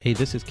Hey,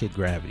 this is Kid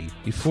Gravity.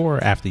 Before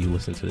or after you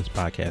listen to this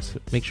podcast,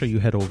 make sure you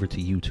head over to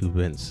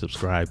YouTube and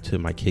subscribe to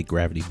my Kid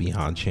Gravity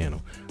Beyond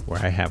channel,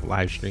 where I have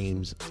live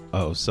streams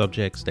of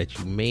subjects that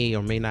you may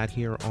or may not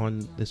hear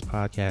on this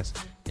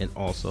podcast, and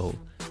also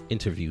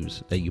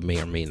interviews that you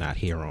may or may not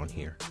hear on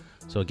here.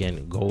 So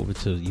again, go over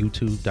to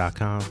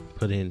youtube.com,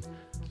 put in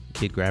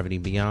Kid Gravity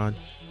Beyond,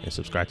 and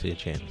subscribe to the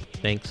channel.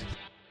 Thanks.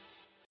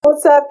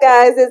 What's up,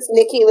 guys? It's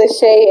Nikki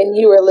Lachey, and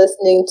you are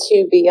listening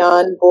to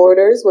Beyond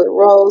Borders with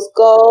Rose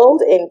Gold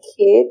and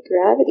Kid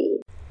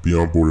Gravity.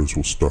 Beyond Borders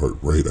will start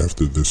right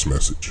after this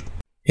message.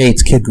 Hey,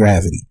 it's Kid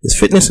Gravity. Is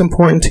fitness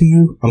important to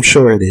you? I'm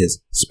sure it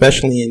is,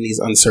 especially in these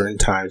uncertain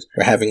times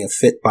where having a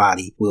fit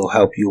body will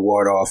help you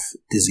ward off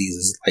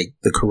diseases like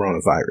the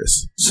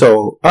coronavirus.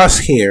 So us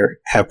here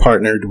have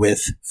partnered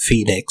with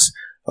Phoenix,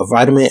 a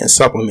vitamin and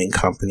supplement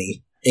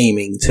company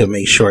aiming to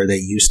make sure that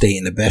you stay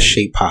in the best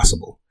shape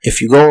possible. If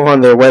you go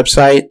on their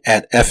website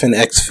at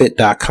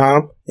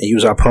fnxfit.com and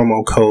use our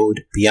promo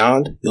code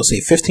BEYOND, you'll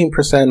save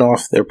 15%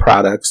 off their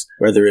products,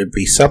 whether it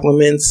be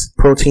supplements,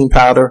 protein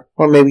powder,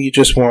 or maybe you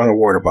just want a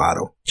water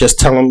bottle. Just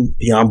tell them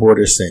Beyond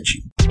Borders sent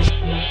you.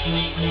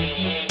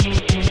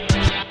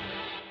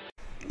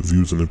 The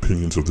views and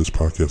opinions of this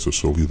podcast are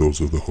solely those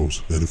of the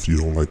host, and if you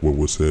don't like what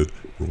was said,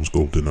 Rose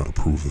Gold did not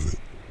approve of it.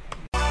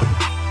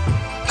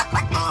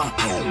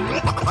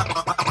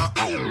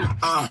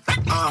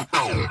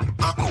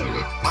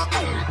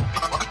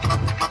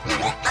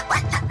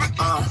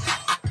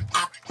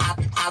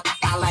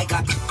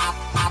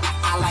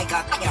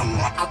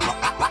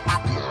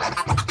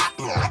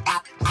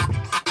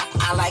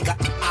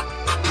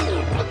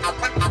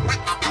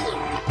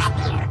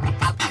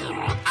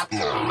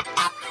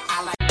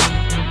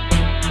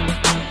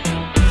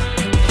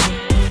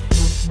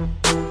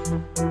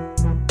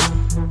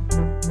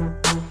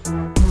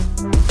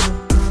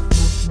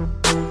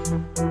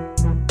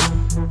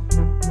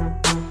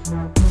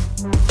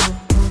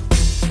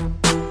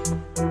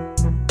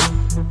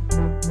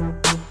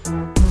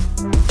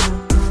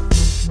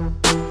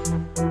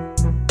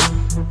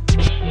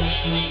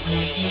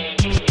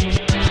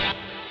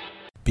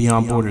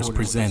 Beyond Borders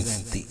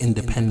presents the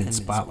Independent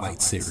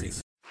Spotlight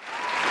Series.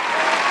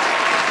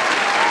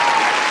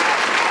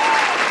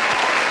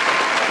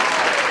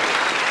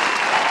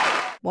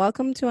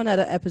 Welcome to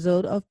another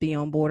episode of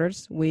Beyond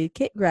Borders with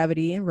Kid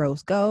Gravity and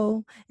Rose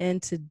Gold.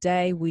 And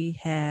today we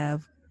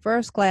have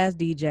first class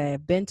DJ.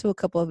 I've been to a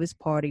couple of his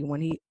party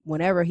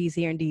whenever he's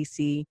here in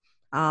DC.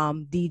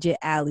 DJ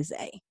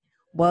Alize.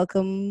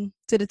 Welcome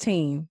to the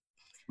team.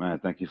 Man,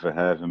 thank you for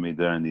having me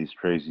during these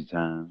crazy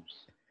times.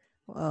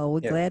 Well, we're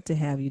glad to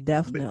have you,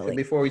 definitely.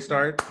 Before we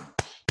start,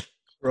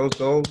 Rose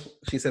Gold,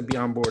 she said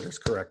Beyond Borders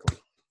correctly.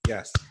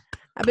 Yes.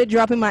 I've been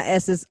dropping my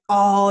S's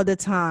all the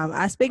time.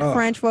 I speak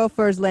French for a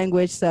first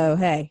language, so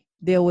hey,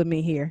 deal with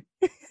me here.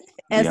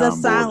 As a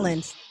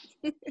silence.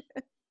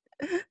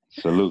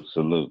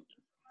 Salute.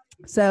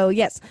 So,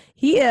 yes,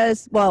 he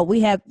is,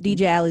 we have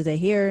DJ Alize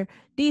here,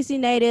 DC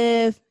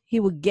native. He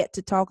will get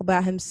to talk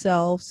about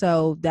himself,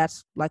 so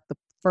that's like the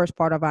first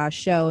part of our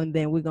show, and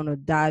then we're going to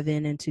dive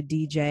into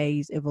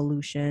DJ's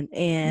evolution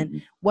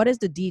and what is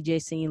the DJ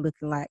scene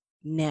looking like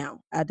now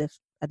at this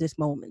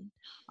moment.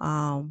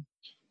 So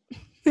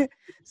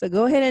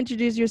go ahead and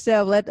introduce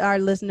yourself. Let our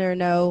listener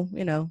know,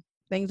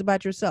 things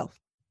about yourself.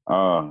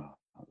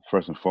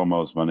 First and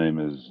foremost, my name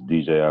is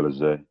DJ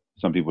Alize.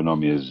 Some people know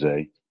me as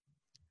Zay.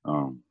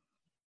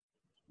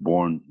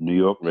 Born New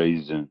York,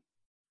 raised in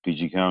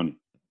PG County.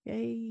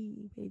 Hey,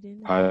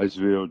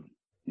 Hyattsville.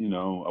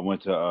 I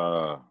went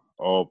to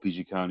all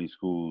PG County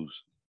schools,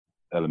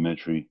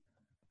 elementary.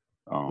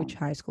 Which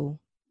high school?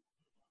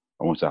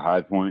 I went to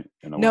High Point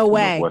and I no went to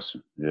way.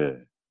 Northwestern. Yeah.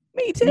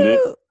 Me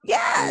too.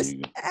 Yes.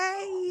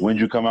 Hey. When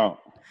did you come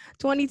out?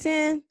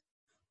 2010.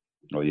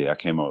 Oh yeah, I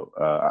came out.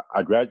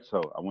 I graduated.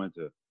 So I was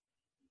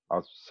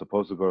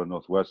supposed to go to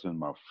Northwestern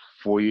my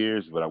 4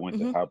 years, but I went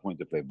to High Point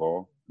to play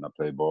ball, and I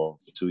played ball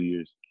for 2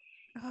 years.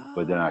 Oh.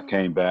 But then I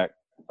came back.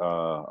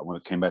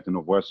 Came back to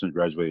Northwestern,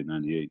 graduated in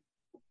 '98.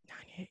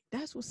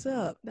 That's what's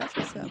up.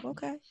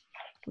 Okay.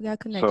 We got a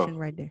connection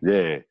right there.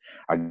 Yeah.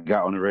 I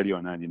got on the radio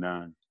in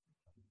 99.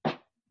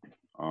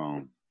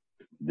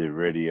 Did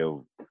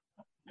radio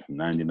from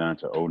 99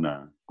 to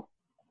 09.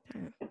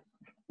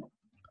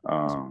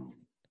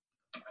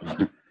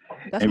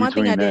 That's one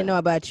thing I didn't know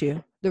about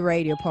you, the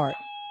radio part.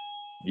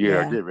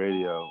 Yeah, I did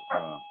radio.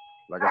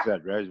 Like I said, I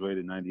graduated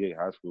in 98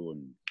 high school,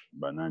 and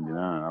by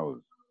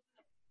 99,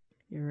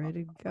 You're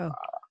ready to go.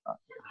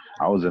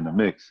 I was in the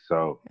mix.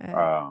 So,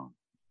 I've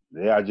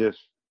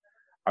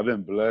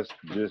been blessed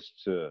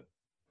just to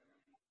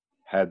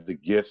have the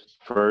gift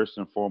first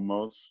and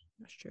foremost.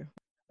 That's true.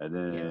 And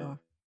then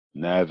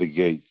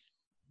navigate.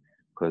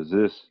 Because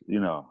this,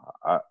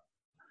 I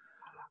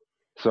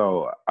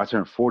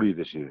turned 40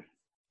 this year.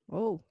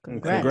 Oh,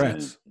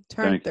 congrats.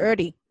 Turned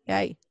 30.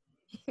 Hey.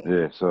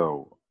 Yeah,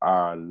 so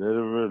I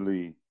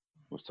literally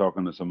was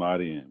talking to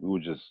somebody, and we were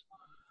just,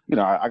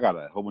 I got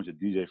a whole bunch of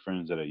DJ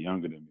friends that are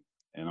younger than me.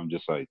 And I'm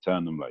just like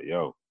telling them like,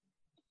 yo,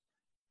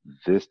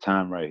 this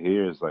time right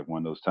here is like one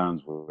of those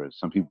times where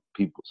some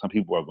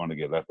people are going to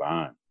get left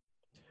behind,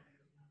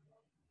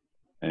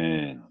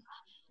 and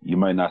you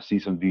might not see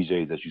some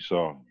DJs that you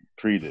saw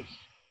pre this.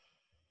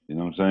 You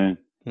know what I'm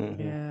saying?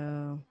 Mm-hmm.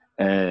 Yeah.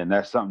 And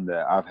that's something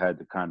that I've had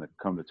to kind of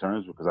come to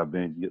terms with because I've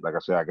been, like I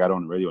said, I got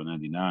on the radio in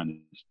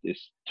 '99.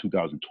 It's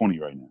 2020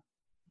 right now.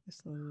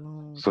 It's a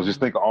long So just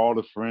time. think of all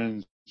the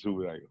friends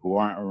who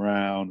aren't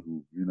around,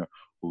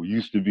 who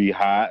used to be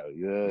hot.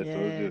 Yeah. So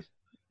it's just,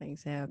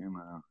 things happen.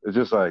 it's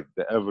just like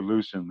the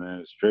evolution, man.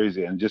 It's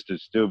crazy, and just to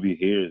still be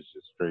here is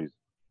just crazy.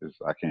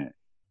 I can't.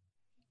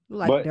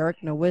 Like But- Dirk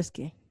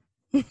Nowitzki.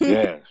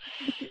 Yeah,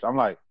 I'm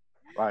like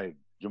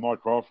Jamal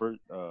Crawford,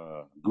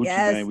 Gucci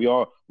Yes. Mane. We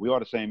all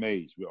the same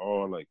age. We're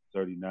all like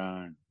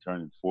 39,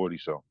 turning 40.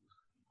 So,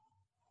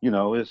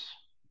 it's.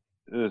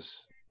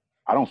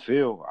 I don't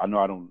feel. I know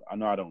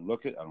I don't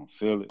look it. I don't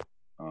feel it.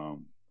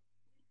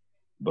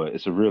 But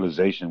it's a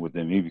realization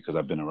within me because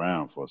I've been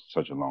around for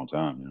such a long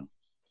time.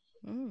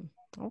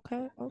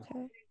 Okay.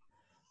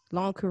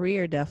 Long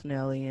career,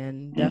 definitely,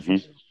 and Mm-hmm.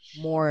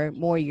 definitely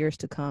more years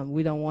to come.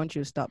 We don't want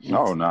you to stop.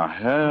 No,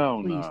 mixing.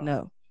 hell Please,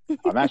 no. no.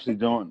 I'm actually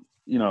doing.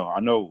 I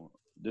know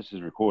this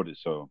is recorded,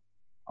 so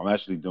I'm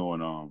actually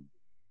doing.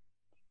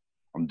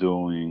 I'm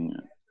doing.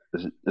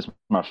 This is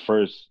my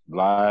first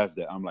live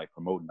that I'm like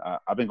promoting.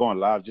 I've been going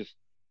live, just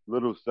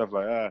little stuff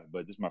like that,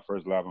 but this is my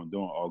first live I'm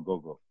doing all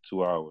go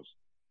 2 hours.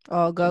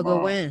 Oh, go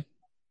Tomorrow. win.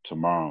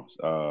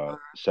 Tomorrow,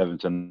 7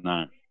 to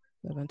 9.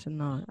 7 to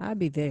 9. I'd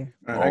be there.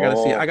 All right,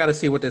 I gotta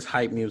see what this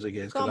hype music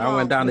is because Come I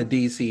went on, down to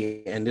please.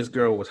 DC and this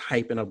girl was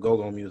hyping up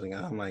go-go music.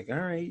 And I'm like, all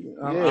right,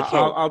 Yeah,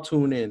 so- I'll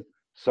tune in.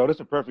 So this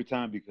is a perfect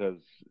time because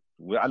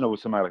I know with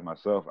somebody like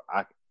myself,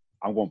 I'm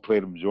gonna play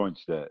them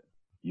joints that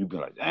you be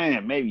like,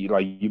 damn, maybe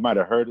like you might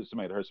have heard it.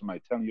 Somebody heard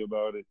somebody telling you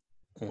about it,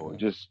 or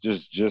just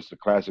the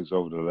classics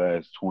over the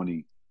last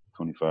 20,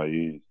 25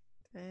 years.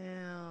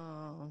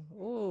 Damn.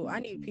 Ooh,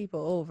 I need people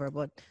over,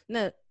 but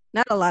not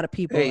a lot of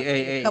people.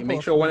 Hey,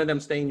 make sure one of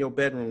them stay in your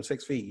bedroom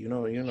 6 feet. You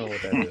know what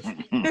that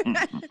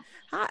is.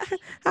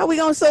 How we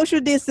gonna social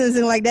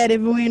distancing like that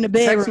if we're in the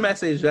bedroom? Text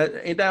message.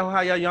 Ain't that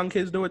how y'all young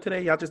kids do it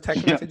today? Y'all just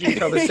text message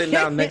each other sitting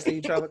down next to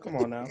each other. Come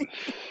on now.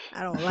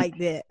 I don't like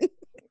that.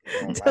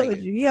 Don't Told like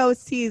it. you, he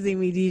always teasing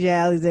me, DJ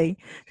Alize.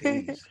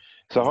 Jeez.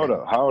 So hold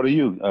up, how old are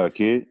you,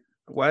 kid?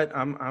 What?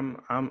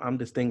 I'm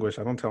distinguished.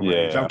 I don't tell my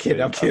Yeah, age. I'm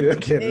okay.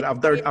 kidding.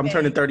 I'm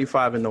turning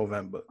 35 in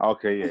November.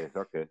 Okay, yes,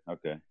 okay.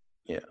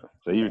 Yeah.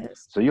 So you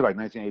Yes. like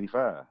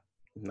 1985.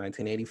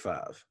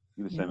 1985.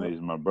 You're the same Yep. age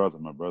as my brother.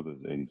 My brother's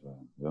 85.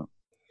 Yeah.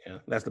 Yeah,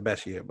 that's the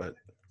best year. But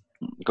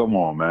Come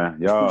on, man,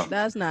 y'all.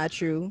 That's not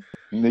true.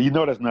 You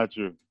know that's not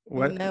true.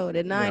 what? No,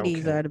 the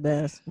 90s okay. are the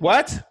best.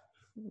 What?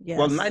 Yes.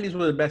 Well, 90s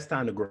was the best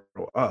time to grow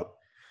up.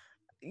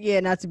 Yeah,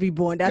 not to be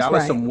born. That's Y'all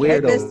right. are some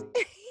That best- weirdos.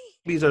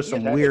 These are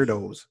some Yeah.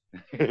 weirdos.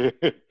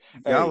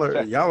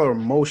 Y'all are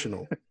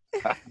emotional.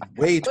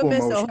 Way too We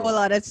missed a whole emotional.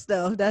 lot of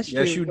stuff. That's true.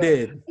 Yes, you but-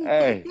 did.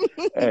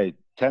 Hey.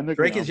 Technically,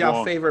 Drake is I'm y'all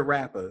born- favorite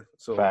rapper,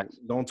 so Facts.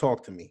 don't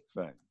talk to me.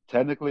 Fact.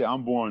 Technically,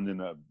 I'm born in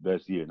the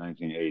best year,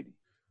 1980.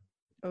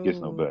 Gets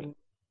no better.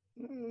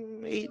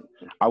 Ooh.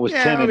 I was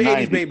 10 Yeah, in 80s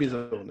 90. babies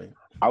only.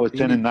 I was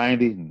 10 in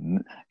 90.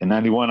 In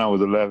 91, I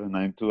was 11.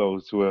 92, I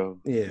was 12.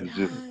 Yeah, It's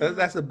just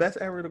that's the best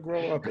era to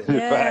grow up in.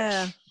 Yeah.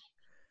 facts.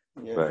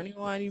 Yeah. Facts.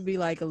 21, you'd be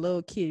like a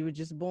little kid. You were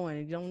just born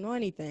and you don't know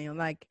anything. I'm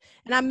like,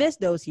 and I miss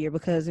those years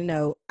because,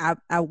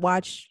 I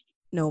watched,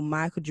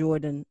 Michael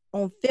Jordan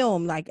on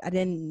film. Like, I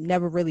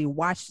never really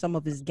watch some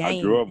of his games.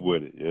 I grew up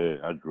with it.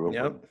 Yeah, I grew up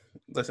Yep. with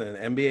Listen,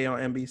 NBA on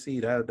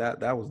NBC,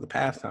 that was the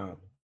pastime.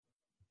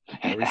 it.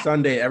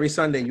 Every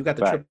Sunday, you got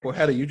the Fact. triple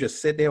header. You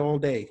just sit there all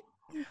day.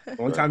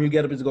 One time you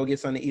get up is to go get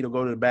something to eat or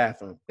go to the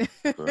bathroom.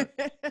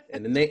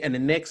 And the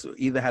Knicks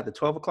either had the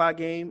 12 o'clock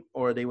game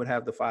or they would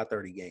have the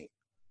 5:30 game.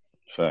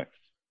 Facts.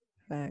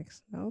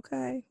 Facts.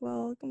 Okay.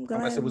 Well, I'm glad.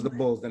 Unless it was the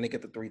Bulls, then they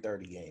get the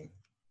 3:30 game.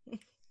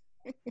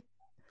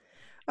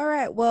 All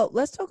right. Well,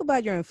 let's talk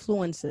about your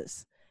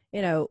influences.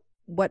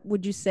 What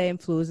would you say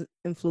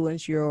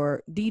influence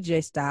your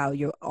DJ style,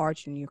 your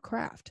art, and your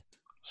craft?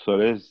 So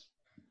there's,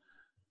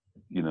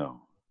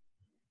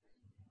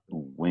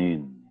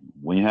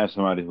 when you have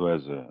somebody who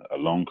has a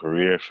long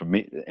career, for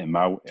me, in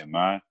my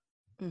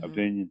Mhm.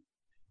 opinion,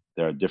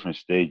 there are different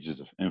stages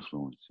of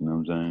influence. You know what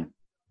I'm saying?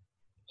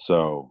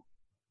 So,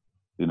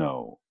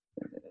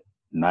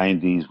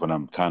 90s when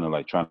I'm kind of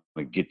like trying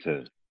to get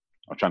to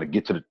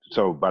the.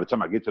 So by the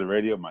time I get to the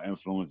radio, my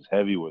influence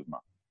heavy was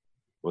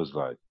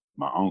like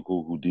my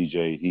uncle who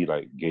DJ. He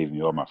like gave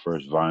me all my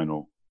first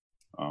vinyl.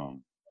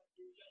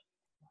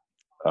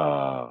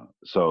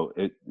 So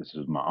this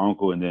was my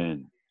uncle, and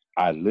then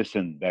I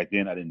listened back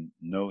then. I didn't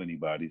know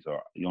anybody, so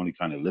you only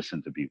kind of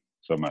listen to people.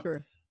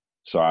 Sure.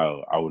 So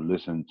I would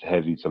listen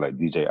heavy to like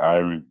DJ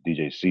Iron,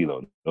 DJ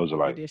CeeLo. Those are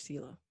like, DJ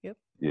CeeLo. Yep.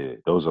 yeah,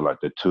 those are like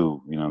the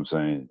two. You know what I'm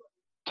saying?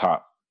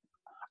 Top.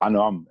 I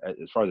know I'm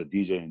as far as a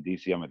DJ in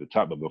DC, I'm at the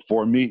top, but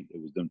before me,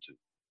 it was them two.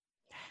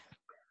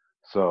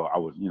 So I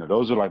would,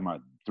 those are like my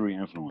three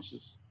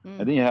influences. And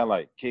then you had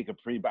like Kid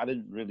Capri, but I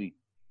didn't really.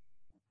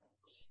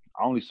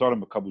 I only saw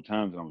them a couple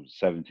times when I was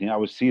 17. I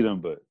would see them,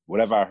 but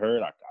whatever I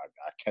heard, I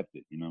kept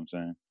it. You know what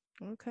I'm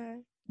saying? Okay.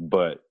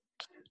 But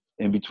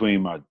in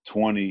between my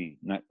 20,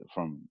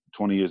 from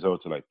 20 years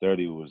old to like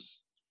 30, was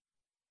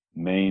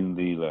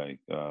mainly like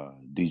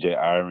DJ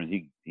Iron.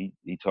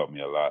 He taught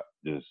me a lot,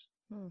 just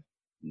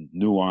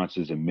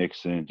nuances and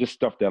mixing, just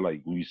stuff that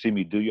like when you see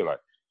me do, you're like,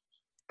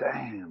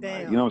 damn.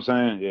 Like, you know what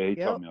I'm saying? Yeah, he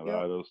taught me a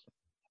lot of those.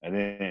 And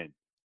then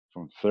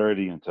from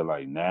 30 until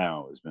like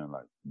now, it's been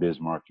like Biz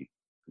Markie.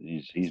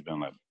 He's been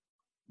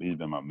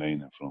my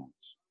main influence.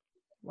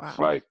 Wow.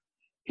 Like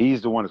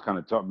he's the one that's kind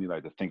of taught me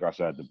like to think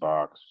outside the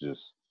box,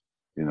 just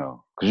because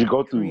you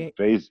go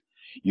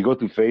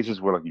through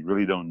phases where like you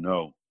really don't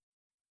know.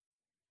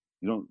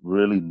 You don't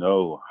really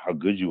know how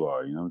good you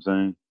are. You know what I'm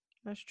saying?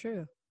 That's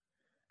true.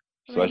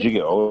 So as you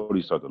get older,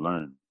 you start to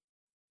learn.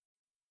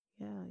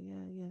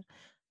 Yeah.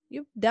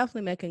 You're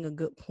definitely making a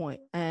good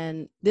point.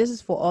 And this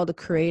is for all the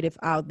creative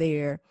out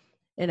there.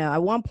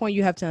 At one point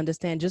you have to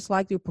understand, just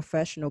like your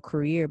professional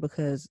career,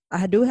 because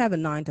I do have a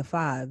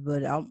 9-to-5,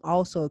 but I'm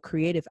also a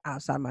creative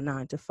outside my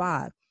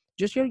 9-to-5.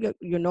 Just your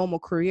normal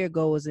career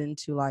goes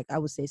into, like, I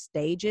would say,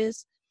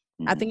 stages.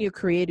 Mm-hmm. I think your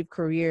creative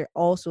career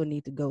also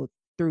need to go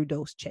through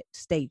those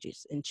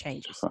stages and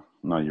changes.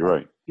 No, you're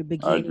right. Your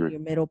beginning, your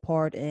middle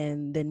part,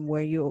 and then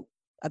where you're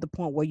at the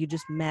point where you're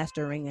just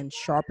mastering and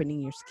sharpening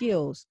your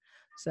skills.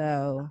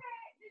 So.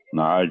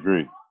 No, I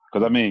agree.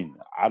 Because, I mean,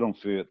 I don't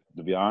feel,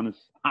 to be honest,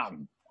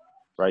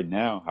 right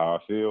now, how I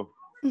feel,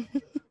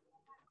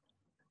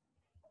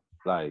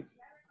 like,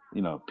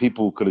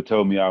 people could have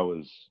told me I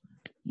was,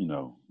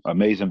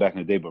 amazing back in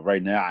the day, but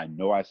right now I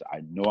know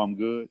I'm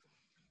good,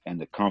 and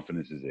the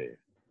confidence is there.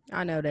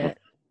 I know that.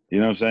 You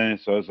know what I'm saying?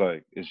 So it's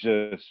like, it's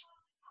just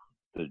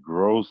the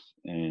growth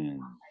and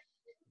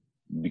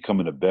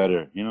becoming a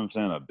better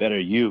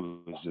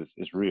you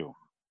it's real.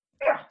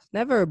 It's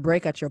never a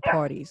break at your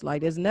parties.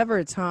 Like, there's never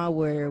a time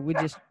where we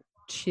just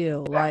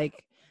chill.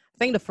 Like, I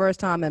think the first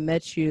time I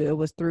met you, it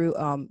was through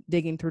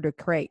digging through the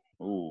crate.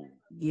 Ooh.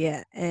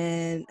 Yeah,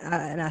 and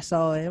I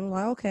saw it. I'm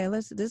like, okay,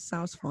 this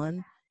sounds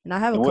fun. And I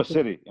have In what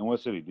city?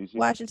 DC?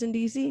 Washington,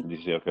 DC.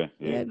 DC, okay.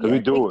 Yeah, because we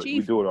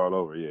do it all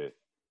over, yeah.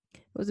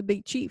 It was a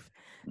big chief.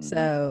 Mm-hmm.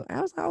 So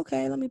I was like,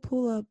 okay, let me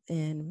pull up.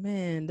 And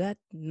man, that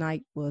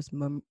night was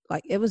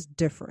it was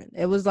different.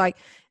 It was like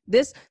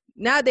this.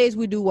 Nowadays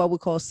we do what we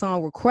call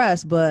song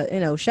requests, but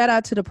shout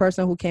out to the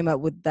person who came up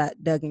with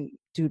that digging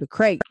through the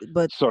crate.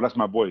 But so that's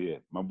my boy, yeah.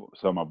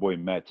 My boy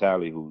Matt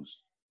Talley,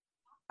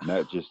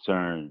 Matt just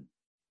turned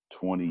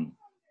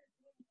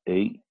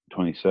 28,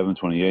 27,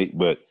 28,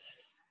 but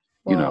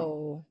you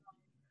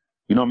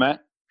know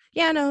Matt?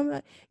 Yeah, I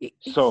know. He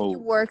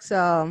works.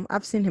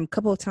 I've seen him a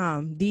couple of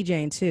times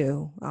DJing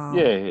too.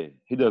 Yeah,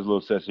 he does a little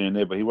sets here and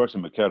there, but he works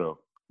in Mankato.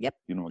 Yep,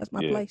 that's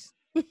my place.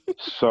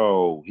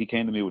 So he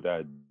came to me with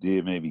that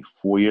idea maybe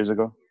 4 years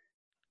ago,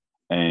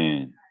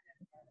 and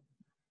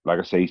like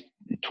I say,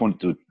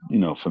 22.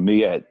 For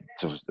me, a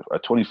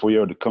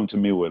 24-year-old to come to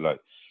me with like,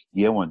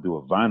 yeah, I want to do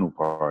a vinyl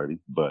party,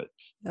 but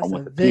that's I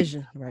want the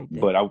vision right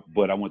there.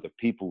 But I want the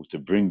people to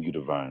bring you the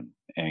vinyl,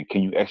 and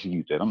can you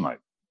execute that? I'm like,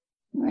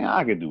 man,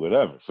 I can do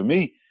whatever. For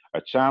me,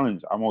 a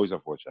challenge, I'm always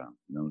up for a challenge.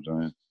 You know what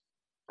I'm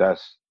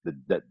saying?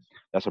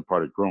 That's a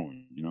part of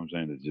growing. You know what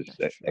I'm saying? It's just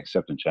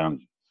accepting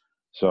challenges.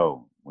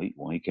 So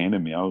when he came to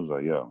me, I was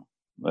like, yo,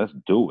 let's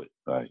do it.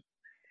 Like,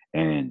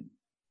 and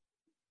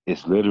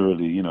it's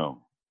literally,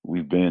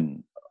 we've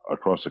been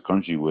across the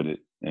country with it,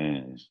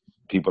 and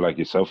people like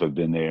yourself have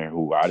been there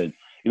who I didn't,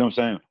 you know what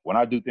I'm saying? When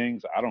I do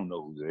things, I don't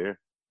know who's there.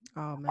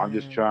 Oh, man. I'm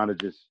just trying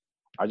to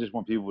I just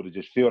want people to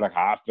just feel like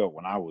how I felt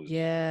when I was.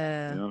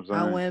 Yeah. You know what I'm saying?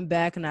 I went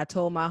back and I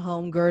told my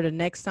homegirl the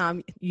next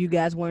time you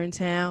guys were in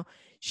town,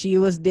 she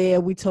was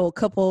there. We told a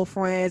couple of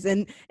friends,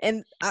 and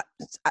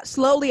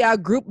slowly our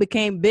group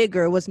became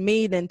bigger. It was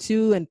me, then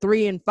 2 and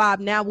 3 and 5.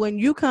 Now when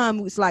you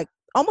come, it's like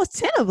almost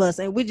 10 of us,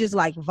 and we're just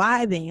like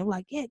vibing. I'm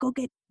like, yeah, go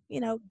get,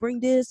 bring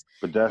this.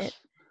 But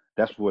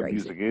that's what crazy.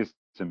 Music is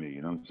to me.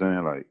 You know what I'm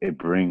saying? Like, it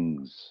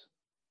brings,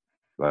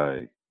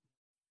 like,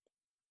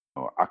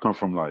 I come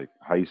from, like,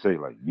 how you say,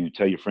 like, you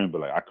tell your friend,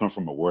 but like, I come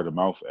from a word of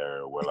mouth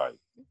era where, like,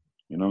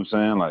 you know what I'm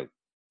saying? Like,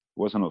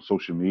 wasn't no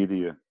social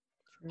media.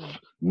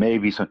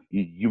 Maybe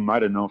you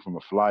might have known from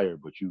a flyer,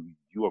 but you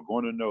are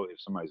going to know if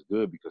somebody's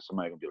good because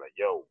somebody gonna be like,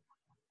 yo,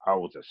 I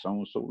was at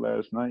so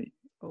last night,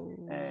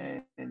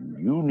 and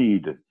you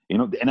need to,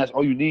 and that's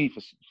all you need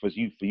for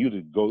you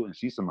to go and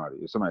see somebody,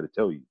 or somebody to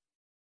tell you.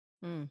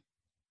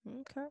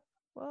 Okay,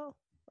 well,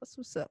 that's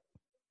what's up.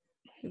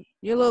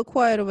 You're a little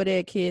quiet over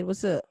there, kid.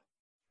 What's up?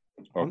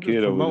 I'm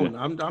just promoting.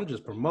 I'm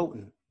just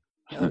promoting.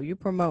 Oh, you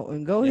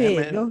promoting? Go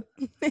ahead. Man.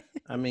 Go.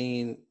 I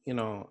mean,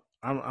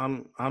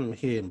 I'm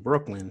here in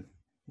Brooklyn,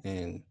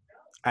 and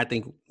I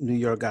think New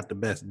York got the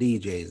best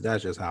DJs.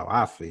 That's just how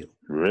I feel.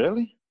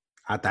 Really?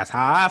 That's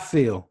how I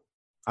feel.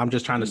 I'm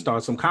just trying to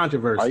start some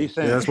controversy. Are you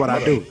saying that's what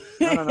I do?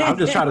 No. I'm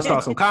just trying to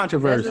start some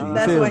controversy.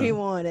 That's what he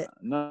wanted.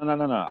 No.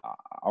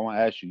 I want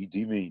to ask you. Do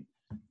you mean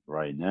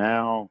right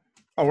now?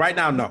 Oh, right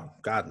now, no.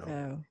 God,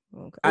 no.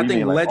 Oh, okay. I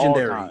think like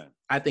legendary.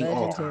 I think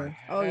all time.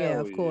 Oh yeah,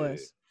 of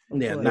course.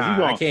 Yeah, But-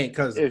 nah, I can't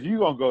because if you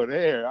gonna go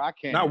there, I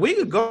can't. no, we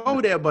could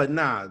go there, but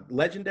nah,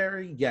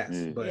 legendary, yes,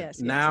 Yeah. but Yes,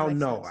 now it makes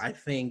no. sense. I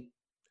think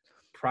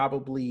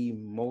probably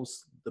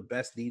the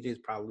best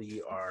DJs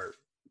probably are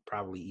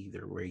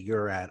either where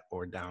you're at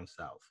or down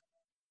south.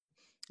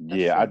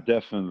 Yeah, I true.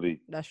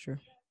 definitely. That's true.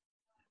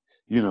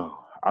 You know,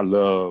 I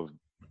love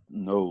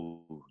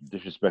no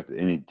disrespect to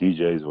any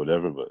DJs or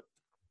whatever, but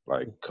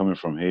like coming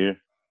from here,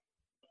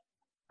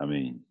 I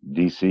mean,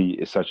 DC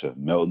is such a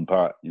melting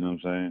pot. You know what I'm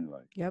saying?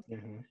 Like, Yep.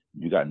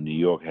 you got New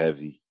York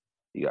heavy,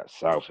 you got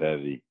South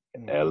heavy,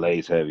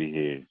 LA's heavy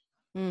here,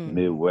 Mm.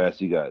 Midwest,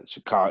 you got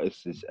Chicago.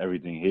 It's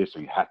everything here, so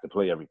you have to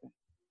play everything.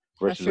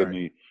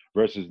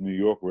 Versus New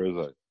York, where it's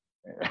like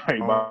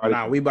everybody.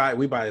 Nah, we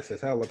buy this as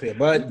hell up here,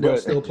 but they'll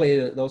still play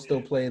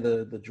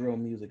the drill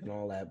music and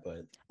all that.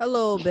 But A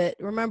little bit.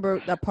 Remember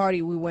the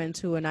party we went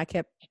to, and I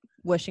kept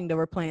wishing they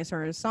were playing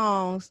certain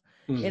songs.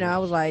 You know, I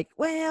was like,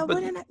 "Well,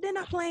 But- they're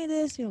not playing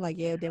this." You're like,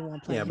 "Yeah, they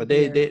won't play." yeah, it but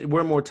here."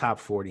 we're more top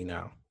 40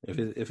 now.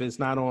 If it's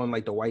not on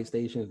like the white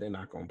stations, they're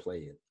not gonna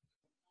play it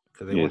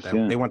because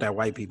they want that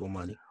white people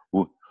money.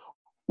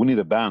 We need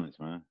a balance,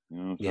 man. You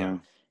know what I'm Yeah.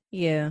 saying?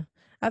 Yeah,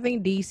 I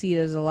think DC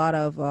there's a lot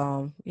of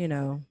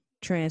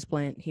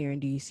transplant here in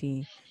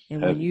DC,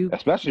 and Heavy,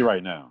 especially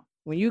right now.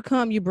 when you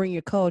come, you bring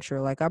your culture.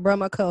 Like I brought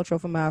my culture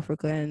from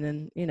Africa, and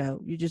then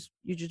you just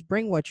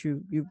bring what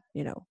you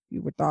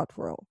were taught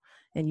for,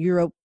 and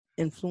Europe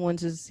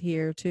influences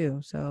here too.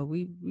 So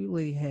we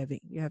really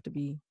heavy. You have to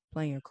be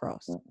playing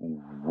across.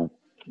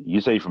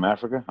 You say you're from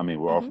Africa? I mean,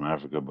 we're all from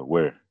Africa, but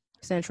where?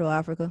 Central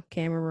Africa,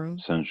 Cameroon.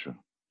 Central.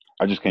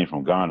 I just came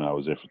from Ghana. I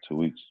was there for 2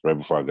 weeks right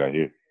before I got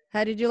here.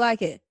 How did you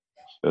like it?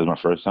 It was my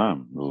first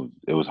time.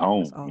 It was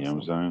home. That's You know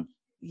what I'm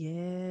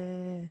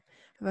saying?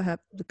 Yeah. I have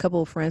a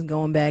couple of friends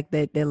going back.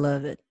 They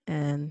love it,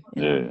 and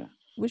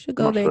we should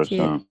go my there, first kid.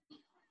 time.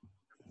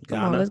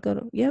 Come on, let's go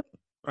to. Yep.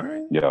 All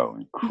right. Yo,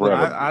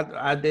 incredible.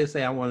 I did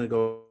say I want to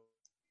go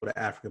to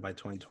Africa by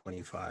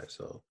 2025.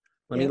 So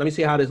let me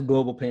see how this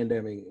global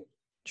pandemic.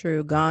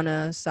 True.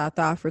 Ghana, South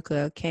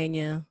Africa,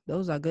 Kenya.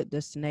 Those are good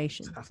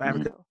destinations. South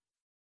Africa.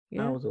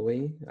 Yeah. Hours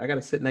away. I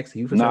gotta sit next to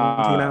you for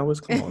 17 hours.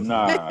 Come on.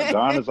 Nah,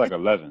 Ghana's like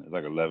 11. It's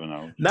like 11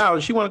 hours. No,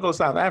 she want to go to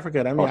South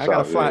Africa. I mean, I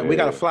gotta fly. We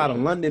gotta fly to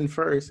sure. London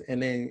first,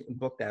 and then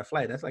book that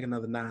flight. That's like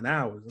another 9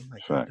 hours. I'm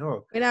like, Right.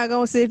 dog. We're not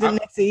gonna sit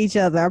next to each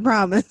other. I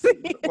promise.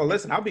 Well,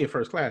 listen, I'll be in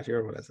first class. You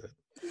heard what I said.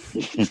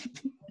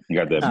 You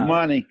got that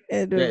money.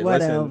 Yeah,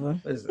 Whatever.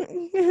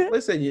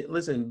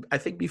 Listen. I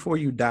think before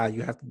you die,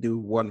 you have to do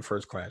one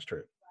first class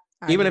trip,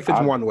 even if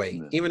it's one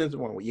way. Even if it's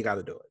one way, you got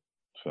to do it.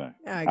 Right.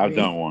 I I've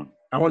done one.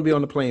 I want to be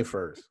on the plane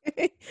first.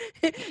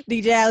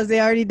 DJ Alex, they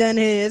already done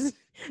his.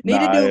 Need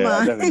to do mine.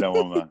 I definitely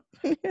done one.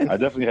 I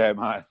definitely had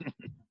mine.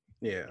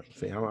 Yeah.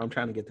 See, I'm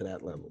trying to get to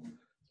that level.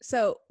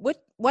 So, what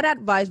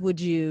advice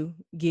would you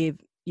give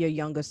your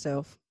younger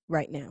self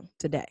right now,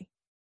 today?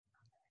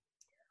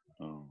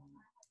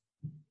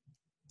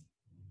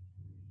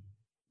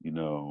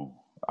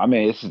 I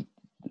mean,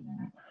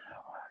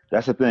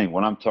 that's the thing.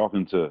 When I'm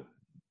talking to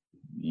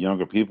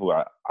younger people,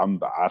 I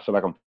feel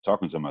like I'm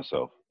talking to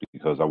myself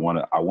because I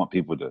want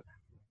people to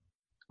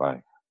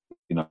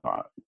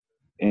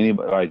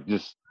anybody, like,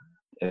 just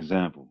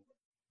example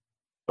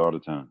all the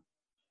time.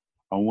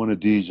 I want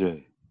to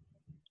DJ.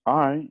 All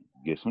right,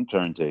 get some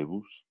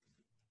turntables,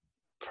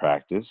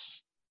 practice.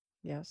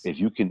 Yes. If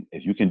you can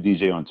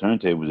DJ on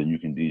turntables, then you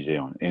can DJ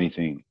on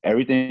anything.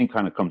 Everything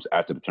kind of comes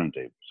after the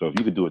turntable. So if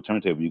you could do a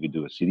turntable, you could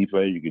do a CD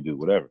player, you could do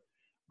whatever.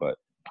 But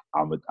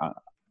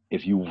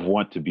if you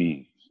want to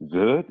be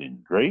good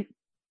and great,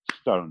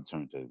 start on the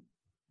turntable.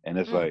 And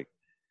it's like,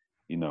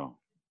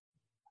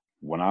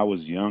 when I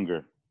was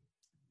younger,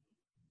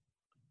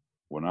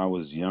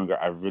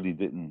 I really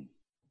didn't.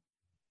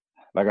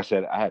 Like I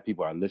said, I had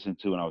people I listened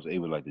to and I was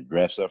able to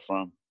draft stuff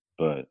from,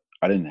 but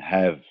I didn't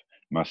have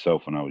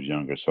myself when I was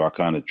younger. So I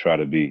kind of try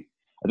to be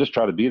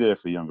there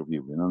for younger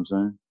people. You know what I'm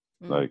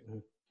saying? Like,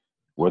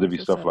 whether it be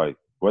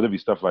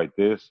stuff like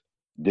this,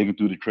 digging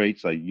through the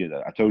crates. Like,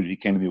 I told you, he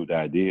came to me with the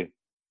idea.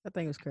 That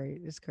thing was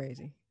crazy. It's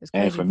crazy.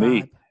 And for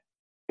me,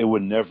 it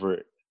would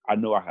never. I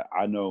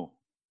know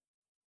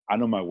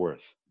my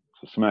worth.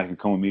 So somebody can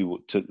come with me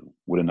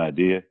with an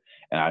idea,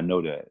 and I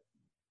know that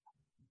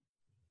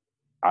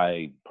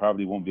I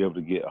probably won't be able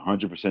to get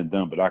 100%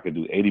 done, but I could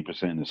do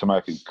 80%, and if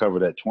somebody could cover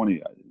that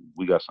 20,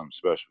 we got something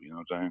special. You know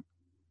what I'm saying?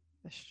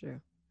 That's true.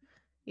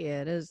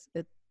 Yeah, it is.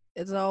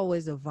 It's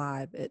always a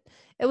vibe.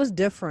 It was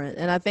different,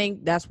 and I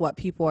think that's what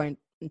people are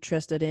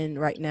interested in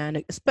right now,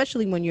 and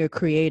especially when you're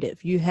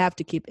creative, you have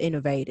to keep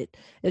innovating.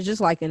 It's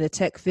just like in the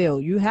tech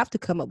field, you have to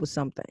come up with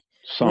something.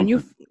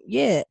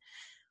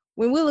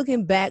 When we're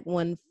looking back,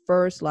 when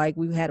first,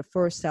 we had the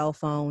first cell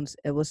phones,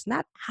 it was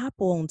not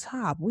Apple on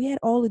top. We had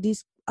all of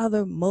these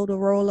other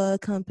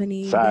Motorola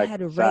companies. We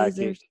had a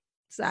Razor.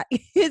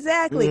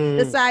 Exactly.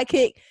 The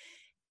Sidekick.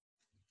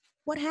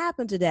 What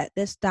happened to that?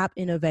 They stopped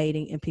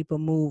innovating and people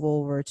move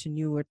over to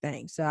newer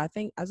things. So I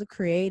think as a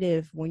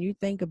creative, when you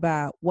think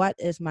about what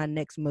is my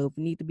next move,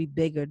 it need to be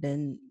bigger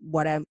than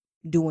what I'm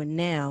doing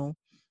now.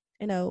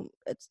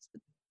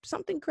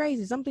 something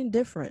crazy, something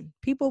different.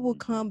 People will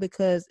come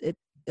because it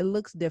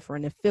looks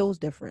different, it feels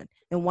different,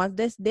 and once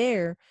that's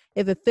there,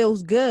 if it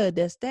feels good,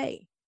 they'll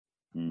stay.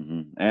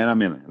 Mm-hmm. And I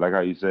mean, like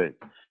how you said,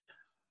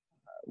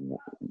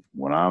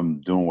 when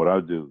I'm doing what I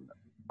do,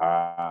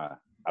 I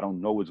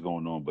don't know what's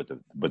going on, but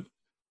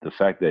the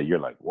fact that you're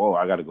like, whoa,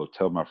 I got to go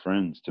tell my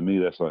friends. To me,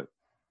 that's like,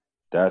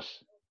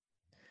 that's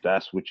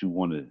what you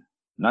want to.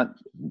 Not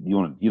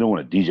you don't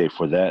want to DJ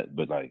for that,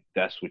 but like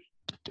that's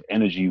the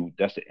energy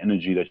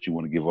that you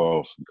want to give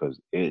off, because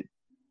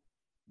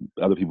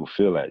other people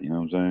feel that, you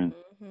know what I'm saying?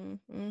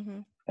 Mm-hmm, mm-hmm.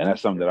 And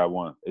that's something that I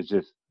want. It's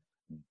just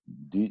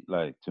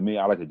like, to me,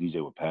 I like to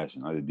DJ with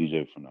passion. I like to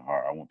DJ from the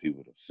heart. I want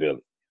people to feel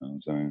it. You know what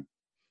I'm saying?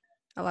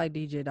 I like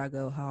DJ that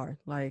go hard.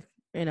 Like,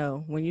 you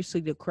know, when you see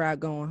the crowd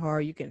going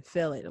hard, you can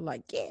feel it.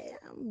 Like, yeah,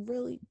 I'm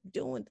really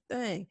doing the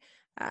thing.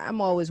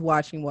 I'm always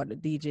watching what the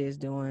DJ is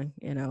doing,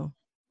 you know.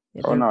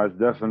 Oh no, it's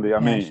definitely. I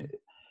mean,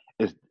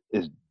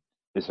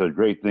 it's a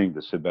great thing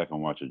to sit back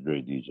and watch a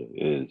great DJ.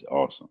 It is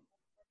awesome.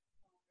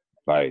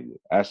 Like,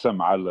 that's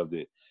something I loved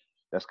it.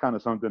 That's kind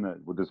of something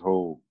that with this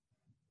whole,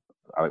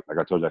 like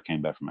I told you, I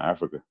came back from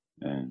Africa,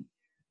 and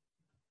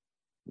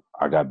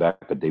I got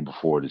back the day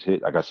before this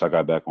hit. I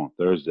got back on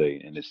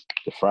Thursday, and it's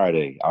the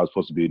Friday. I was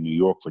supposed to be in New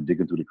York for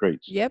Digging Through the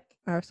Crates. Yep,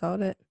 I saw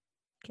that.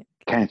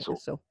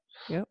 Canceled.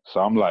 Yep. So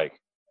I'm like,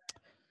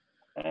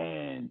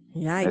 and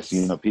yikes.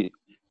 You know,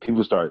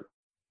 people starting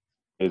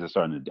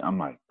to. I'm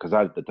like, because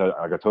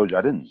like I told you,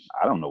 I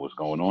don't know what's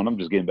going on. I'm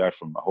just getting back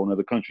from a whole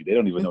other country. They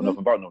don't even know nothing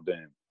about no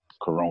damn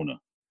Corona.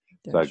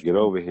 So I get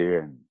over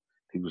here and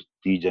people's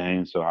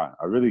DJing. So I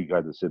really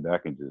got to sit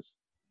back and just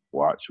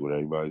watch what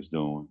everybody's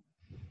doing.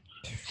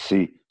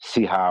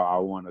 See how I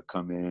want to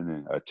come in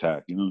and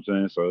attack. You know what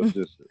I'm saying? So it's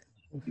just,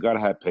 you got to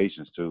have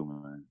patience too,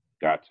 man.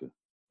 Got to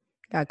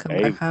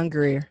come back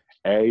hungrier.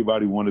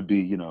 Everybody want to be,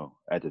 you know,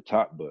 at the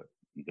top, but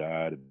you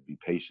got to be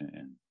patient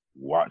and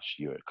watch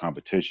your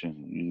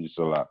competition. It's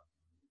a lot.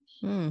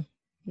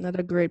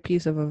 Another great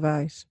piece of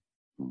advice.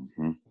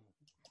 Mm-hmm.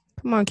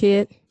 Come on,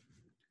 kid.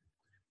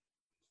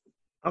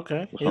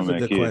 Okay, here's a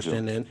good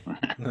question then.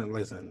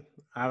 Listen,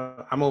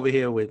 I'm over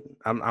here with,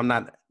 I'm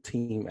not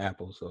Team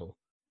Apple, so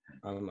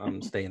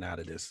I'm staying out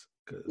of this.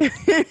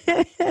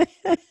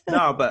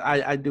 No, but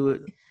I do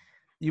it.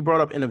 You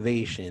brought up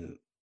innovation.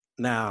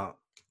 Now,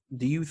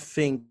 do you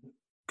think,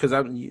 because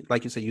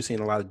like you said, you've seen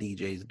a lot of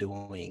DJs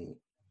doing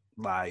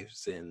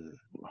lives and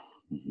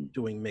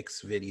doing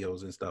mixed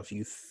videos and stuff.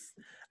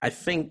 I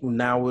think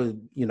now,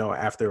 you know,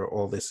 after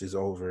all this is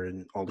over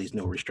and all these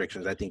new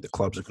restrictions, I think the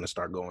clubs are going to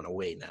start going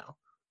away now.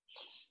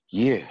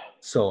 Yeah.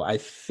 So I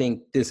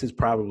think this is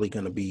probably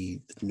going to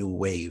be the new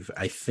wave.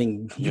 I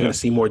think you're going to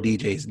see more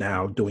DJs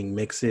now doing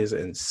mixes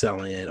and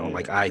selling it on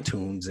like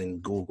iTunes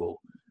and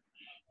Google.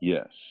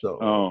 Yes.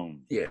 So,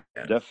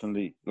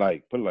 definitely.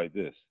 Like, put it like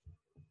this.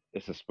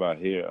 It's a spot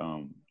here.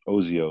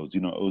 Ozio's.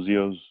 You know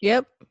Ozio's?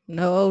 Yep.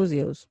 No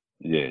Ozio's.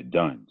 Yeah,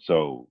 done.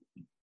 So,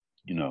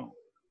 you know,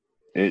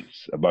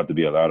 it's about to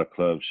be a lot of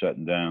clubs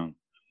shutting down.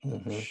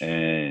 Mm-hmm.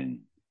 And,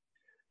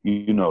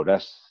 you know,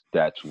 that's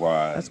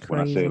why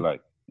when I say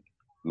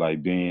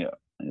like being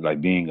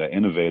an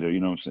innovator,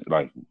 you know what I'm saying?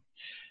 Like,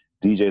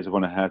 DJs are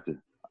going to have to,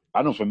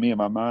 I know for me in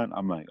my mind,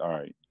 I'm like, all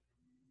right.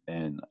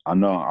 And I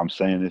know I'm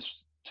saying this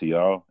to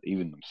y'all,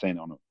 even I'm saying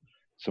it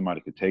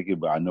somebody could take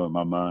it, but I know in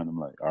my mind, I'm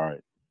like, all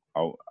right,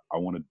 I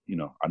want to, you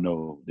know, I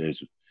know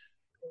there's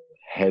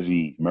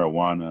heavy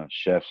marijuana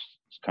chefs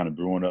kind of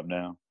brewing up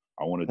now.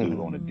 I want to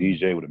do on a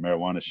DJ with a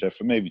marijuana chef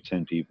for maybe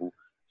 10 people,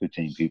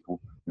 15 people.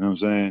 You know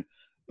what I'm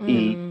saying?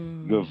 Eat,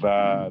 good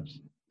vibes.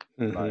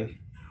 Like,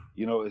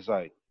 you know, it's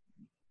like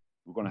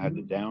we're going to have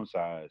to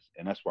downsize.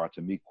 And that's why,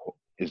 to me,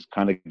 it's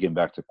kind of getting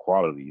back to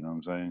quality. You know what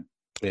I'm saying?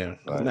 Yeah.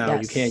 Like, now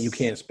you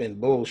can't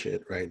spend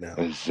bullshit right now.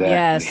 Exactly.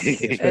 Yes,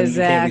 You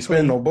can't be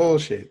spending no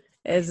bullshit.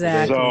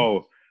 Exactly.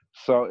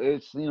 So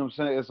it's, you know what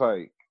I'm saying? It's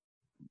like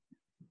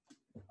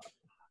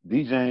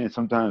DJing,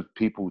 sometimes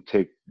people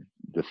take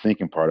the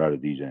thinking part out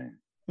of DJing.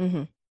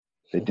 Mm-hmm.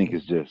 They think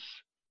it's just,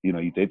 you know,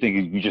 they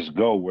think you just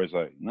go, where it's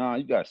like, nah,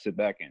 you got to sit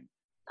back and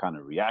kind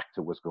of react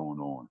to what's going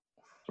on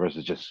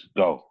versus just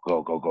go.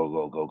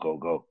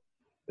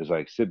 It's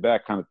like, sit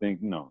back, kind of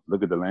think, you know,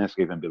 look at the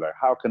landscape and be like,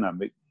 how can I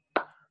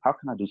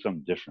do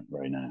something different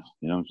right now?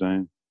 You know what I'm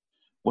saying?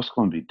 What's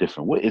going to be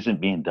different? What isn't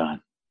being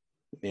done?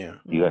 Yeah.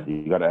 You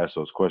got to ask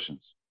those questions.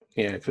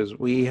 Yeah, because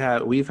we've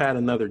had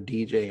another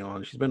DJ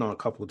on. She's been on a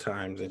couple of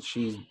times, and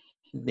she's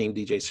named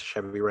DJ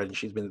Chevy Red,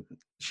 and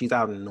she's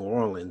out in New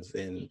Orleans,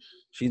 and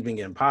she's been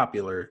getting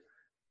popular,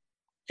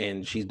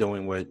 and she's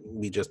doing what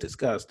we just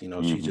discussed. You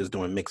know, she's just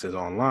doing mixes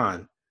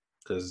online.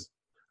 Because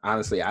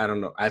honestly, I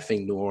don't know. I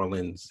think New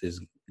Orleans is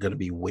going to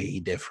be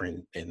way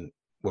different than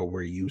what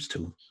we're used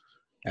to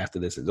after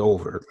this is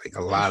over. Like,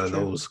 a lot of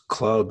those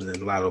clubs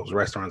and a lot of those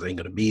restaurants ain't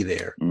going to be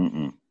there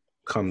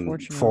come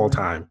fall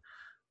time.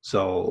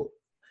 So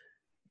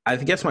I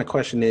guess my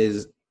question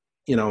is,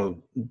 you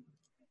know,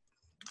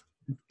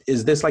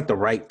 is this like the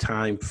right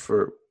time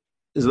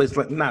is this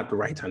like, not the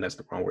right time, that's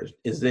the wrong word.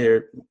 Is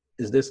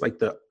this like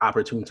the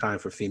opportune time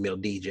for female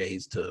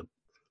DJs to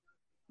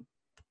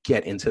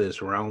get into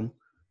this realm.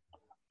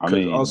 I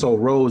Because mean, also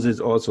Rose is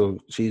also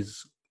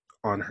she's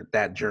on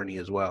that journey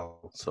as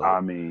well. So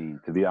I mean,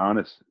 to be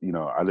honest,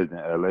 I lived in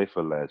LA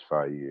for the last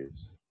 5 years,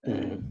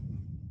 and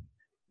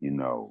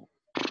mhm.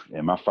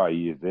 in my 5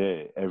 years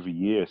there, every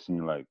year it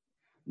seemed like,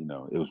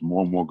 it was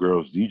more and more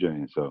girls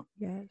DJing. So,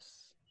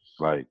 Yes.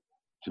 like,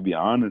 to be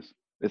honest,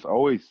 it's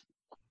always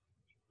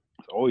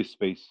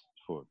space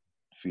for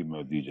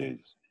female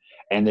DJs,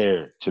 and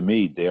to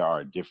me, there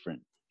are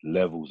different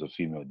levels of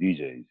female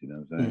DJs. You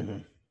know what I'm saying?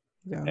 Mhm.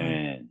 Yeah.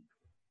 And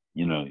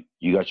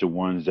you got your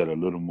ones that are a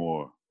little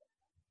more,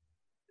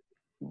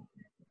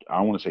 I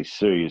don't want to say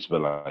serious,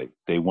 but like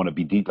they want to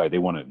be deep, like they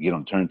want to get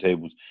on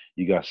turntables.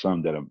 You got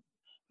some that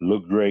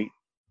look great,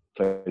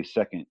 play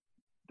second.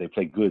 They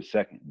play good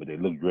second, but they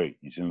look great.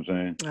 You see what I'm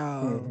saying?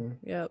 Oh,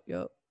 yep.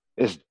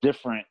 It's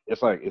different.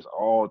 It's like it's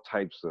all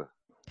types of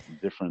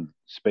different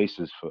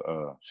spaces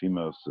for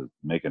females to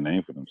make a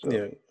name for themselves.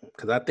 Yeah,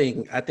 because I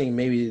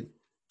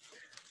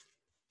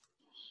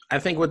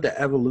think with the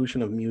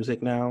evolution of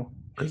music now,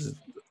 because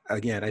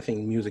again, I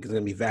think music is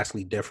going to be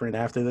vastly different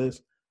after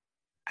this.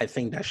 I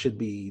think that should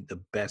be the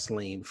best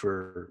lane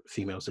for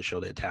females to show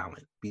their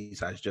talent,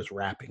 besides just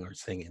rapping or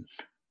singing.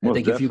 Most I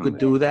think if you could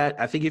definitely.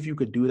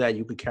 do that,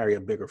 you could carry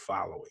a bigger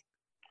following.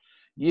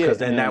 Yeah, Because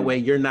then that way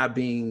you're not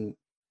being,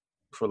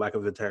 for lack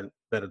of a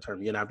better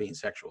term, you're not being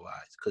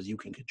sexualized because you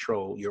can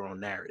control your own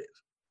narrative.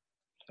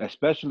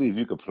 especially if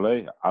you could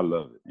play, I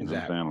love it. You know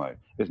what I'm saying? Like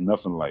it's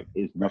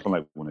nothing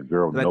like when a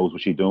girl knows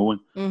what she's doing.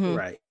 Mm-hmm.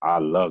 Right. I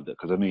loved it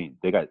because I mean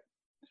they got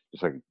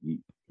it's like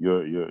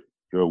you're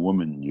a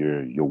woman.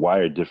 You're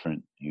wired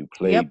different. You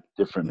play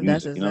different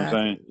music. That's You know what I'm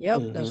saying? Yep.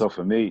 Mhm. So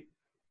for me,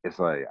 it's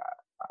like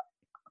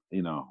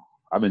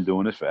I've been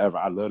doing this forever.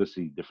 I love to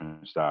see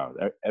different styles.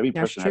 Every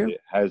That's person true.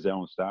 has their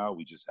own style.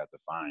 We just have to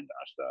find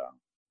our style.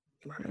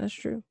 That's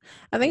true.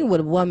 I think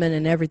with women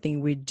and everything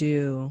we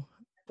do,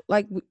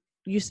 like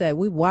you said,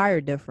 we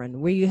wire different.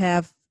 Where you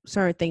have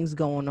certain things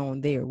going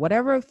on there.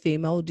 Whatever a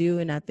female do,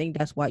 and I think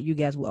that's why you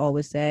guys will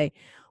always say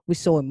we're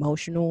so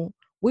emotional.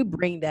 We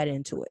bring that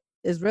into it.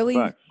 It's really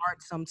Right.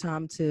 hard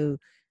sometimes to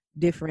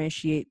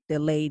differentiate the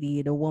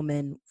lady, the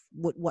woman,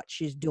 with what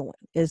she's doing.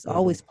 It's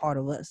always part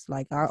of us.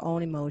 Like our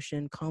own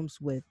emotion comes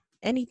with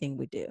anything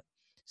we do.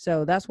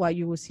 So that's why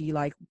you will see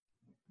like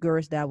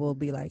girls that will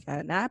be like,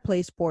 and I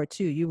play sport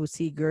too. You will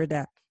see girls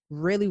that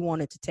really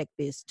wanted to take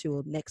this to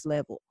a next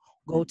level.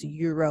 Go to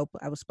Europe.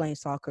 I was playing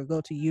soccer. Go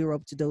to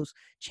Europe to those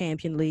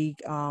Champion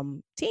League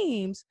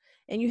teams,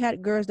 and you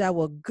had girls that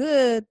were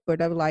good, but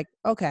they were like,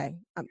 okay,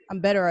 I'm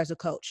better as a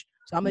coach,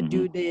 so I'm gonna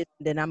do this,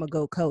 then I'm gonna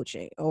go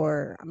coaching,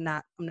 or I'm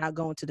not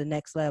going to the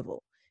next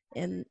level,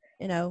 and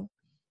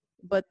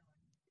But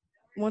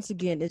once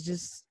again, it's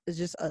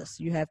just us.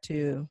 You have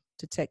to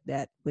take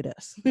that with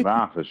us.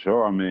 Nah, for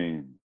sure. I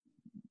mean,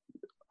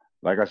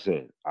 like I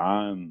said,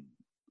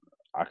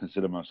 I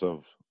consider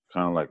myself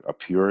kind of like a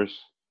purist.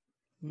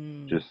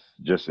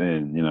 Just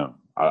in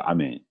I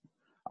mean,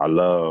 I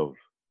love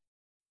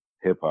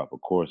hip hop, of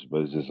course,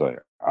 but it's just like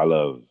I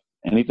love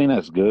anything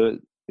that's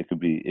good. It could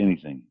be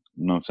anything.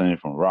 You know what I'm saying?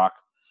 From rock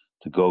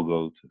to go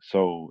to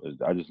soul.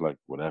 I just like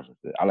whatever.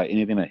 I like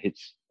anything that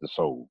hits the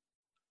soul.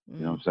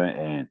 You know what I'm saying?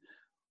 And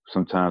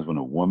sometimes when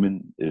a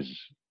woman is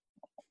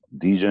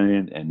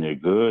DJing and they're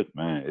good,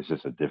 man, it's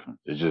just a different.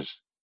 It's just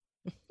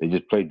they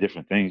just play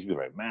different things. You're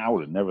like, man, I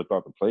would have never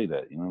thought to play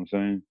that. You know what I'm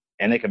saying?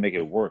 And they can make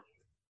it work.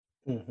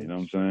 You know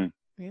what I'm saying?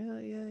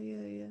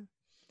 Yeah.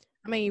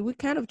 I mean, we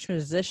kind of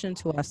transitioned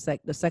to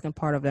the second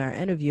part of our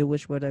interview,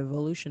 which was the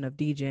evolution of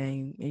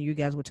DJing, and you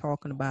guys were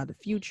talking about the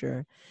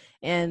future,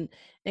 and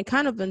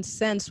kind of in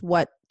sense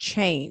what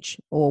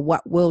changed or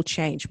what will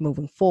change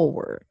moving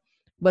forward.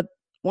 But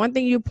one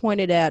thing you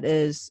pointed out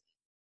is,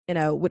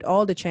 with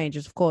all the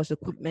changes, of course,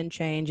 equipment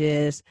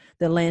changes,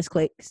 the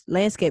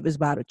landscape is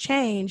about to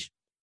change.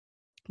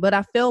 But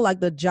I feel like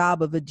the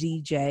job of a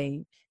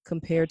DJ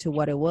compared to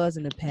what it was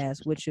in the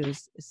past, which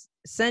is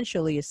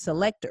essentially a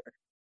selector.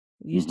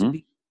 It used to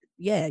be,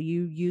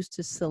 you used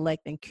to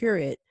select and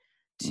curate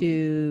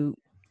to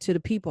the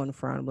people in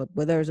front,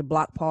 whether there's a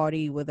block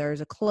party, whether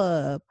there's a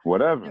club,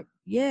 whatever.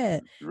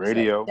 Yeah,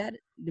 Radio. So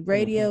the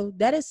radio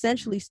that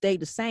essentially stayed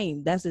the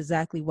same. That's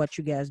exactly what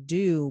you guys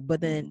do. But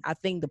then I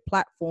think the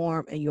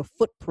platform and your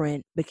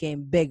footprint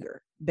became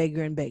bigger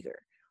and bigger.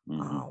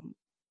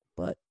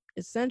 But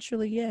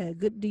essentially, a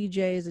good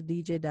DJ is a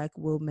DJ that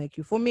will make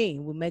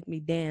me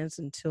dance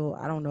until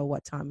I don't know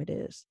what time it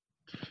is.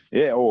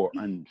 Yeah,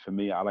 and for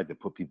me, I like to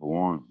put people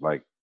on.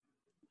 Like,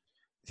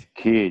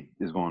 Kid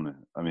is he's going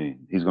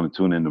to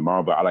tune in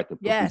tomorrow, but I like to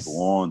put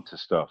people on to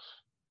stuff.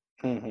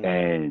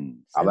 And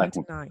I like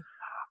to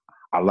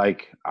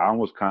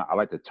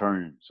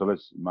turn. So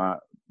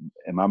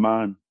in my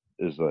mind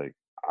is like,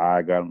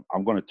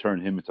 I'm going to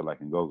turn him into like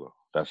a go-go.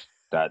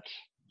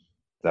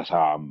 That's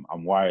how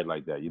I'm wired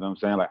like that. You know what I'm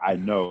saying? Like, I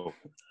know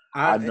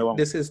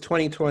this is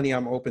 2020.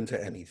 I'm open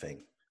to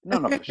anything.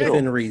 No, for sure.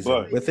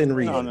 Within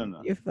reason.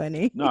 No. You're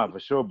funny. No, for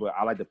sure. But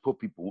I like to put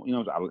people.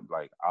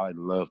 I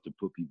love to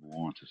put people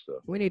on to stuff.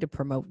 We need to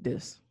promote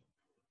this.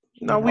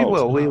 No, we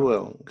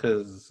will,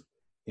 because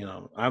You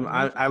know,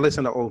 I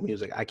listen to old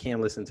music. I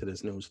can't listen to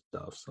this new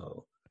stuff.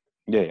 So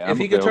Yeah, if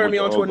you can turn me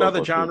on to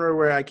another genre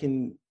where I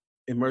can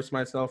immerse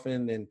myself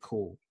in, then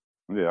cool.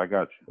 Yeah, I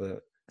got you.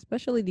 But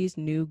especially these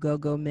new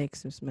go-go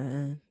mixers,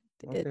 man.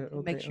 Okay,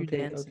 It makes you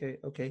dance.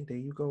 Okay. There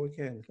you go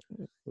again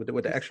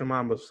with the extra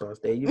mamba sauce.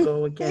 There you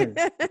go again.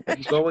 There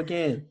you go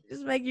again.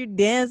 Just make you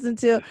dance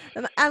until.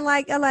 And I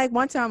like.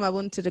 One time I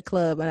went to the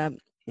club and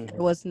it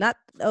was not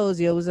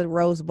Ozzy. It was a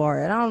Rose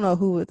Bar, and I don't know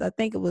who. I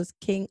think it was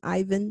King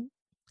Ivan.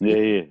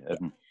 Yeah.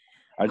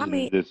 I just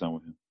did something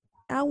with him.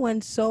 I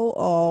went so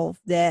off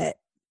that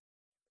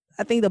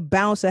I think the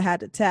bouncer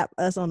had to tap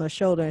us on the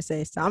shoulder and say,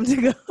 "It's time to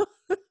go."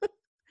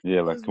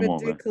 Yeah, like come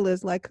on, man.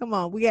 Ridiculous. Like, come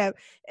on. We have.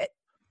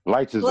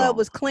 Lights is club on.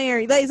 was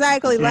clearing.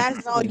 Exactly.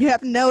 Lights on. You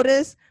have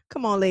noticed.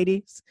 Come on,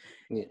 ladies.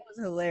 Yeah. It was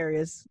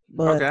hilarious.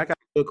 But okay, I got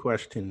a good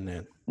question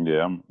then.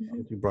 Yeah,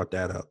 you brought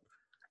that up.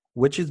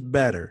 Which is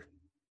better,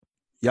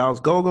 y'all's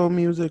go-go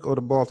music or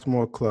the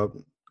Baltimore club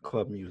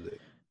music?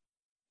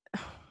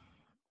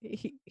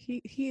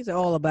 He's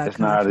all about it's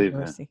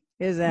controversy.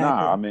 Not even, exactly.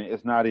 Nah, I mean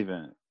it's not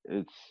even.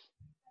 It's.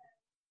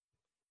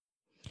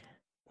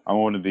 I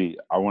want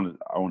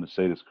to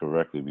say this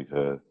correctly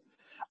because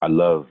I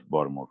love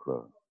Baltimore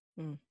club.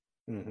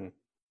 Mm-hmm.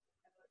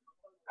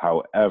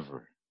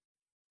 However,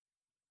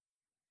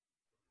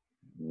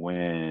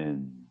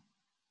 when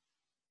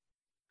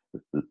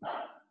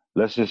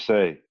let's just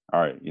say, all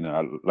right, you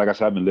know, like I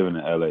said, I've been living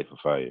in LA for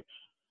 5 years.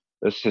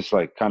 Let's just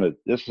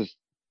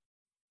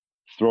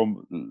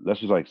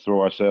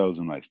throw ourselves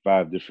in like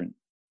 5 different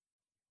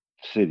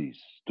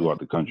cities throughout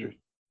the country.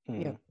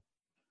 Yeah.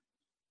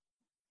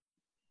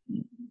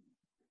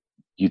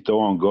 You throw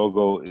on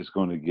go-go, it's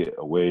going to get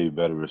a way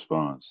better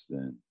response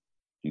than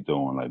you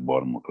throw on like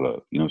Baltimore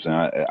club. You know what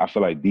I'm saying? I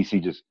feel like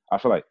I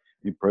feel like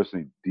me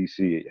personally,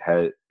 DC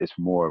it's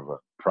more of a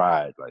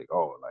pride, like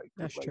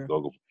that's like true.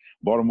 go-go.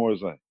 Baltimore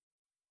is like,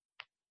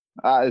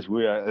 it's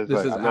weird. It's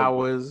this like, is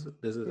ours.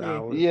 This is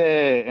ours.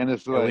 Yeah, and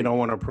it's like we don't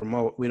want to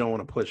promote. We don't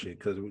want to push it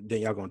because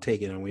then y'all gonna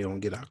take it and we don't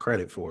get our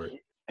credit for it.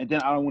 And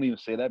then I don't want to even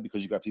say that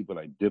because you got people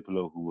like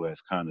Diplo who has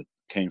kind of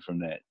came from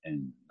that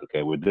and look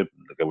at where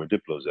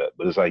Diplo's at.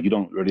 But it's like you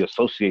don't really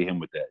associate him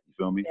with that. You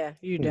feel me? Yeah,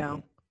 you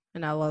don't.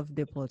 And I love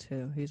Diplo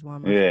too. He's one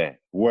of my favorites.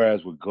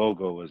 Whereas with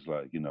go-go, it's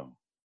like you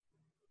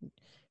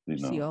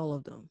see all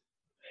of them.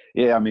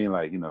 Yeah, I mean,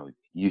 like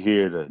you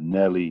hear the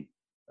Nelly,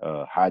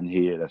 Hiding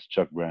Here. That's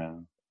Chuck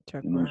Brown.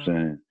 You know what I'm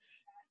saying?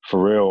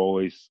 Pharrell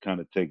always kind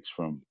of takes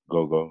from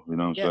go-go. You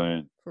know what I'm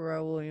saying?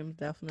 Pharrell Williams,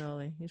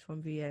 definitely. He's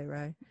from VA,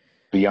 right?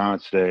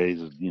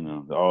 Beyonce's,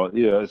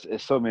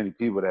 it's so many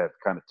people that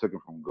kind of took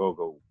it from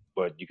go-go,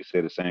 but you could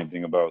say the same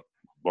thing about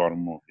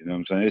Baltimore. You know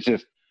what I'm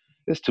saying?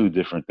 It's 2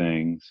 different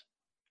things.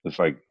 It's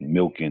like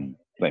milk and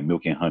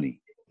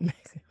honey. That's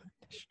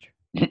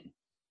true.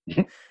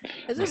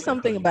 Is there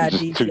something about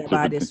DC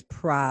about this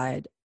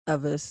pride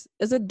of us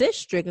as a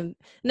district, and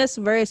it's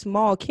very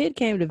small. Kid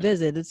came to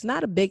visit. It's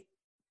not a big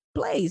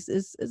place.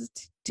 It's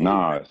it's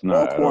not.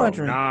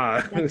 Quadrant.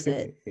 Nah, that's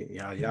it.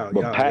 y'all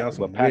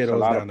some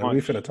weirdos down there.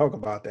 We finna talk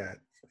about that.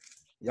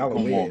 Y'all are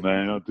Come weird. on,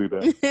 man, don't do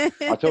that.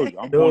 I told you,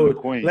 I'm born in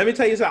Queens. Let me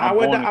tell you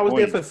something. I was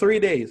there for 3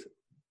 days.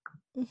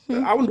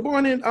 I was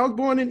born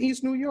in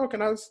East New York,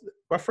 and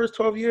my first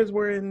 12 years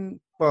were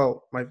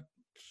my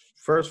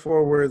first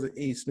 4 were in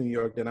East New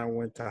York. Then I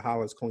went to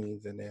Hollis,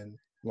 Queens, and then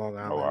Long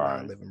Island.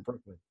 I live in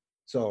Brooklyn,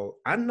 so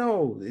I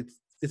know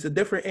it's a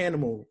different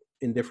animal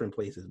in different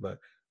places. But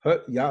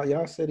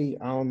y'all city,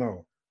 I don't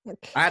know.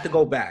 I have to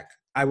go back.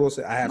 I will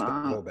say I have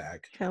to go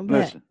back.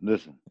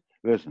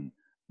 Listen.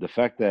 The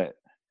fact that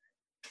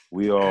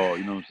we all,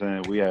 you know what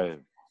I'm saying,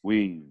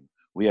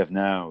 we have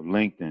now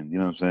LinkedIn, you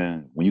know what I'm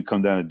saying? When you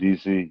come down to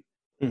DC,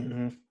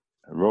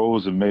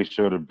 Rose will make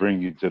sure to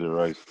bring you to the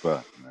right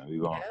spot, man.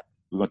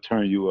 We're gonna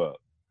turn you up.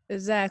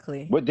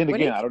 Exactly. But then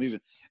again, I don't even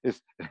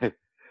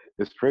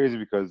it's crazy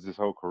because this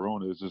whole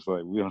corona is just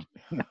like we don't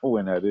know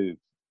when that is.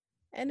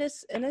 And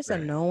it's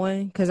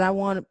annoying because I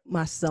want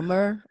my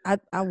summer.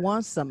 I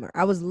want summer.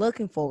 I was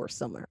looking for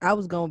summer. I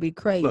was gonna be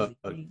crazy.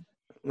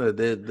 Look,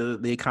 the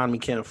economy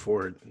can't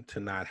afford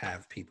to not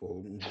have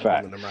people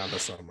roaming around the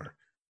summer.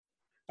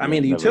 I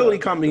mean, the utility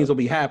companies will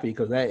be happy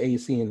because that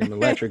AC and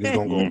electric is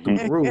gonna go through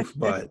the roof.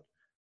 But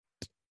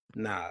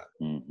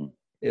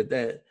if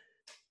that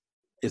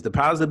is the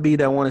powers that be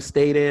that want to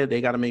stay there, they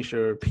got to make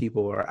sure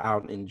people are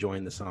out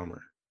enjoying the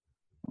summer.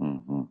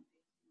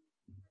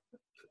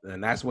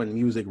 And that's when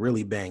music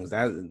really bangs.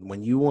 That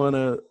when you want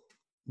to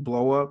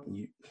blow up,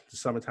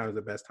 summertime is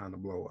the best time to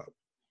blow up.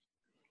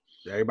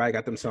 Everybody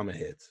got them summer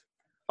hits.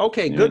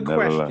 Okay, good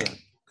question.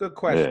 Good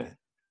question. Yeah.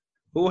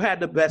 Who had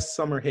the best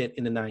summer hit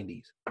in the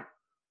 90s?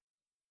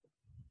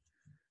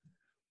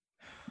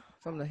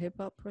 From the hip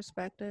hop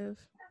perspective,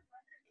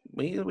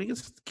 we can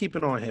keep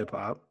it on hip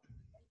hop.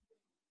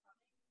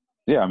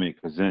 Yeah, I mean,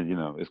 because then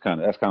that's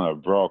kind of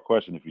a broad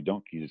question. If you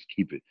don't, you just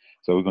keep it.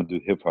 So we're gonna do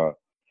hip hop.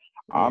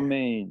 Yeah. I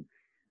mean,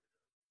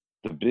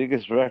 the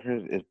biggest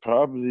record is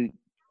probably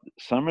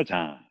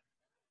Summertime.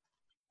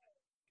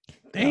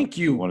 Thank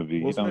you. Want to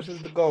be? Will Smith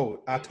is the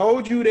GOAT. I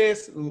told you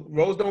this.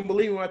 Rose don't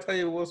believe me when I tell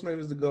you Will Smith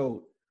is the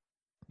GOAT.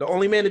 The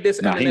only man that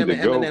dissed Eminem,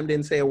 and Eminem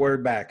didn't say a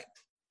word back.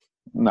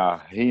 Nah,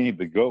 he ain't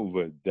the GOAT,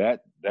 but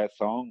that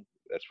song,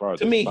 as far as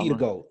to me, he the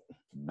GOAT.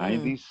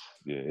 90s,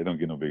 yeah, it don't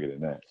get no bigger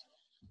than that.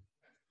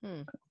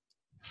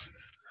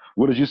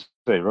 What did you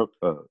say,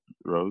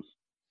 Rose?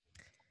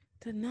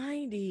 The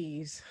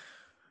 90s.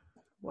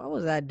 What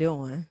was I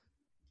doing?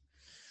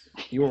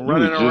 You were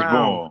running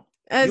around.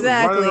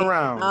 Exactly. You were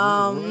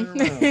running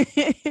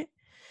around.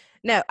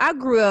 No, I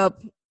grew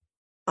up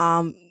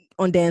on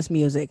dance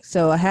music,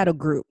 so I had a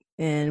group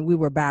and we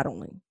were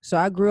battling. So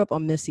I grew up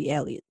on Missy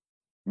Elliott.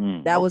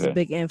 That was a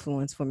big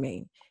influence for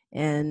me.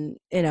 And,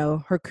 you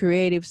know, her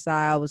creative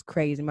style was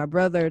crazy. My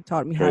brother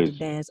taught me how to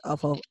dance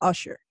off of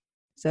Usher.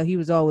 So he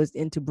was always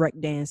into break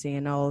dancing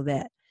and all of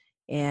that.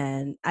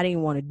 And I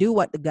didn't want to do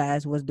what the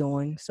guys was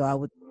doing, so I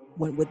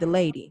went with the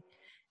lady.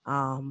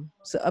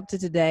 So up to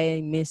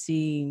today,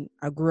 Missy,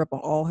 I grew up on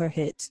all her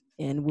hits,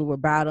 and we were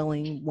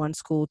battling one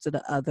school to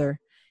the other,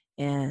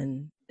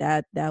 and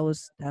that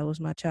was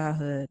my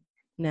childhood.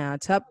 Now,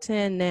 top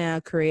 10 now,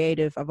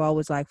 creative, I've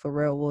always liked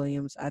Pharrell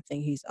Williams. I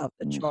think he's up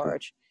the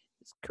charge.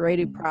 His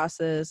creative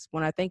process,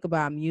 when I think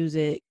about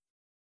music,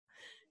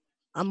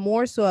 I'm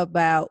more so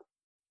about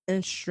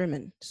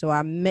instrument. So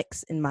I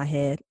mix in my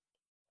head.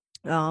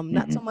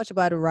 Not so much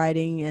about the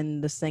writing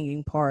and the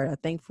singing part. I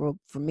think for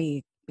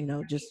me, you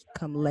know, just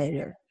come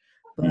later.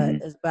 But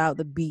it's about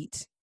the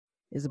beat.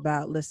 It's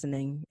about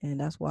listening. And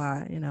that's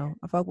why, you know,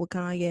 I fuck with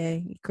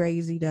Kanye. He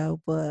crazy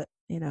though, but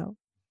you know.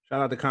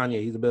 Shout out to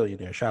Kanye. He's a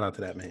billionaire. Shout out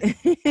to that man.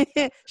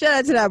 Shout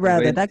out to that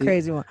brother. That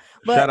crazy one.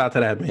 But, shout out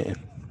to that man.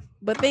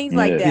 But things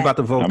like that. He's about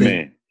to vote.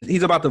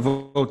 He's about to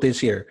vote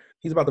this year.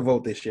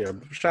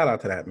 Shout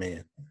out to that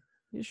man.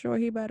 You sure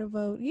he about to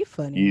vote? He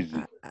funny.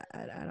 Easy.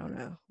 I don't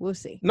know. We'll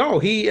see. No,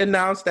 he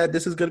announced that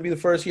this is going to be the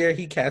first year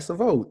he cast a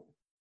vote.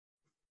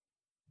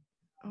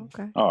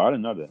 Okay. Oh, I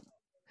didn't know that.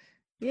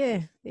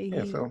 Yeah.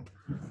 So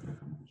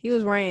he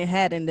was wearing a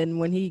hat, and then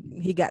when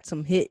he got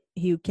some hit,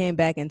 he came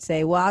back and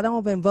say, "Well, I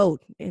don't even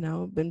vote." You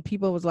know, then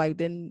people was like,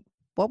 "Then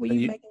what were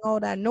you making all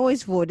that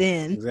noise for?"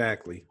 Then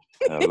exactly.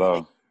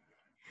 Hello.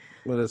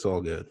 Well, that's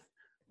all good.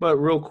 But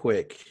real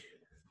quick,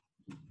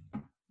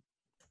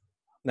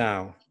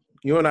 now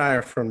you and I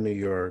are from New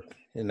York,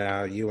 and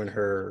now you and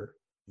her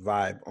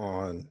vibe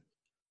on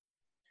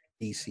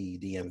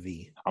DC,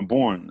 DMV. I'm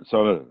born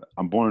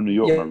in New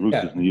York. Yeah, My roots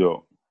is New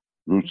York.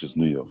 Roots is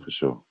New York for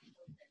sure.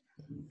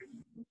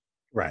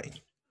 Right.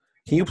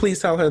 Can you please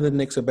tell her the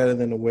Knicks are better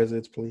than the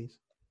Wizards, please?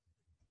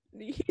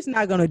 He's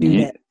not going to do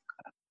that.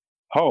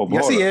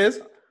 Yes, he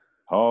is.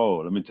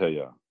 Oh, let me tell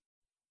y'all.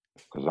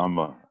 Because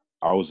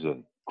I was a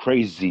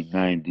crazy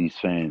 90s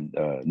fan,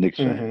 Knicks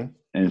fan.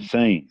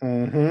 Insane.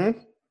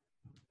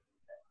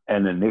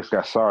 And the Knicks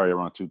got sorry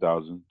around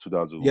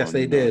 2001. Yes,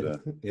 they did.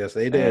 Yes,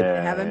 they did.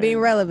 They haven't been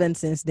relevant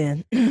since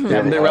then. They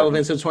haven't been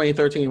relevant since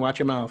 2013. Watch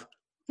your mouth.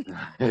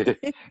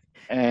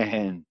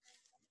 And,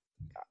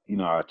 you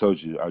know, I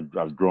told you, I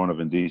was growing up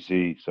in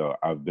D.C., so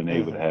I've been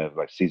able to have,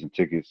 like, season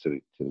tickets to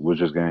the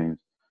Wizards games.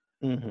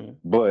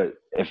 But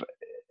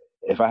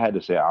if I had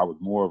to say I was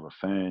more of a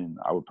fan,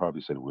 I would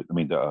probably say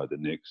the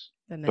Knicks.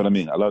 But, I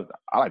mean, I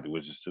like the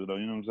Wizards, too, though,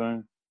 you know what I'm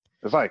saying?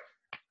 It's like,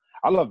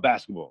 I love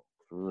basketball,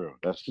 for real.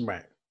 That's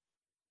right.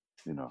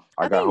 You know,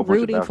 I got a whole think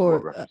rooting for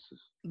references.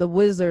 The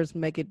Wizards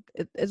make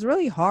it's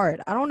really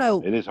hard. I don't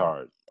know. It is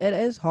hard. It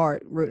is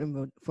hard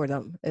rooting for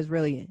them. It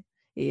really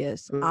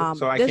is.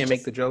 So I can't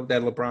make the joke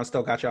that LeBron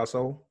still got y'all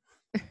soul?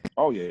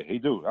 Oh, yeah, he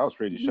do. That was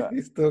crazy shot.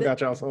 He still got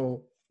y'all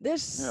soul.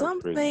 There's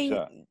something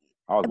I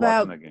was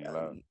about watching that game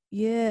live.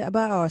 Yeah,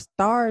 about our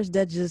stars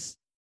that just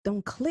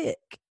don't click.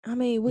 I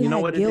mean, we you know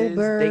had what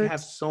Gilbert. It is? They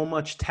have so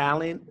much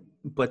talent,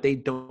 but they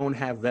don't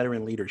have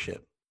veteran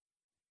leadership.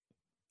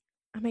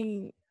 I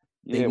mean,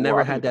 they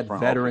never had that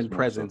veteran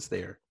presence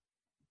there.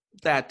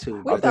 That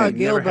too. We thought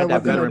Gilbert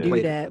was going to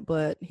do that,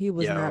 but he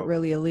was not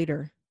really a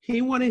leader.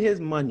 He wanted his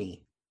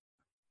money.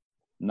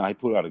 No, he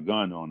pulled out a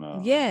gun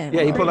on. Yeah,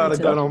 he pulled out a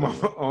gun on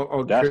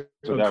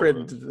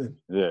Crit.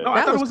 Yeah. No,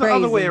 I thought it was the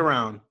other way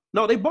around.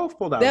 No, they both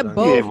pulled out. They're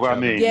both.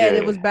 Yeah,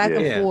 it was back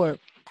and forth.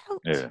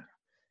 Yeah.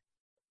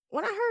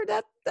 When I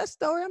heard that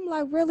story, I'm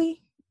like,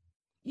 really?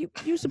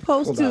 You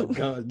supposed to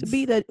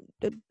be the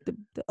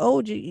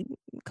OG?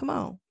 Come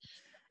on.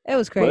 It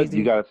was crazy. But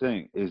you got to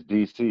think, it's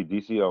DC.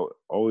 DC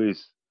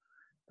always,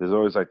 there's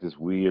always like this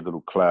weird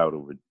little cloud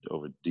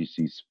over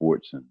DC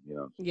sports and, you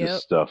know,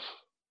 this stuff.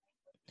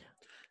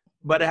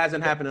 But it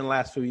hasn't happened in the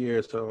last few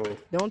years, so.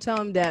 Don't tell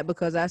him that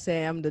because I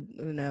say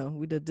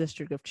we the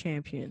District of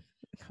Champion.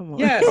 Come on.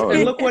 Yes,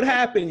 and look what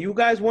happened. You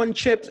guys won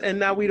chips and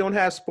now we don't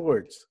have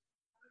sports.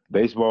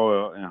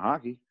 Baseball and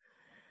hockey.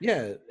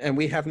 Yeah, and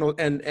we have no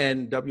and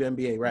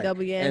WNBA, right?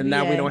 WNBA. And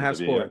now we don't have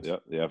sports.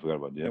 Yeah, I forgot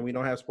about that. And we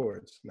don't have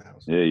sports now.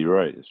 So. Yeah, you're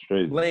right. It's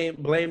straight. Blame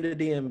the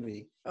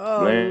DMV.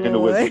 Oh, blame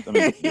Lord. the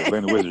Wizards.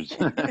 Blame the Wizards.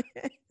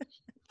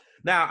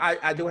 Now,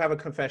 I do have a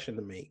confession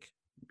to make.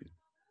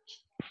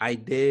 I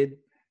did,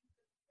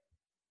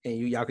 and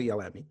y'all can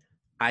yell at me.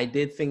 I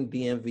did think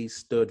DMV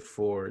stood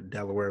for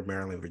Delaware,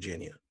 Maryland,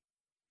 Virginia.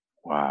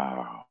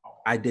 Wow.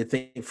 I did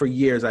think for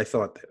years I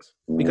thought this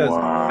because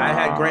I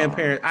had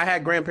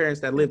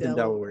grandparents that lived in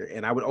Delaware,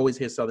 and I would always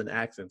hear Southern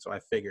accents, so I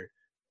figured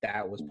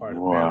that was part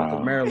of Maryland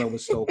because Maryland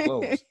was so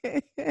close.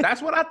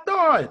 That's what I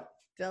thought.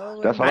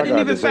 Delaware. That's all I didn't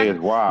even say is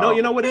wow. No,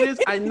 you know what it is?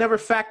 I never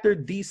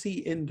factored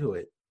DC into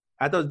it.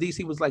 I thought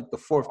DC was like the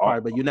fourth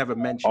part, but you never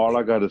mentioned all it.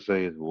 I gotta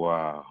say is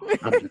wow.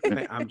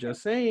 I'm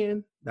just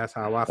saying. That's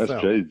how I felt.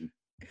 That's crazy.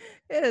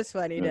 It is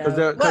funny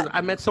though. Because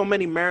I met so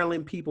many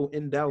Maryland people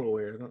in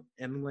Delaware,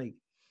 and I'm like,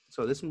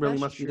 so this really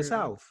must be the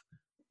South.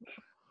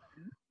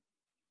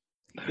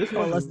 This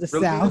must be the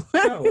South.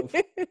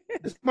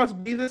 This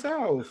must be the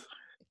South.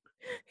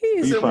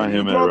 You find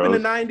him grew up in the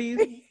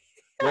 90s.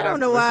 I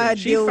don't know why I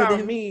deal with him. She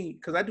found me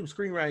because I do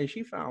screenwriting.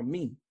 She found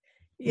me.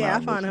 Yeah,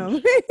 I found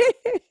him.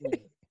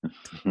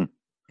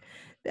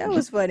 That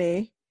was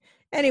funny.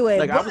 Anyway,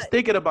 like I was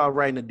thinking about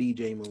writing a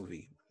DJ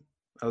movie.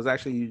 I was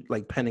actually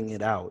like penning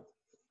it out.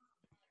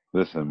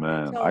 Listen,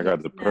 man, I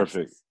got the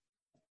perfect.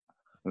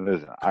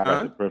 Listen, I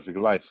got the perfect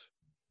life.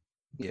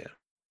 Yeah,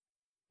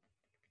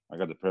 I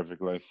got the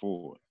perfect life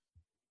for it.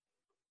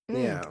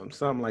 Yeah,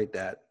 something like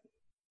that.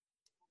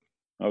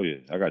 Oh yeah,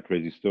 I got a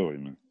crazy story,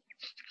 man.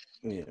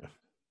 Yeah.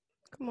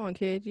 Come on,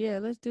 kid. Yeah,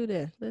 let's do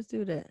that.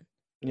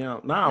 Yeah,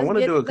 I want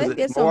to do it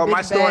because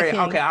my story.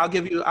 Okay, I'll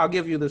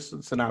give you the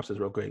synopsis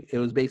real quick. It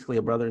was basically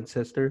a brother and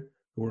sister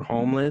who were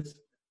homeless,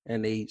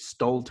 and they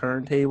stole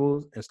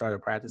turntables and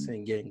started practicing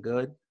and getting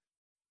good.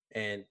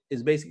 And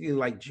it's basically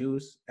like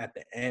Juice. At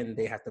the end,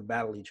 they have to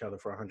battle each other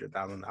for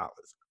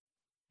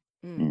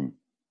 $100,000.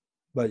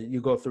 But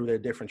you go through their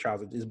different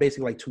trials. It's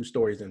basically like two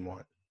stories in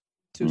one.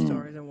 Two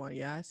stories in one.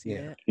 Yeah, I see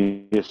that.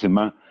 Yeah, see,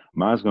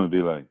 mine's gonna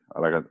be like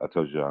I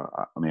told you.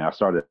 I mean, I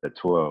started at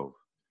 12,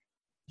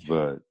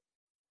 but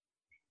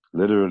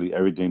literally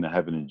everything that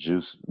happened in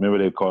Juice.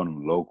 Remember they called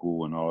them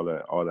local and all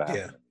that. All that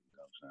happened.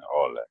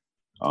 All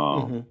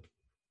that.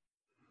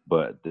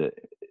 But the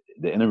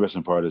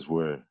interesting part is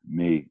where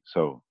me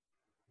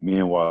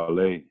and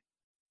Wale.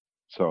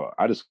 So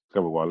I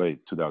discovered Wale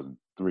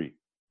 2003,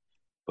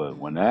 but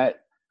when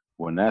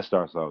that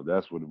starts out,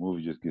 that's where the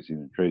movie just gets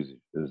even crazier.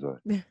 It's like,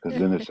 because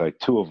then it's like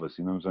two of us.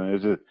 You know what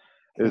I'm saying?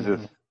 It's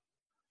just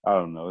I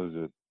don't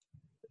know.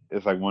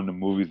 It's like one of the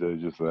movies that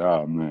is just like,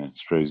 oh man,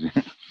 it's crazy.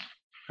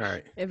 All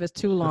right. If it's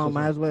too long,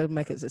 might as well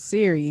make it a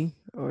series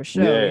or a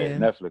show. Yeah,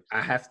 Netflix.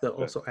 I have to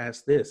also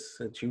ask this: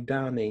 since you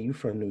down there, you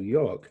from New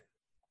York.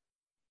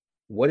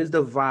 What is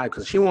the vibe?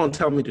 Because she won't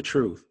tell me the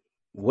truth.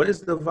 What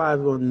is the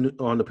vibe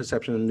on the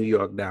perception of New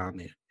York down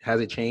there? Has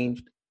it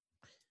changed?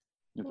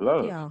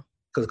 Love. Yeah.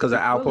 Because of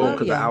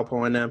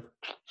Alpo and them.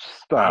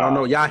 Stop. I don't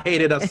know. Y'all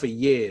hated us for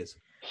years.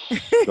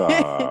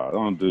 Stop.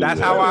 Don't do That's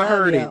that. how I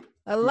heard it.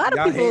 A lot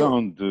of people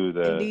don't do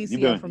that. in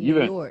DC are from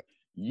New York.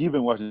 You've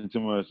been watching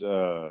too much.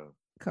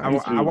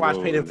 I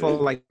watched Paid in Full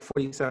like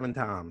 47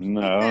 times.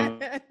 No,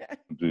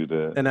 don't do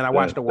that. And then I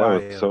watched The Wire.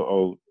 That was so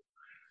old.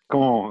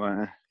 Come on,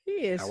 man. He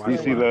is.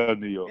 DC love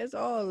New York. It's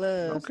all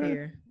love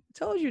here.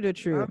 Told you the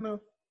truth. I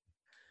know.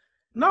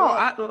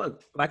 No,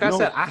 look, like I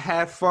said, I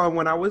had fun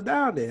when I was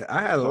down there.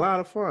 I had a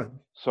lot of fun.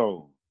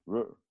 So,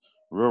 real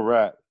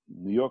rap,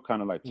 New York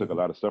kind of like took a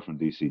lot of stuff from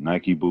DC.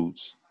 Nike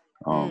boots.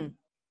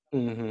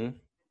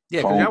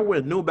 Yeah, because y'all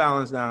wear New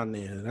Balance down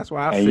there. That's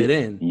why I fit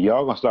in.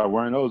 Y'all gonna start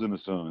wearing those in the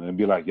soon and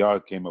be like,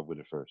 y'all came up with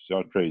it first.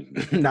 Y'all crazy.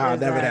 Nah,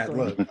 never that.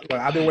 Look,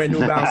 I've been wearing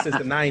New Balance since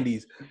the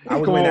 90s. I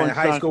was wearing that in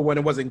high school when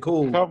it wasn't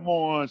cool. Come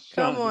on,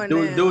 son. Come on,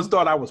 dudes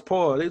thought I was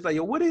poor. They was like,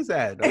 yo, what is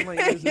that? I'm like,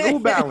 it's New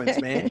Balance,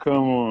 man.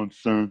 Come on,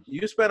 son.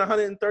 You spent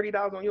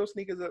 $130 on your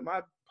sneakers.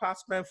 My pop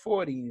spent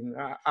 $40, and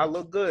I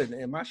look good,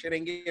 and my shit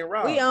ain't getting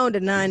robbed. We own the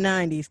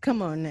 990s.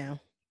 Come on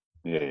now.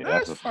 Yeah,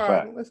 that's a fine.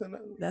 fact. Listen,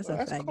 that's a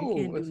fact. Cool.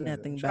 You can't do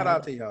nothing Shout about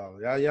out to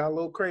y'all. Y'all a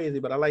little crazy,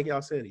 but I like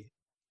y'all city.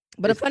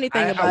 But the funny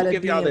thing about I will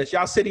give y'all this.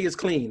 Y'all city is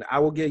clean. I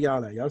will give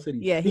y'all that. Y'all city.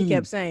 Yeah, he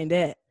kept saying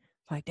that.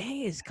 Like,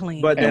 dang, it's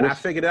clean. But then I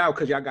figured it out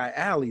because y'all got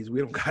alleys. We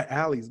don't got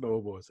alleys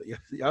no more. So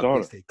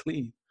y'all stay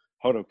clean.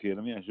 Hold up, kid.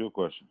 Let me ask you a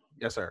question.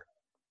 Yes, sir.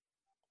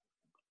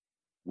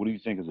 What do you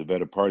think is a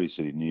better party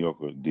city, New York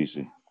or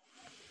DC?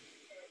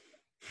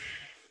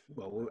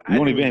 Well, you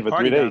only been here for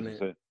 3 days.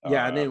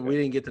 We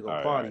didn't get to go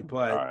party,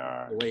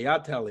 but the way y'all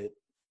tell it.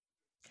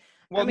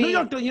 Well, New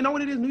York, you know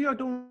what it is? New York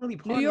don't really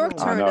party. New York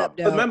turned up,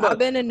 though. Remember, I've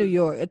been in New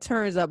York. It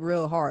turns up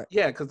real hard.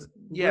 Yeah, because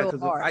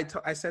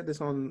I said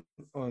this on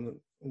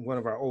one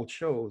of our old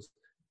shows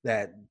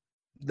that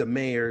the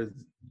mayor,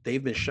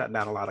 they've been shutting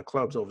down a lot of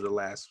clubs over the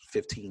last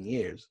 15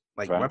 years.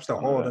 Like Webster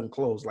Hall done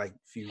closed like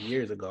a few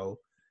years ago.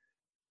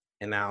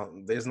 And now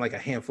there's like a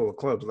handful of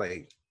clubs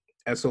like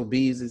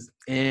SOBs is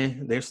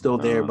they're still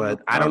there, but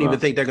I don't even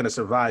think they're gonna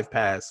survive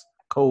past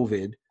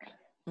COVID.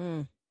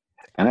 And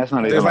that's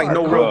not. There's like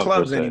no real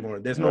clubs anymore.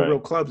 There's no real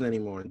clubs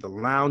anymore. The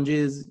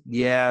lounges,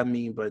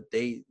 but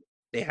they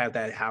have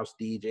that house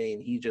DJ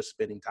and he's just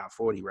spinning top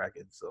 40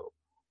 records. So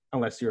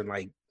unless you're in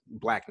like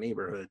black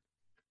neighborhood,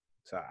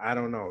 so I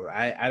don't know.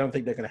 I don't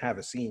think they're gonna have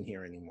a scene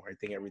here anymore. I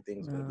think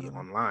everything's gonna be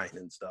online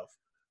and stuff.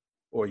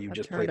 or you I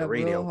just play turned the up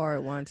real radio.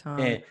 hard one time.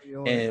 And in New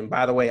York. and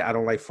by the way, I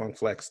don't like Funk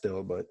Flex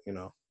still, but you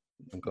know,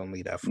 I'm gonna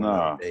leave that for another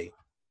Nah, day.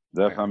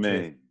 that's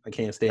I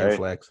can't stand hey,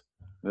 Flex.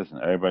 listen,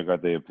 everybody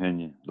got their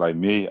opinion. Like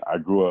me, I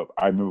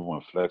remember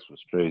when Flex was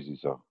crazy.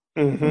 So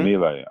for Mhm. me,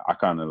 like, I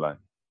kind of like,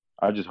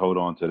 I just hold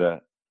on to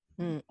that.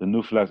 Mm. The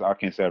new Flex, I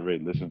can't say I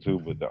really listen to,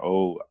 but the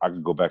old, I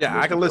can go back and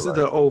Yeah, I can listen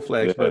to like, the old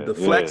Flex, but the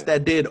Flex yeah.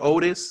 that did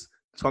Otis,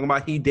 talking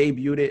about he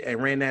debuted it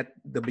and ran that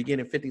the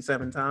beginning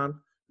 57 times,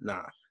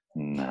 nah.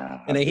 Nah.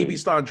 And then he be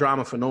starting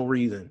drama for no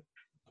reason.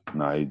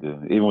 Nah, he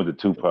did. Even with the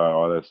Tupac,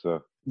 all that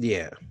stuff.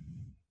 Yeah.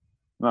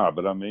 Nah,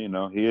 but I mean, you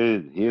know, he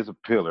is a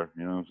pillar.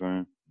 You know what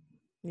I'm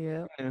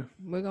Yeah.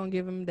 We're gonna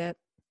give him that.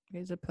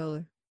 He's a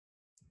pillar.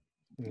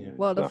 Yeah.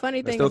 Well, the funny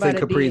I thing still about think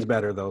Capri's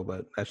better though,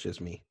 but that's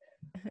just me.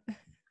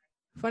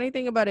 Funny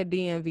thing about a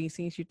DMV,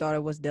 since you thought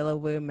it was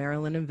Delaware,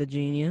 Maryland, and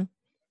Virginia,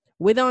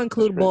 we don't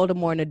include That's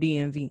Baltimore in the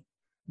DMV.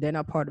 They're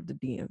not part of the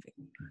DMV.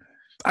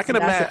 I can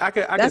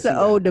imagine. That's an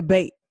old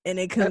debate, and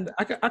it comes.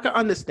 I can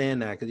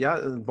understand that because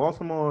y'all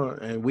Baltimore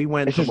and we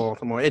went It's to just-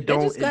 Baltimore. It They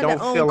don't just got feel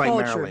their own like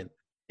culture. Maryland.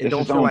 It It's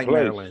don't its feel own like place.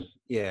 Maryland.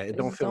 Yeah, it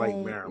don't It's feel like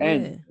own-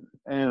 Maryland.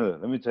 And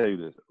look, let me tell you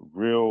this: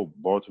 real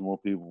Baltimore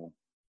people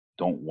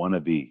don't want to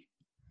be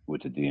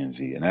with the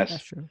DMV, and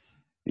That's true.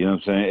 you know what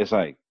I'm saying. It's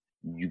like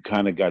you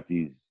kind of got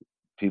these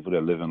people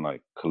that live in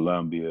like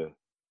Columbia,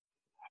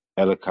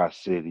 Ellicott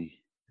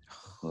City,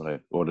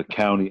 or the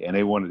county, and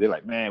they're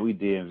like, man, we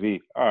DMV.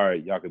 All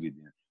right, y'all could be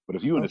DMV. But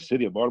if you in the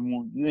city of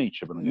Baltimore, you ain't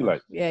tripping. You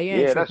like, you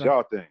ain't that's tripping.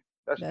 y'all thing.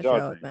 That's y'all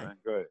y'all thing, thing. man.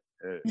 Go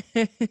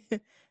ahead. Yeah.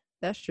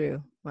 That's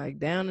true. Like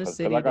down the 'Cause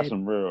city. I got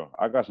some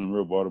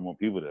real Baltimore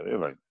people that they're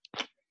like,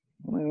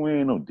 we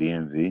ain't no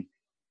DMV.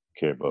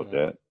 Care about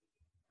that.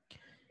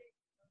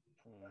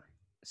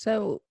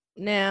 So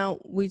now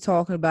we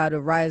talking about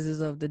the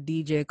rises of the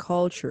DJ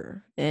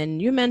culture,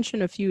 and you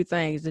mentioned a few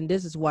things, and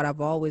this is what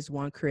I've always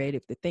want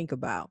creative to think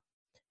about: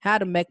 how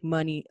to make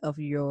money of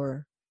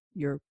your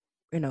your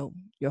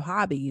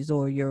hobbies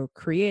or your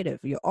creative,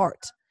 your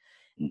art.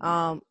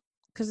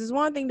 Because it's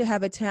one thing to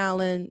have a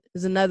talent,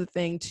 is another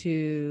thing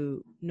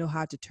to know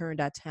how to turn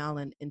that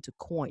talent into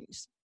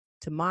coins,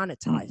 to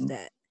monetize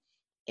that.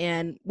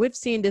 And we've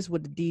seen this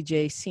with the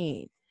DJ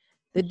scene.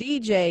 The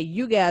DJ,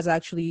 you guys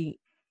actually,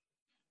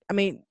 I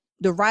mean,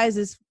 the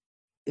rises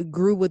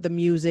grew with the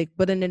music,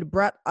 but then it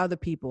brought other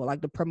people,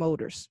 like the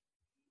promoters.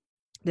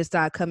 They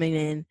started coming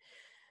in.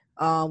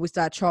 We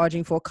started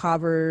charging for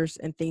covers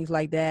and things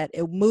like that.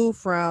 It moved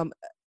from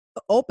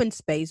open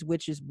space,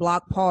 which is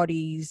block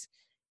parties,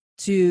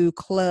 to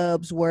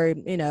clubs where,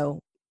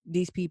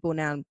 these people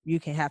now you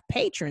can have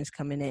patrons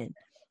coming in.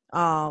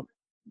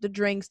 The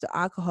drinks, the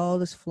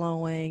alcohol is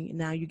flowing.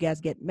 Now you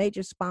guys get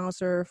major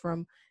sponsor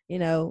from,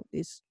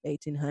 this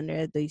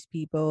 1800, these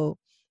people.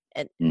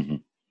 And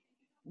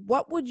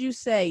what would you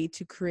say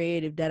to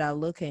creative that are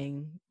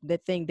looking,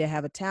 that think they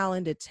have a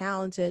talent, they're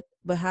talented,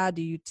 but how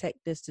do you take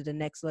this to the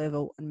next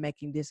level and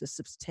making this a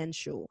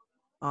substantial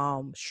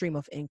stream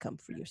of income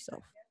for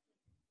yourself?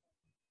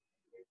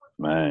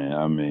 Man,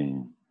 I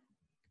mean,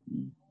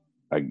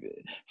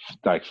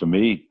 like for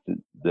me,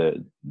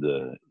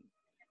 the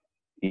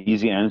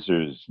easy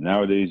answer is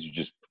nowadays you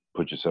just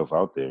put yourself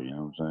out there. You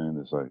know what I'm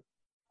saying? It's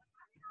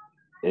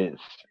like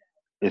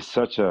it's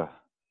such a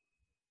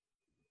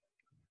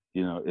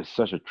it's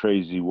such a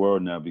crazy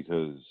world now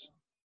because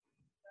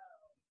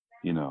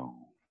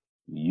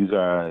you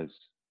guys,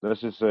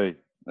 let's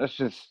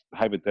just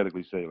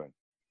hypothetically say like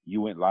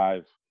you went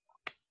live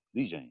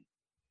DJing,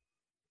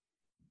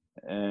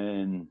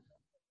 and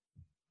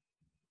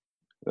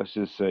let's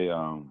just say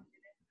I'm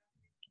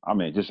off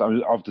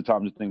the top,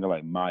 I'm just thinking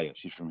like Maya.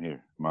 She's from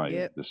here,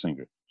 Maya, the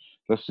singer.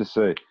 Let's just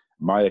say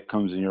Maya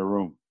comes in your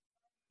room,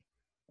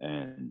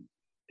 and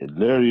it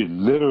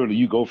literally,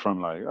 you go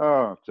from like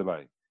to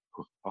like,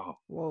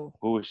 whoa,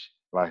 who is she?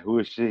 Like, who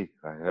is she?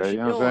 Like, What's you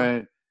know what I'm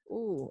saying?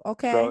 Ooh,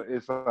 okay. So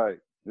it's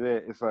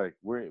like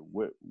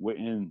we're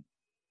in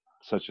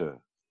such a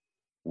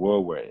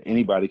world where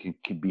anybody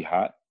can be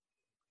hot,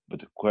 but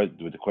the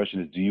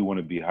question is, do you want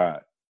to be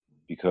hot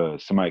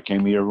because somebody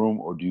came in your room,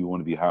 or do you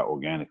want to be hot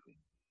organically?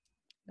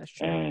 That's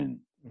true. And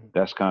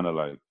that's kind of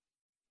like,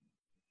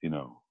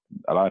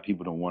 a lot of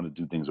people don't want to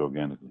do things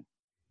organically.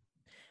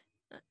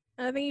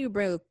 I think you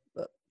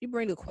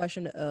bring the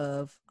question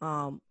of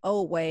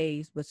old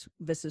ways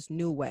versus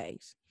new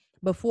ways.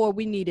 Before,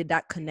 we needed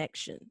that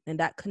connection, and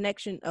that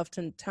connection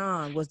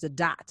oftentimes was the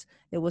dot.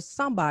 It was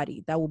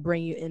somebody that will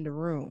bring you in the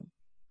room.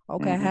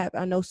 Okay,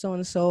 I know so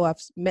and so. I've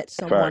met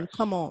someone. Facts.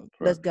 Come on,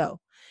 let's go.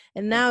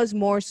 And now it's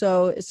more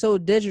so. It's so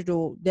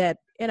digital that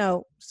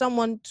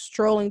someone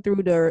strolling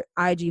through their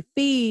IG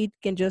feed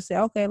can just say,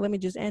 "Okay, let me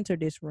just enter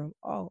this room."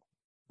 Oh,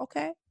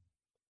 okay.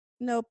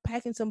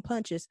 Packing some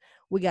punches.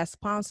 We got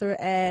sponsor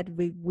ad.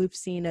 We've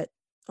seen it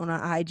on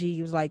our IG.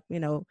 It was like,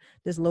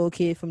 this little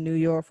kid from New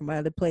York, from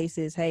other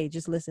places. Hey,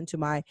 just listen to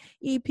my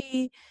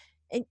EP,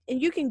 and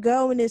you can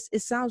go, and it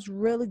sounds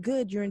really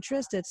good. You're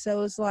interested.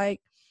 So it's like,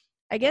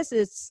 I guess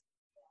it's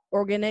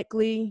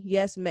organically,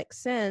 yes, makes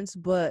sense,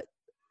 but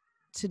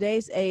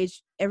today's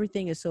age,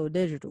 everything is so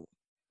digital.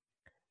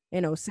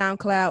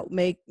 SoundCloud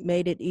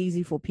made it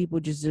easy for people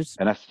just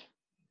And that's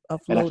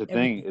upload the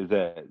everything.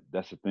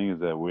 thing is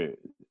that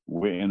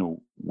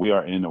we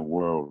are in a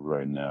world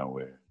right now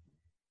where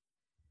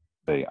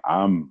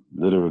I'm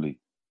literally,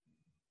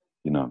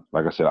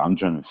 like I said, I'm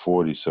turning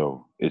 40,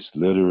 so it's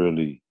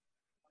literally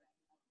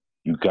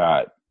you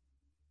got,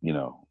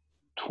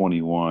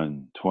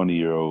 21,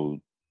 20-year-old,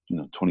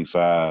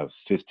 25,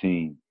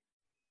 15,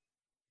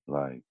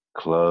 like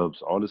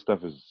clubs, all this stuff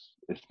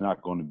it's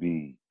not going to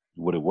be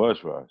what it was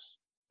for us.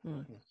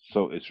 Mm-hmm.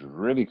 So it's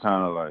really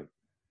kind of like,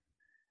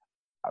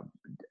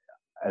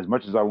 as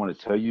much as I want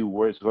to tell you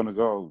where it's going to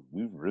go,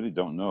 we really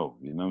don't know.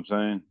 You know what I'm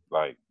saying?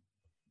 Like,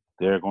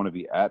 there are going to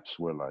be apps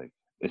where, like,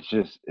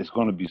 it's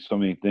going to be so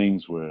many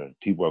things where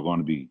people are going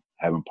to be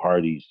having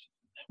parties.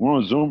 We're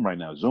on Zoom right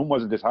now. Zoom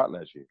wasn't this hot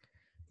last year.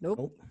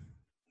 Nope.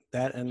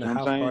 That and You the know what I'm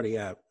house saying? party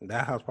app.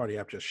 That house party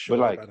app just But showed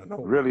like, up out of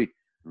nowhere.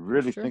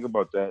 really Sure. think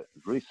about that.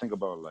 Really think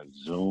about, like,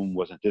 Zoom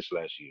wasn't this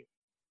last year.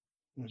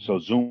 Mhm. So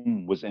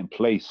Zoom was in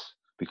place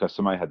because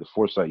somebody had the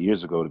foresight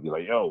years ago to be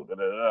like, yo, da,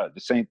 da, da,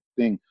 the same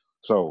thing.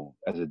 So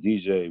as a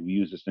DJ, we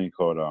use this thing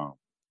called it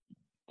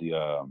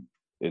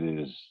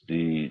is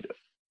the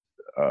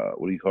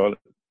what do you call it?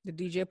 The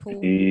DJ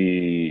pool.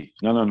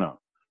 No.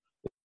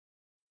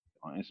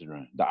 On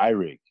Instagram, the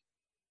iRig.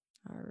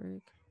 All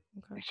right.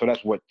 Okay. So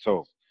that's what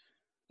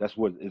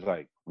it's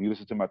like. When you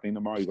listen to my thing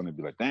tomorrow, you're gonna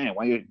be like, damn,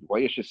 why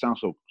your shit sound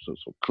so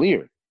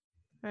clear?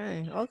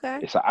 Hey, okay.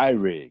 It's an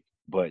iRig,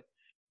 but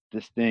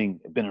this thing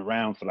been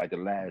around for like the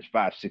last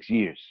 5-6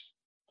 years.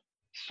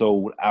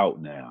 Sold out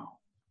now.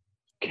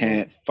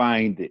 Can't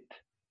find it.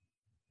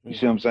 You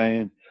see what I'm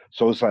saying?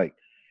 So it's like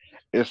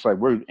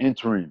we're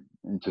entering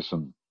into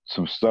some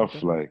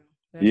stuff like,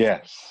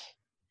 yes.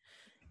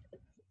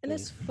 And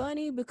it's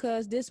funny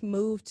because this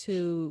move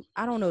to,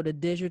 I don't know, the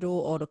digital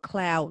or the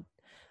cloud,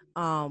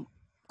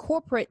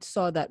 corporate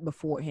saw that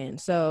beforehand.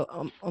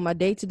 So on my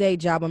day-to-day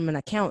job, I'm an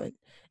accountant,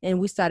 and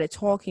we started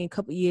talking a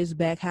couple of years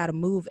back how to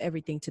move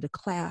everything to the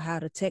cloud, how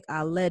to take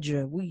our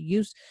ledger.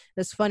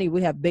 That's funny,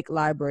 we have big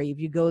library. If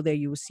you go there,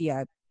 you will see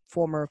our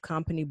former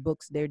company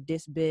books. They're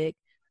this big,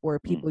 where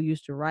people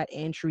used to write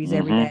entries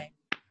every day.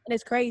 And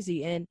it's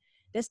crazy. And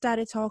they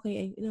started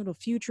talking, the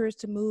future is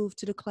to move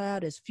to the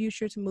cloud. It's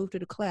future to move to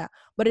the cloud.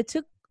 But it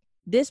took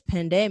this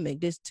pandemic,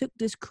 this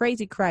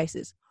crazy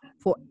crisis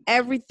for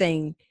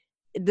everything.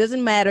 It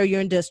doesn't matter your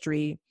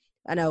industry.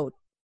 I know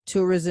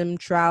tourism,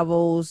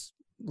 travels,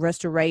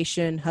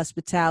 restoration,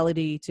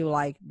 hospitality, to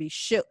like be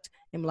shook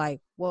and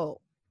like,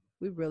 whoa,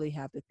 we really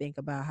have to think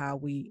about how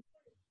we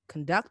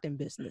conducting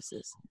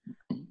businesses.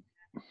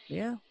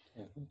 Yeah.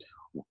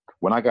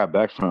 When I got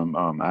back from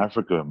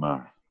Africa,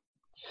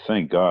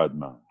 thank God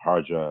my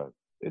hard drive,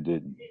 it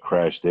didn't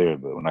crash there.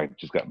 But when I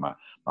just got my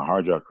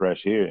hard drive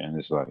crashed here, and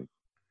it's like,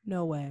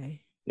 no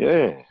way.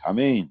 Yeah, I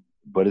mean,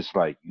 but it's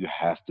like you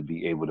have to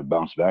be able to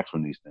bounce back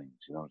from these things.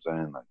 You know what I'm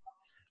saying? Like,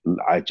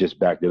 I just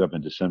backed it up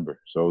in December,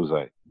 so it was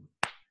like,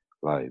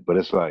 but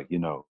it's like,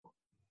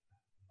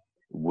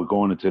 we're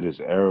going into this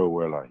era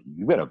where, like,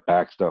 you better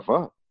back stuff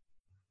up.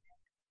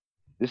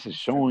 This is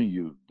showing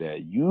you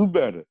that you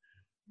better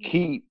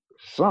keep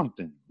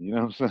something. You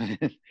know what I'm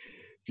saying?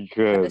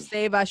 Because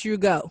save as you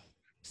go.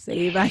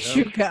 Save as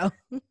you go.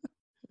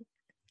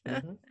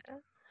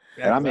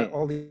 Yeah, I mean,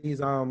 all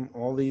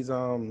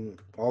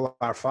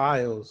our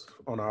files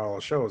on our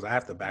shows, I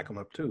have to back them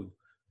up too.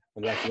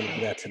 I'm actually going to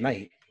do that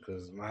tonight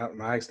because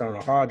my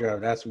external hard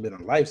drive, that's been a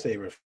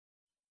lifesaver,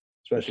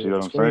 especially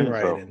with the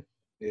screenwriting.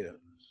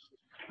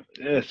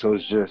 Yeah, so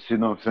it's just, you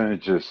know what I'm saying,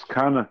 it's just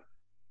kind of,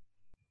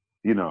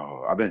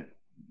 I've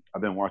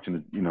been watching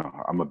it,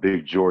 I'm a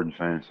big Jordan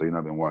fan, so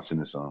I've been watching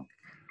this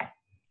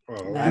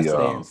Last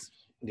Dance.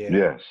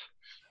 Yes.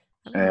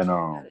 And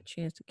had a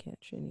chance to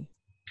catch any.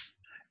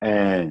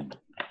 And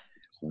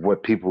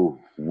what people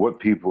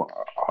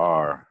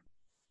are,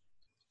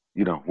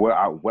 what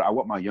I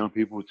want my young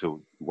people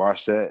to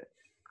watch that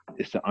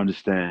is to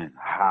understand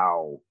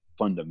how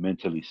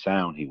fundamentally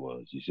sound he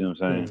was. You see what I'm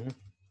saying? Mm-hmm.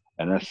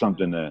 And that's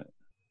something that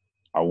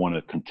I want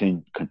to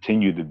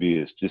continue to be,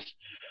 is just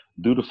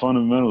do the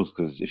fundamentals,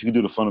 because if you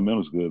do the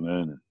fundamentals good,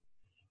 man,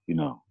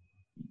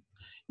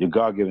 your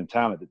God-given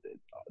talent,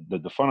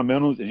 the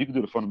fundamentals, if you can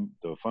do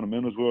the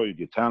fundamentals well,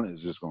 your talent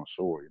is just going to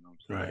soar. You know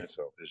what I'm saying? Right.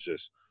 So it's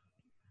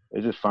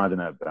just finding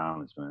that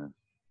balance, man.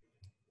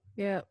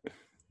 Yeah,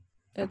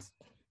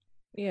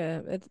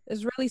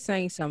 it's really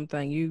saying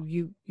something.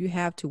 You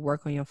have to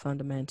work on your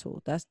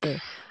fundamentals. That's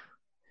the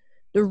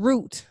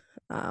root.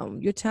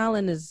 Your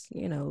talent is,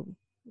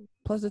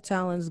 plus the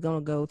talent is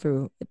gonna go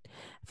through.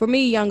 For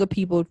me, younger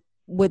people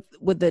with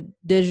the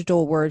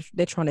digital words,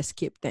 they're trying to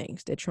skip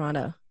things. They're trying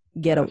to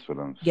get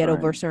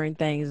over certain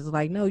things. It's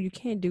like, no, you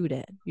can't do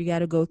that. You got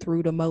to go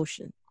through the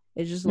motion.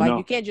 It's just like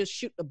you can't just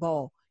shoot the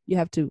ball. You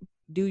have to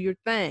do your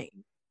thing.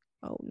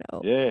 Oh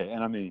no. Yeah,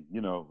 and I mean,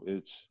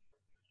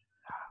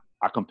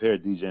 I compare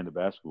DJing to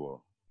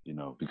basketball,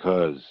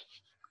 because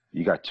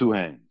you got two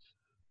hands.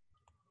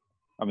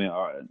 I mean,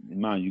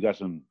 mind you got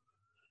some.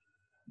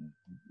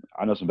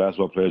 I know some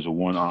basketball players with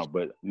one arm,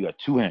 but you got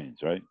two hands,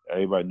 right?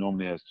 Everybody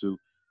normally has two.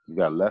 You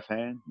got left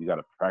hand. You got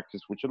to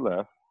practice with your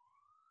left.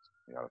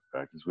 You got to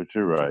practice with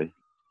your right.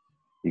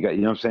 You got,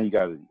 you know what I'm saying? You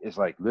got to. It's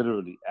like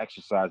literally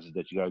exercises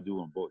that you got to do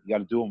on both. You got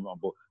to do them on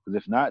both.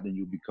 Because if not, then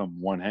you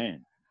become one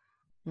hand.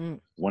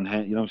 One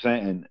hand. You know what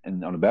I'm saying?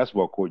 And on the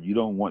basketball court, you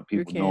don't want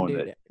people knowing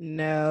that.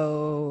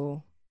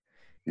 No.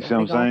 You see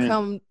what I'm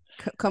saying?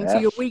 Come to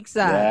your weak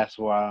side. That's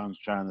what I'm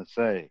trying to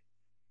say.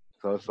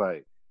 So it's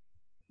like,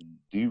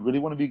 do you really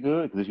want to be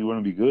good? Because if you want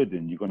to be good,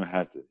 then you're going to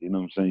have to, you know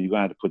what I'm saying? You're going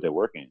to have to put that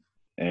work in.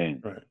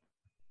 And,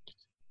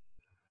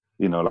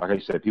 you know, like I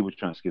said, people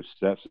trying to skip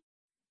steps.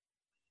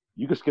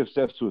 You can skip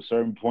steps to a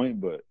certain point,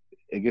 but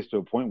it gets to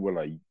a point where,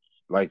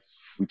 like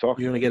we talk.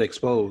 You're going to get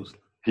exposed.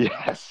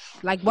 Yes.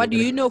 Like, what do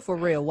you know for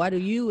real? What do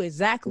you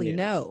exactly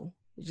know?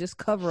 Just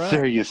cover up.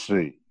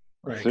 Seriously.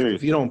 Right.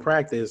 If you don't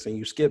practice and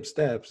you skip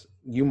steps,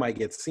 you might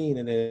get seen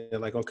and then they're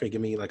like, okay,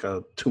 give me like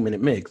a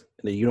 2-minute mix.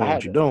 And then you don't know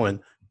what you're doing.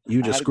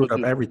 You just screwed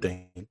up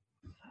everything.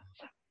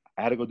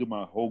 I had to go do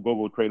my whole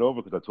Google trade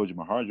over because I told you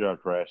my hard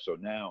drive crashed. So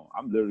now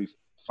I'm literally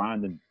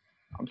finding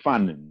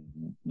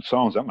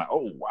songs. I'm like,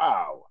 oh,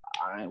 wow.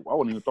 I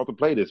wouldn't even thought to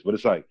play this. But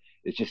it's like,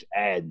 it's just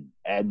adding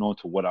on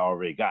to what I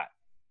already got.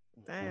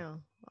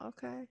 Damn.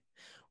 Okay.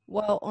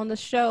 Well, on the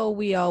show,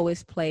 we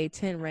always play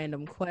 10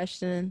 random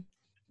questions.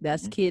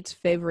 That's kids'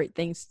 favorite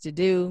things to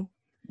do.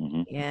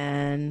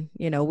 And,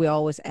 you know, we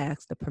always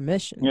ask the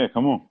permission. Yeah,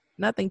 come on.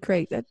 Nothing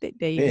crazy.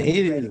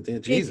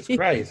 Jesus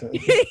Christ.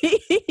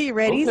 He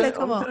ready. He said,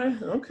 come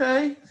on.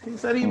 Okay. He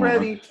said he's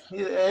ready.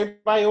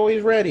 Everybody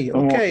always ready.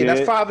 Okay,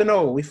 that's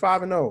 5-0. We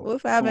 5-0. We're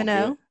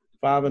 5-0.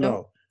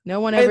 5-0. No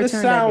one ever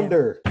turned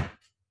sounder.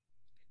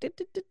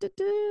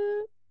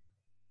 That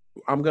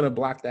I'm going to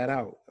block that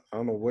out. I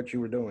don't know what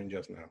you were doing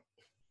just now.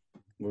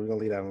 We're going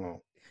to leave that alone.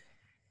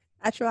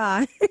 I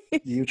tried.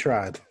 You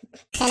tried.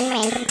 10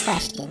 random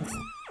questions.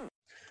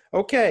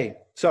 Okay,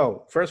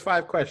 so first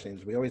 5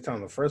 questions. We always tell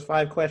them the first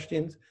 5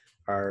 questions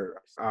are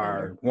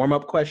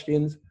warm-up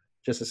questions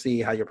just to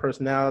see how your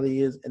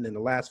personality is. And then the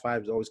last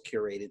 5 is always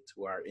curated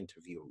to our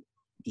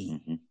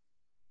interviewee.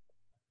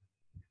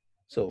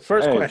 So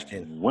first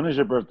question. When is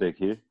your birthday,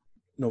 kid?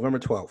 November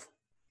 12th.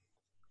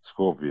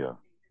 Scorpio.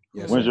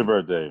 Yes, When's your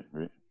birthday?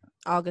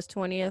 August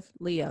 20th,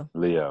 Leo.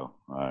 All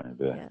right.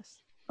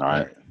 Yes. All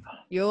right.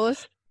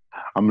 Yours?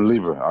 I'm a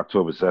Libra,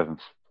 October 7th.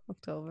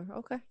 October.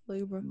 Okay,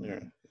 Libra. Yeah.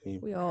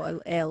 We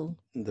all L.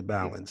 The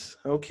balance.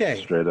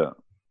 Okay. Straight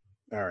up.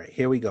 All right,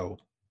 here we go.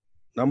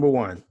 Number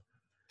 1.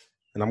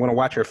 And I'm going to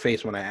watch her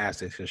face when I ask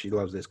this because she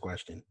loves this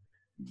question.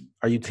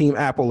 Are you team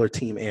Apple or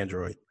team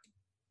Android?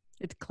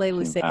 It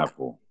clearly said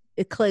Apple.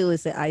 It clearly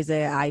said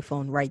Isaiah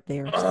iPhone right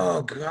there. So.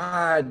 Oh,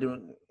 God.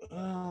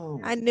 Oh.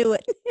 I knew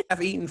it.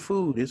 I've eaten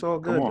food. It's all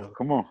good.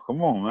 Come on,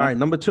 man. All right,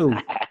 number 2.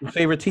 Your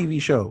favorite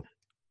TV show?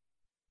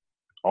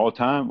 All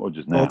time or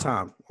just now?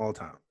 All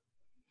time.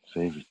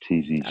 Favorite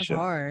TV That's show?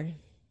 hard.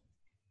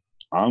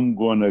 I'm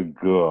going to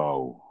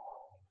go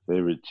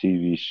favorite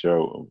TV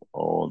show of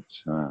all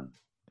time.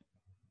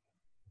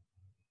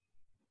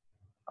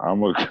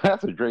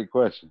 That's a great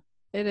question.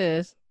 It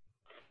is.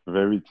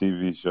 Favorite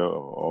TV show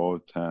of all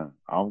time.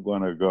 I'm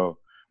going to go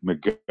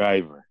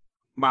MacGyver.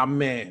 My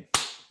man.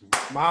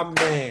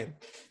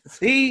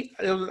 See,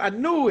 I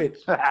knew it.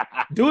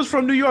 Dudes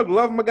from New York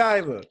love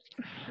MacGyver.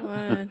 All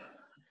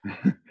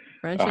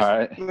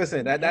right.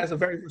 Listen, that's a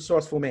very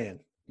resourceful man.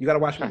 You got to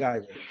watch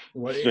MacGyver.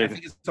 I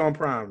think it's on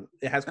Prime.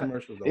 It has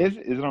commercials though. Is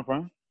it on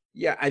Prime?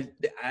 Yeah, I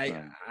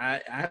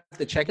have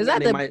to check. Is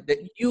that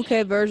the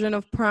UK version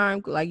of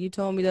Prime? Like you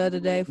told me the other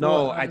day.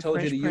 No, I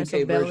told you the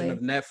UK version of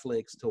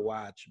Netflix to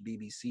watch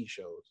BBC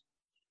shows.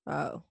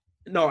 Oh.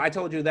 No, I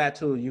told you that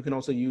too. You can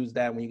also use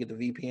that when you get the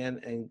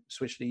VPN and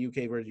switch to the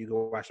UK version. You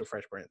go watch the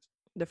Fresh Prince.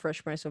 The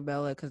Fresh Prince of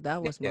Bel-Air, because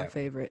that was my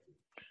favorite.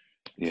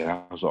 Yeah,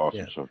 that was an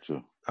awesome show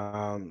too.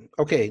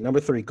 Okay, number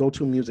 3,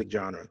 go-to music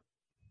genre.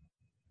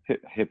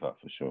 Hip hop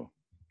for sure.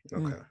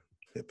 Okay,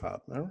 hip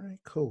hop. All right,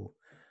 cool.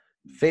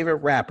 Favorite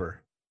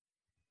rapper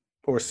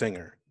or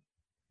singer?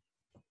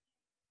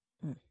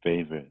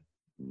 Favorite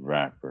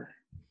rapper.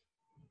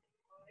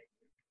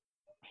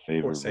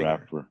 Favorite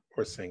rapper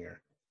or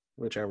singer,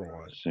 whichever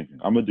one. Singer.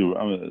 I'm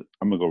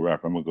gonna go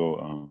rapper. I'm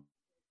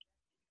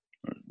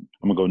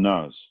gonna go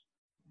Nas.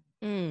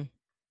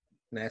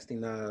 Nasty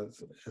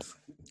Nas.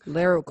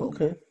 Lyrical.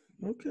 Okay.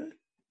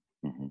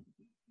 Mm-hmm.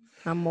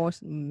 I'm more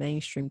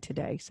mainstream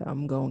today, so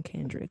I'm going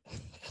Kendrick.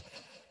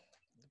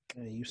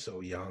 Hey, you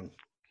so young.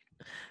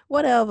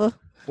 Whatever.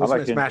 Will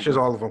Smith smashes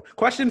all of them.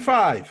 Question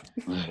 5.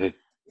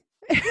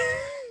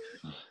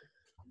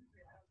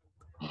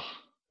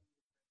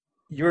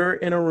 You're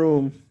in a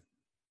room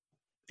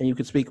and you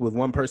could speak with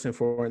one person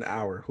for an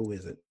hour. Who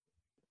is it?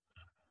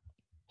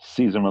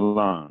 Cesar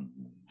Millan,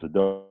 the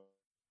dog.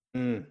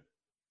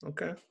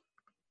 Okay.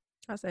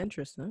 That's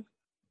interesting.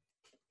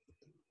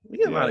 We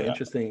get a lot of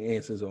interesting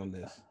answers on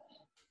this.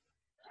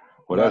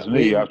 Well, that's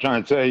me. I'm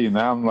trying to tell you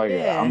now. I'm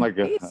like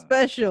he's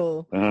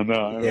special. I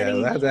know.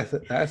 Yeah,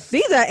 that's.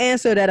 These are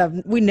answers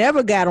that we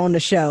never got on the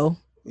show.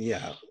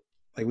 Yeah,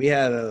 like we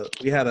had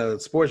a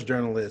sports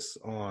journalist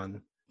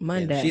on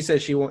Monday. She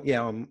said she won't.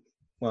 Yeah,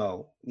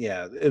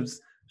 it was.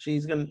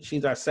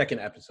 She's our second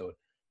episode,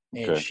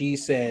 and Okay. she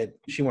said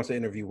she wants to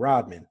interview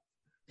Rodman.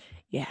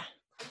 Yeah.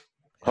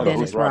 Hold on,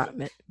 Dennis who's Rodman?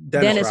 Rodman.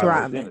 Dennis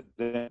Rodman.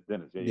 Rodman.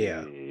 Dennis.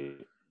 Yeah.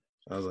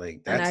 I was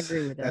like, And I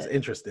agree with that's that.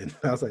 interesting.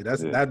 I was like,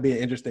 that'd be an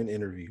interesting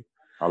interview.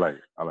 I like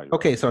it.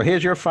 Okay, so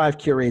here's your 5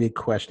 curated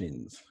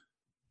questions.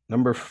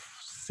 Number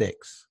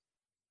 6.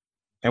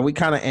 And we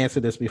kind of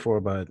answered this before,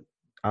 but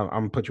I'm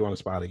going to put you on the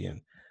spot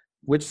again.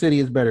 Which city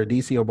is better,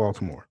 DC or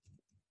Baltimore?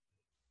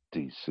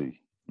 DC.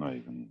 Not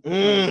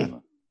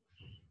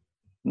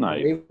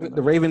even.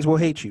 The Ravens will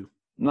hate you.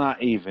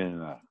 Not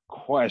even a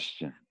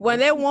question. When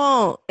they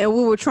won and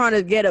we were trying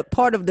to get a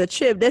part of the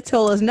chip, they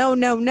told us no.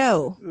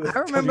 I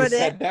remember that.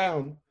 Sat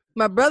down.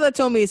 My brother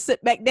told me to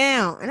sit back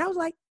down. And I was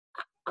like,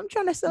 I'm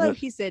trying to sell it.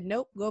 He said,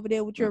 nope, go over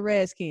there with your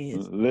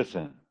Redskins.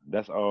 Listen,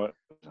 that's all.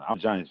 I'm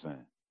a Giants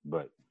fan,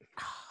 but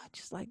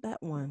just like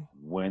that one.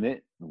 When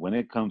it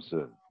comes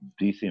to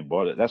DC and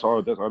Baltimore, that's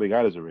all they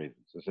got is the Ravens.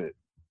 That's it.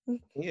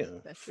 Yeah,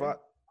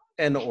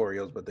 and the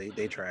Orioles, but they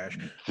trash.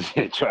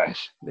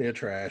 Trash. They're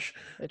trash.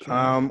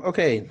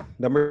 Okay,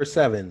 number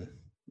 7.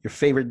 Your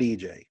favorite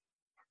DJ.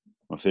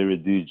 My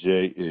favorite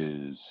DJ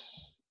is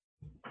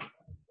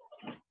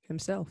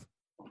himself.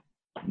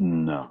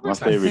 No, my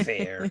favorite.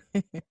 Fair.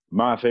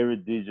 My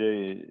favorite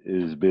DJ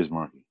is Biz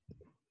Markie.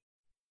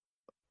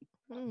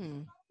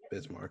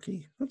 Biz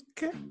Markie.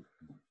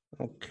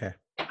 Okay.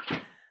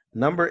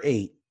 Number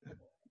 8.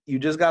 You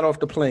just got off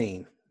the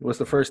plane. What's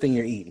the first thing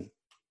you're eating?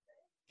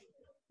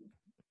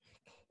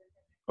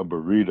 A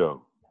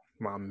burrito.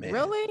 My man.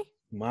 Really?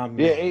 My man.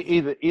 Yeah,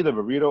 either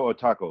burrito or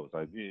tacos.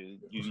 Like I'm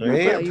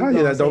telling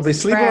you that. Don't be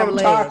sleeping on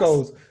the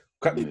tacos.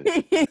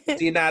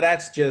 See, now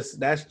that's just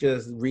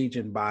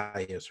region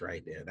bias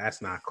right there.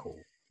 That's not cool.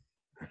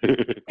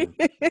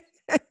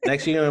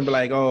 Next year, you're gonna be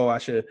like, oh, I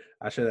should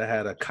have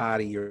had a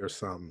Cotty or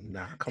something.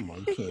 Nah, come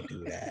on, you can't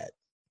do that.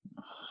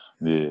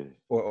 Yeah.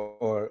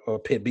 Or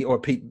pit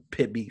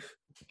beef.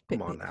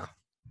 Come on now.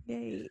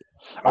 Yay.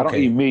 I don't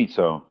eat meat,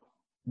 so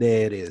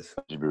there it is.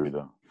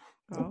 Burrito.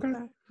 Okay.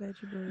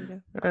 Veggie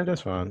burrito. All right,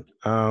 that's fine.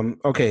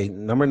 Okay,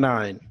 number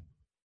 9.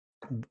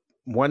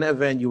 One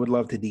event you would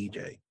love to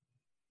DJ.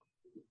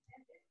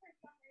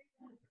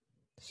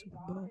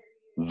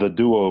 The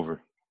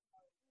do-over.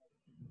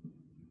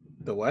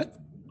 The what?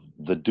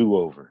 The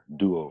do-over.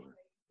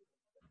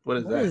 What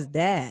is that? What is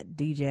that,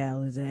 DJ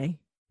Alizé?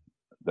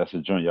 That's a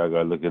joint. Y'all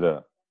gotta look it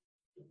up.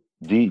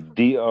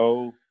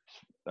 D-O.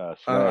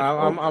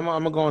 I'm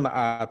gonna go on the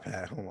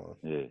iPad. Hold on.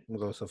 Yeah. I'm gonna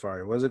go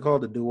Safari. What's it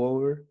called? The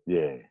do-over?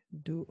 Yeah.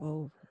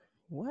 Do-over.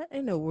 What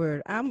in the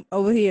word? I'm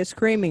over here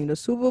screaming the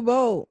Super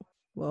Bowl.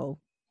 Well,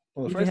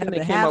 the first thing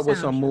they came up with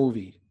some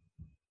movie.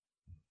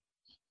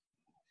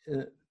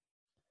 Is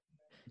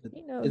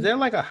there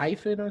like a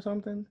hyphen or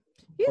something?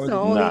 He's the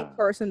only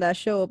person that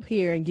show up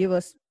here and give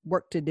us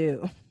work to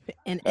do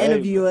and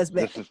interview us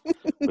back.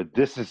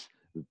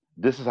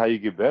 This is how you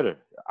get better.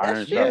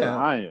 Iron sharpens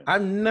iron.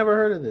 I've never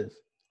heard of this.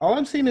 All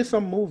I'm seeing is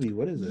some movie.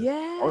 What is it?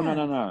 Yeah. Oh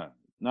no.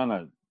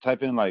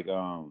 Type in like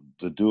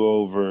the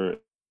do-over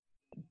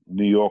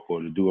New York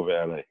or the do-over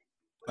LA.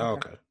 Oh,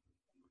 okay.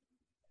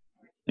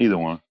 Either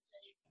one.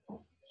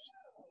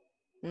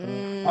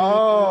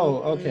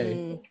 Oh,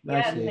 okay.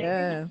 I see it.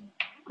 Yeah.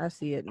 I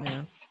see it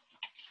now.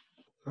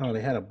 Oh,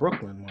 they had a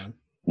Brooklyn one.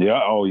 Yeah.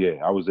 Oh,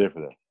 yeah. I was there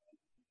for that.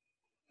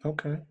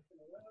 Okay.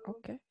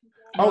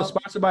 Oh,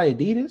 sponsored by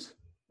Adidas?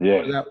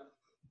 Yeah.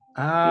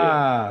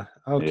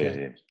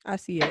 Okay. Yeah. I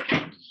see it.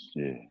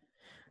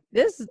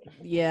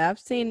 Yeah. I've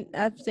seen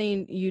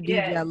you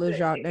DJ Lil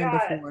Jardin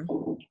before.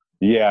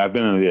 Yeah, I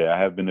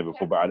have been there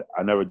before, but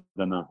I never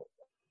done a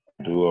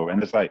do-over.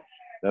 And it's like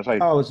that's like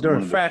it's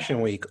during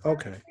Fashion Week.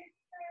 Okay.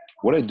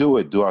 What they do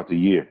it throughout the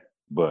year,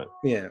 but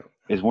yeah.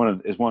 It's one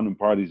of them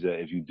parties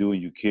that if you do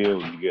and you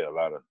kill, you get a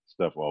lot of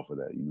stuff off of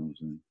that. You know what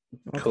I'm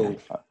saying? Cool.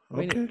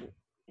 Okay.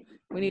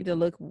 We need to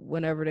look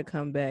whenever to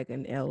come back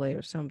in LA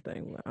or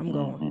something. I'm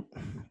going.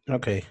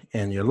 Okay.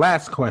 And your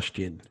last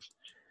question.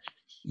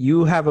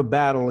 You have a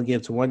battle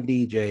against one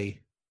DJ.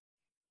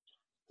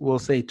 We'll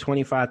say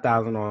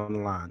 25,000 on the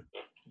line.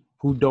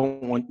 Who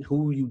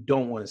you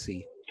don't want to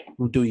see?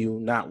 Who do you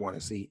not want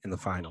to see in the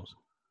finals?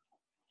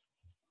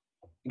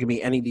 It can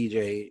be any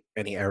DJ,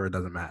 any era,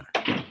 doesn't matter.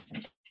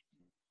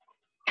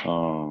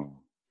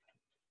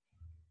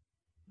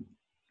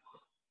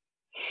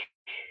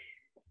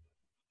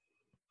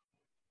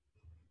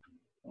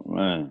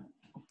 Man.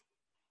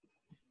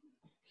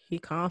 He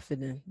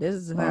confident. This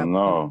is how I'm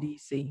in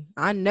DC.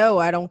 I know.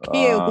 I don't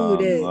care who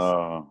it is.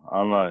 No.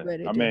 I'm like,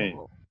 I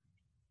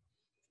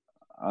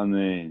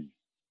mean,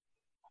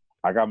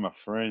 I got my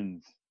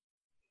friends,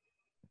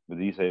 but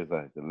these say it's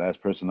like the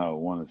last person I would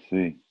want to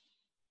see.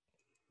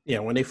 Yeah,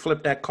 when they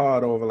flip that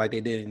card over like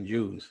they did in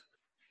Jews,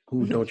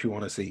 who don't you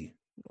want to see?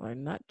 Why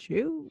not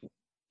you?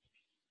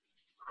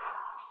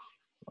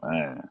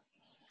 Man,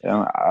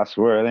 I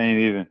swear it ain't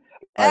even.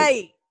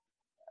 Hey.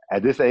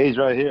 At this age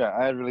right here,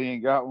 I really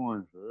ain't got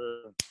one.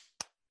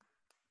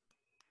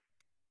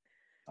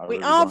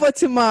 We on for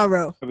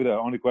tomorrow. That'll be the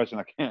only question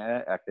I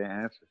can't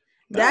answer.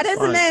 That is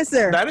an fine.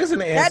 answer. That is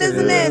an answer. That is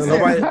an answer.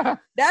 Nobody-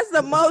 That's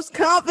the most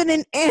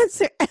confident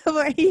answer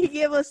ever. He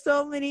give us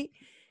so many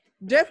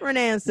different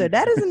answers.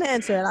 That is an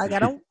answer. Like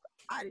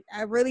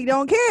I really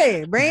don't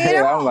care. Bring it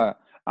Yeah, on.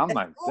 I'm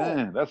like,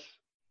 damn,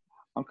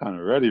 I'm kind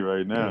of ready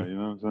right now. You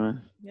know what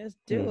I'm saying? Just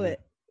do it.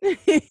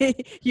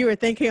 You were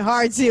thinking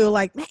hard too.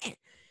 Like, man,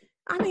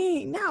 I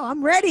mean, no,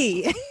 I'm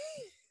ready.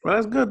 Well,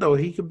 that's good though.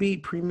 He could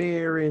beat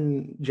Premier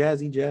and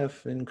Jazzy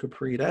Jeff and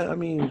Capri. That I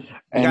mean, you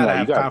And, gotta you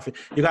have got-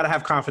 confidence. You gotta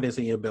have confidence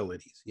in your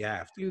abilities. You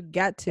have to. You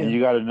got to. And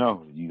you got to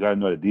know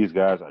that these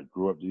guys, I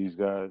grew up with these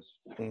guys,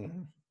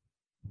 Mhm.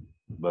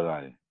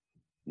 but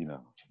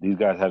these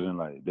guys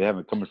they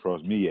haven't come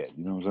across me yet.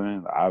 You know what I'm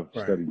saying? I've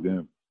Right. studied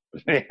them,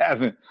 but they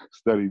haven't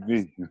studied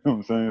me. You know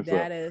what I'm saying?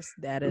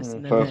 That is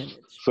an So, advantage.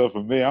 so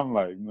for me, I'm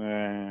like,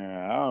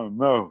 man, I don't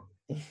know.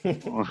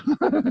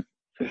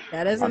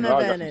 That is I an know I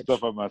got some advantage.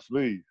 stuff up my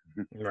sleeve.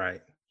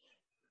 Right.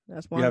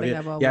 That's You one have, thing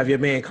I've your, always. you have your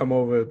man come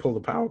over and pull the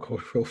power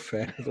cord real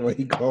fast. That's what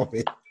he called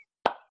it.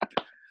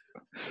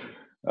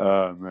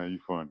 Man, you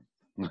funny.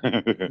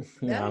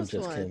 Yeah, I'm was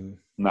just fun. kidding.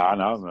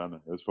 No.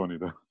 It's funny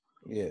though.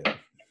 Yeah.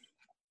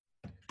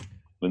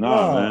 But no,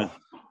 Oh. man.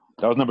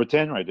 That was number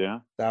 10 right there. Huh?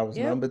 That was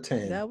Yep, number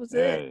 10. That was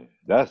it.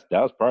 Yeah,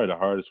 that was probably the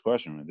hardest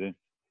question right there.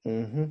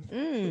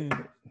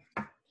 Mm-hmm.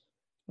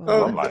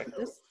 Well, I'm like-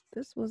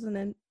 this was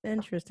an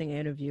interesting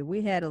interview.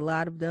 We had a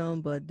lot of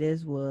them, but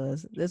this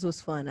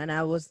was fun, and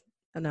I was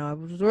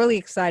really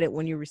excited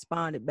when you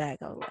responded back.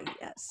 I was like,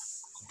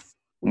 yes,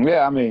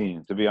 Yeah, I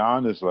mean, to be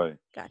honest, like,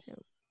 got him.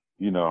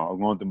 I'm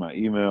going through my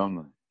email.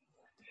 And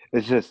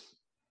it's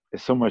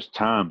so much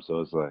time.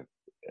 So it's like,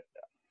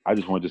 I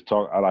just want to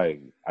talk. I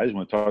just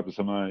want to talk to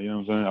somebody. You know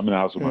what I'm saying? I'm in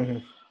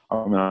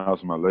the house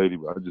with my lady,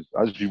 but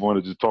I just want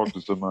to just talk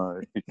to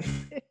somebody.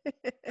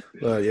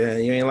 Look, yeah,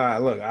 you ain't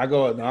lying. Look, I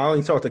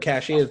only talk to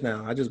cashiers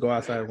now. I just go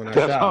outside when I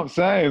That's what shop. I'm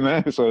saying,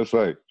 man. So it's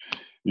like,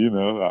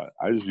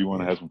 I just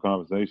want to have some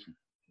conversation.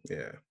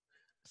 Yeah.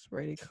 It's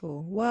pretty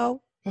cool.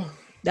 Well,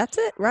 that's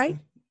it, right?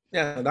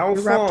 Yeah, that was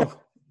We wrapped fun.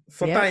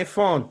 Sometimes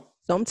fun.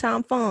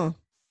 Sometime fun.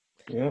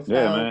 Yeah.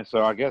 Yeah, So- man.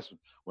 So I guess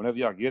whenever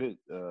y'all get it,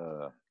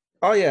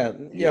 Oh yeah.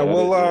 Yeah,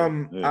 Well,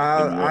 hit me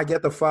I up.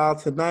 get the file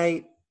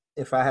tonight.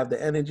 If I have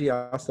the energy,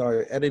 I'll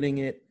start editing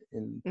it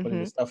and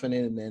putting the stuff in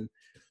it, and then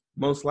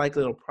most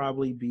likely it'll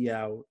probably be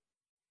out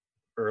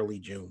early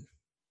June.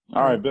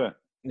 all right, bet.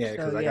 Yeah,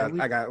 because So,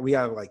 yeah, we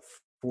have like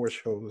 4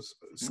 shows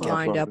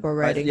Lined up Like,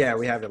 already. Yeah,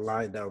 we have it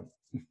lined up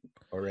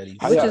already.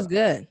 How Which y'all- is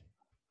good.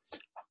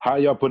 How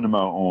y'all putting them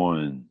out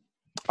on?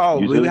 Oh,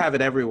 we YouTube? have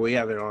it everywhere. We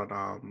have it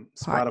on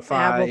Spotify,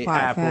 Apple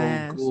Apple,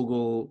 Podcasts.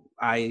 Google,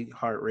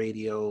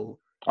 iHeartRadio.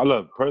 I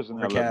love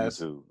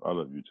YouTube. I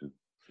love YouTube.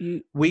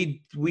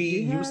 We You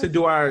used to have-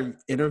 do our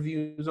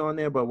interviews on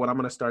there, but what I'm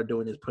gonna start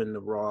doing is putting the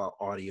raw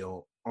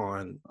audio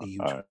on the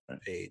All YouTube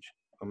right. page.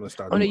 I'm gonna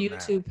start On the doing that.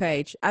 YouTube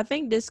page. I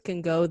think this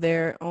can go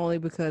there only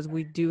because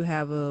we do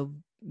have a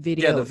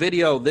video. Yeah,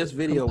 this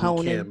video we can,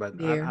 component but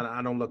there.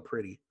 I don't look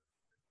pretty.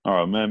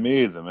 Oh man,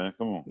 me either, man.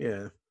 Come on.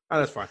 Yeah,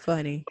 that's fine.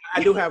 Funny.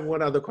 I do have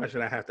one other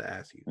question I have to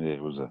ask you. Yeah,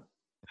 what's up?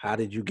 How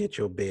did you get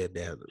your bed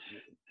there?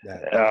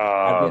 Oh,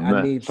 I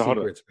man. need So hold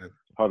on. secrets, man.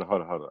 Hold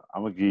on.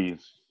 I'm gonna give you.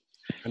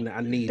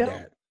 I need Don't-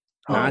 that.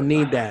 No, I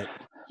need that.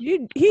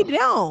 He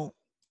don't.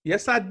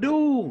 Yes, I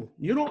do.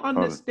 You don't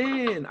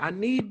understand. I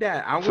need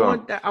that. I So-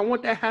 want that. I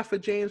want that half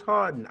of James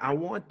Harden. I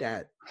want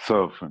that.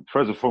 So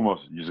first and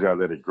foremost, you just gotta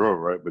let it grow,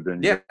 right? But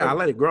then Yeah, I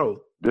let it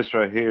grow. this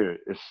right here,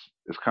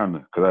 it's kind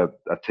of because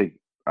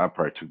I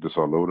probably took this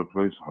all over the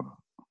place. Hold on.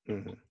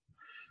 Mhm.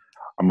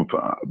 I'm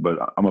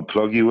gonna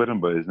plug you with him,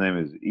 but his name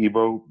is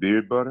Ebo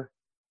Beard Butter,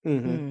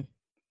 Mhm. Mm.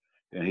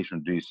 and he's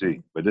from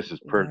DC. But this is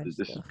Nice this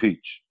is stuff.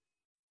 peach.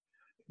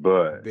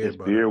 But Beard it's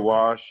butter, beard okay.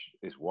 wash,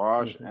 it's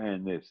wash Mhm.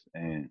 and this.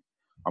 And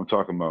I'm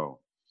talking about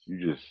you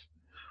just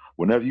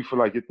whenever you feel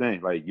like your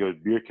thing, like your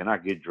beard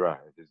cannot get dry.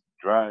 If it's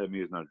dry, that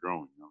means it's not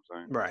growing. You know what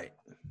I'm saying? Right.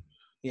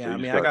 Yeah, So I you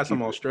mean, I start got some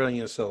keeping-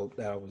 Australian soap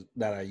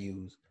that I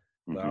use.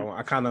 But Mhm.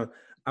 I kind of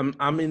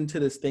I'm into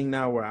this thing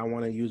now where I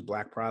want to use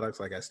black products.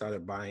 Like I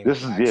started buying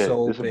This is black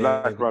soap. this is a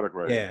black and- product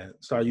right Yeah,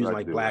 started using Black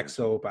like deal, black right?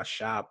 soap. I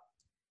shop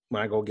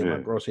when I go get my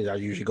Yeah. groceries. I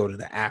usually go to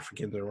the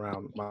Africans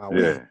around my here.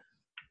 way. Yeah.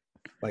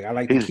 Like I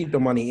like to He's- keep the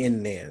money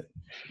in there.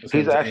 That's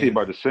He's what I'm actually saying.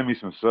 about to send me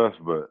some stuff,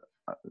 but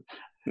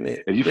Yeah,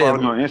 if you follow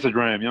me on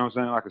Instagram, you know what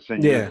I'm saying? I can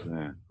send you Yeah. this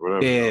and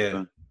whatever. You know what I'm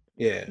saying?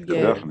 yeah,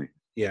 Yeah. Definitely,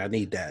 I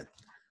need that.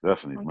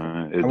 definitely,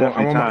 man. It's I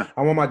definitely want time.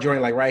 I want my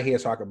joint like right here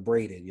so I can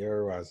braid it. You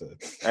heard what I said?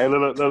 Hey,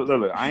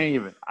 look! I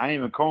ain't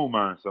even comb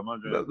mine, so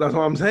I'm That's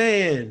what I'm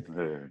saying.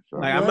 Yeah, so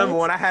Like I remember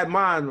What? when I had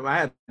mine, I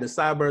had the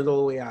sideburns all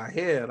the way out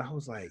here, and I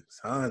was like,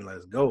 "Son,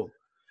 let's go."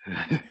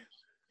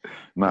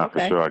 nah, for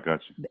Okay. sure, I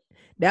got you.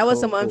 That was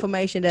Cool, some cool.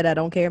 information that I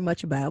don't care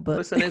much about, but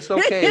Listen, it's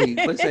okay.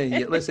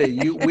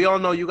 listen. We all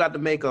know you got the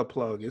makeup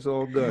plug. It's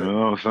all You good.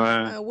 know what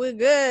I'm saying? we're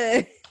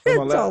good. Come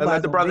on, It's all let about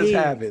the some brothers weed.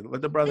 have it.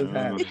 Let the brothers You know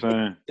have what it. I'm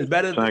saying? It's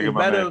better. Trying to get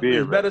my man beard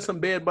It's better right. some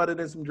beard butter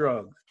than some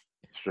drugs.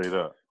 Straight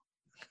up.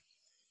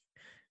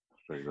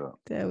 Straight up.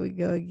 There we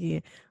go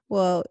again.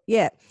 Well,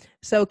 yeah.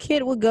 So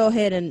Kid will go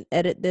ahead and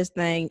edit this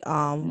thing.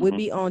 We'll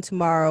be on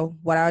tomorrow.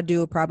 What I'll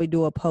do, probably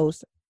do a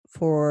post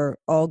for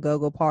All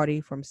Go-Go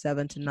Party from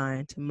 7 to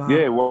 9 tomorrow.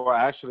 Yeah, well,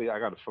 actually, I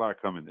got a flyer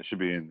coming. It should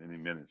be in any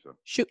minute. So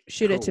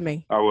shoot it to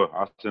me. I will.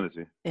 I'll send it to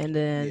you. And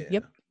then,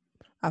 yep.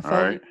 I'll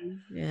follow you,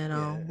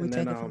 and we'll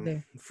take it from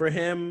there. For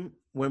him,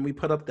 when we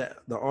put up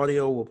the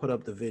audio, we'll put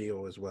up the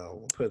video as well.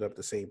 We'll put it up at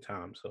the same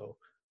time. So.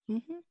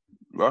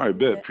 All right,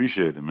 bet.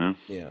 Appreciate it, man.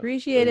 Yeah.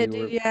 Appreciate it,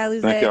 DJ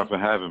Alize. Thank y'all for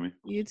having me.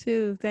 You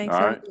too. Thanks.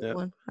 All right.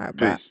 All right,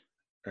 Peace. bye.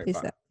 Right,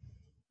 Peace bye. out.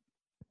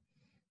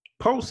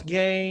 Post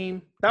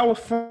game. That was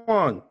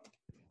fun.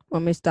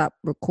 Want me to stop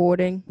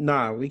recording?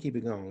 Nah, we keep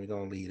it going. We're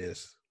going to leave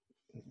this.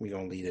 We're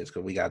going to leave this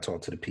because we got to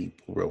talk to the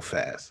people real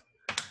fast.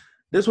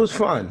 This was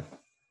fun.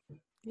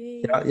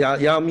 Yeah.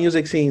 Y'all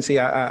music scene. See,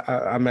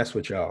 I mess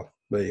with y'all.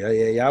 But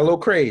y'all a little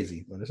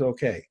crazy, but it's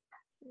okay.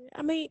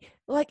 I mean,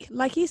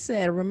 like he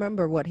said,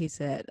 remember what he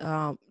said.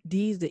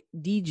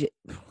 DJ,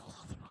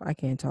 I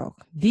can't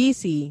talk.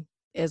 DC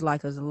is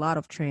like there's a lot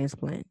of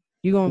transplant.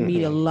 You're gonna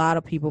meet a lot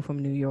of people from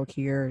New York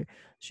here,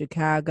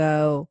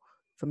 Chicago,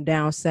 from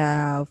down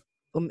south,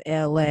 from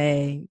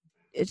LA.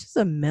 It's just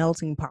a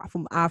melting pot.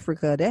 From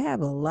Africa, they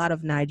have a lot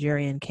of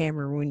Nigerian,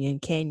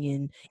 Cameroonian,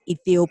 Kenyan,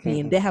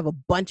 Ethiopian. They have a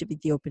bunch of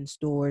Ethiopian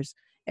stores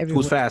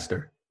everywhere. Who's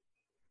faster?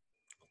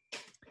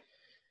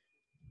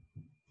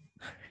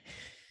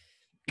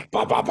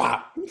 Bah, bah,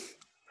 bah.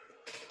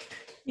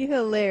 You're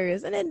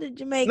hilarious. And then the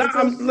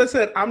Jamaicans.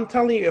 Listen, I'm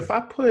telling you, if I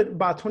put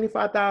about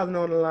 25,000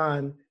 on the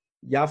line,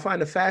 y'all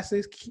find the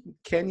fastest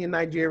Kenyan,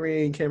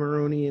 Nigerian,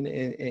 Cameroonian,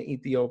 and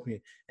Ethiopian,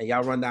 and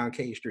y'all run down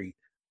K Street.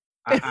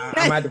 I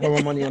might have to put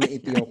my money on the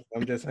Ethiopian.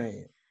 I'm just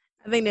saying.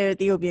 I think the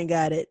Ethiopian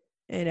got it.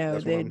 You know,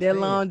 they're saying.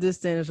 long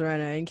distance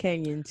runner and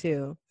Kenyan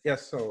too.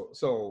 Yes.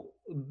 So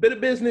bit of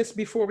business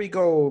before we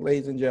go,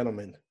 ladies and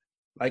gentlemen.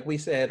 Like we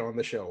said on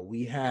the show,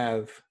 we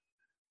have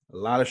a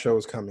lot of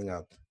shows coming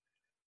up.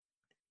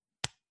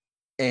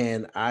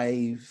 And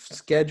I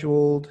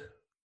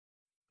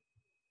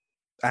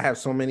have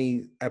so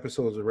many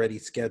episodes already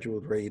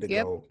scheduled, ready to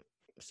go.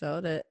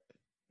 So that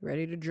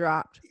ready to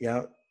drop.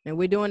 Yep. And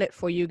we're doing it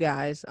for you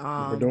guys.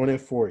 We're doing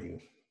it for you.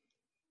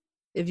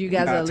 If you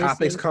guys are listening,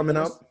 topics coming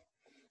up.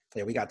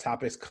 Yeah, we got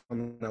topics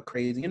coming up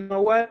crazy. You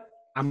know what?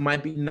 I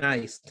might be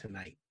nice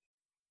tonight.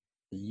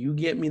 You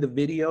get me the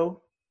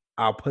video,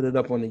 I'll put it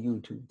up on the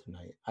YouTube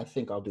tonight. I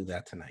think I'll do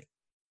that tonight.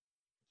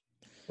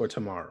 Or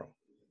tomorrow.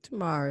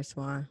 Tomorrow's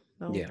fine.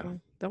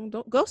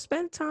 Don't go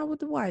spend time with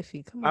the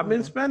wifey. Come on. I've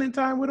been spending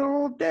time with her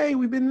all day.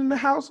 We've been in the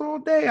house all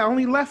day. I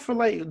only left for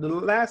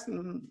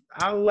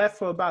I left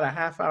for about a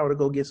half hour to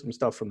go get some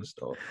stuff from the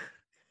store.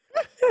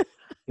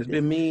 It's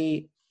been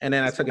me, and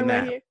then I took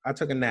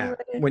a nap.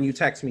 When you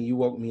text me, you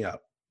woke me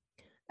up.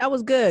 That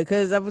was good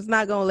because I was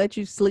not gonna let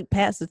you sleep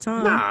past the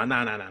time.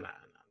 Nah.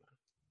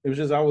 It was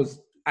just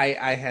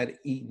I had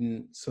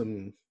eaten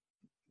some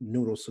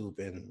noodle soup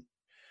and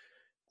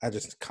I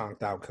just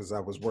conked out because I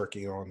was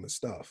working on the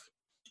stuff.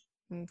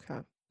 Okay.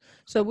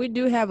 So we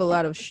do have a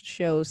lot of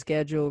shows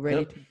scheduled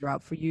ready to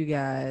drop for you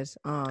guys.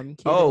 Kid and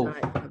I will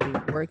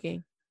be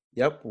working.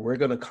 Yep. We're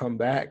going to come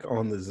back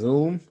on the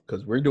Zoom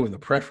because we're doing the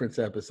preference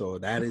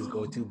episode. That is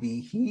going to be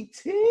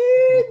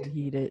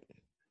heated.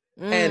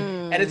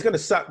 And it's going to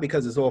suck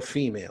because it's all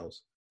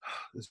females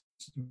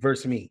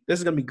versus me. This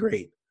is going to be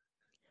great.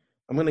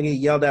 I'm going to get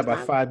yelled at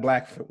by 5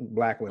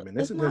 black women.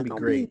 This is going to be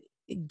great.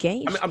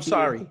 I'm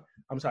sorry.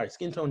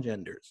 Skin tone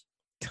genders.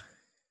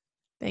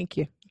 Thank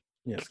you.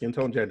 Yeah, skin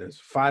tone genders.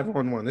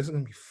 5-on-1. This is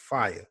gonna be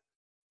fire.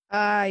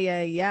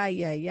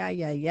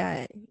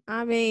 Yeah.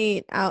 I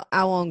mean,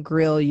 I won't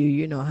grill you.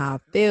 You know how I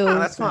feel. No,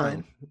 that's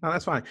fine.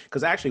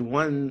 Because actually,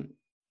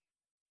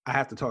 I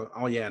have to talk.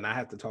 Oh yeah, and I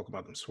have to talk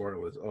about them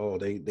swirlers. Oh,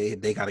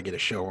 they got to get a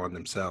show on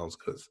themselves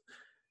because.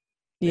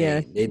 Yeah,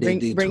 they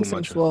bring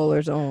some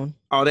swirlers on.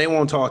 Oh, they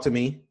won't talk to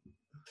me.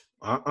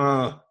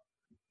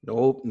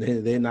 Nope,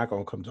 they're not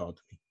gonna come talk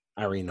to me.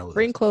 I already know.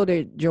 Bring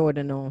Chloe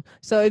Jordan on.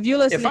 So if you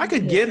listen, if I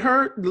could get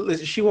her,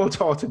 she won't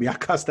talk to me. I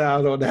cussed her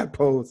out on that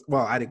post.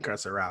 Well, I didn't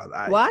cuss her out.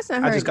 I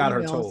just got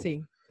her told.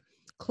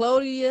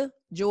 Claudia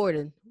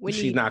Jordan.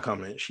 She's not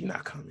coming. She's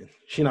not coming.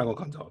 She's not gonna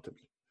come talk to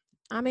me.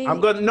 I mean,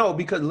 I'm gonna know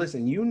because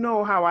listen, you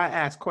know how I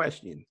ask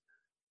questions.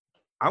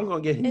 I'm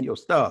gonna get in your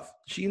stuff.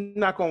 She's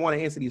not gonna want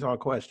to answer these hard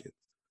questions.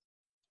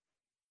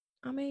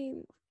 I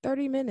mean,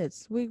 30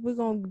 minutes. We're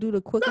going to do the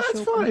quickest show.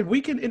 That's fine.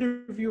 We can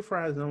interview for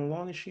as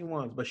long as she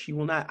wants, but she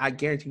will not. I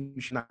guarantee you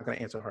she's not going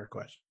to answer her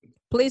question.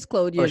 Please,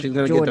 Claudia. Or she's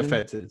going to get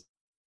defensive.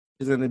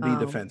 She's going to be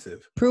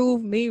defensive.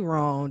 Prove me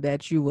wrong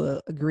that you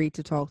will agree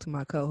to talk to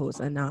my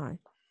co-host, Anai.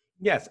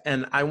 Yes,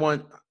 and I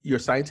want your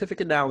scientific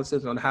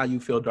analysis on how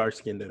you feel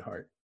dark-skinned at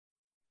heart.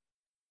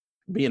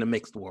 Being a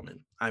mixed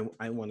woman.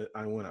 I want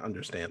to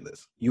understand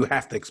this. You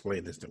have to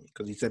explain this to me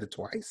because you said it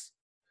twice.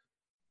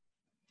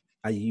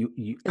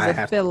 It's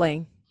a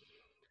feeling.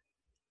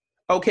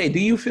 Okay,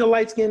 do you feel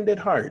light-skinned at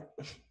heart?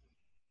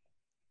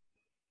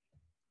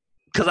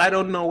 Because I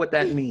don't know what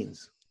that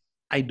means.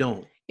 I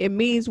don't. It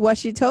means what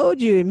she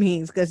told you it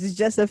means because it's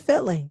just a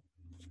feeling.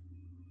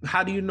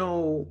 how do you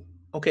know?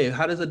 Okay,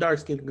 how does a dark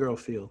skinned girl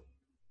feel?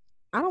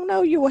 I don't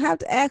know. You will have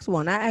to ask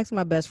one. I asked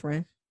my best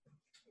friend.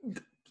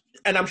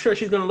 And I'm sure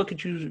she's gonna look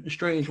at you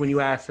strange when you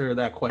ask her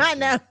that question. I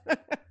know.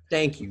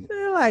 Thank you.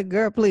 They're like,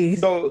 girl, please.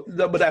 So,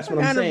 but that's what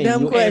I'm kind of saying.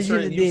 dumb You question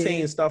answering, it you is.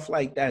 saying stuff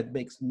like that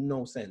makes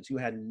no sense. You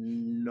had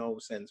no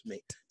sense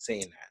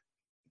saying that,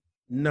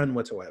 none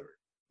whatsoever.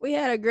 We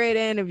had a great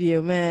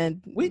interview,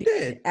 man. We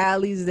did.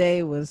 Ali's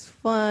Day was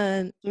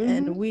fun, Mhm.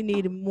 and we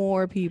need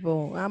more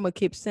people. I'm gonna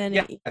keep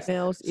sending Yes.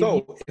 emails.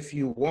 So if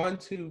you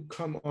want to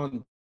come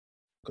on,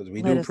 because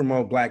we Let do us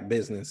promote Black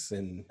business,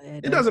 and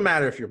Let it doesn't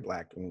matter if you're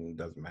Black. It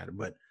doesn't matter.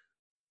 But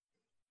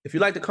if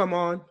you'd like to come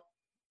on,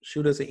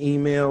 shoot us an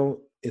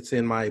email. It's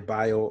in my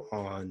bio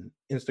on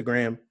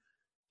Instagram.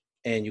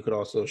 And you could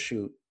also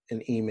shoot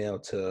an email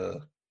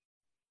to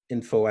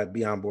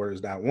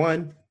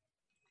info@beyondborders.one.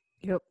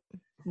 Yep.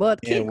 But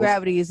And Kid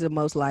Gravity is the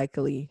most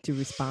likely to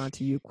respond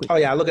to you quickly. Oh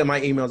yeah, I look at my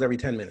emails every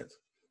 10 minutes.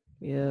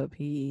 Yep,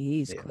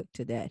 he's quick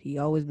to that. He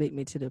always beat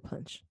me to the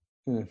punch.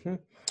 Mm-hmm.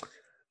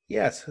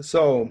 Yes.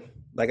 So,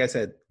 like I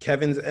said,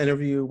 Kevin's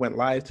interview went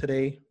live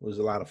today. It was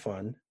a lot of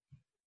fun.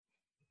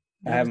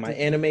 I have my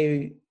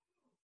anime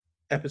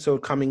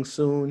episode coming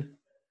soon.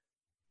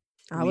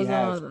 I was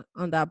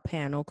on that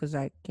panel because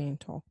I can't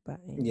talk about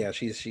it. Yeah,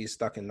 she's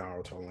stuck in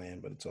Naruto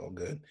land, but it's all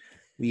good.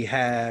 We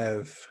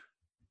have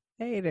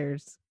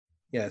haters.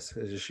 Yes,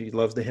 she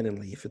loves the hidden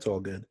leaf. It's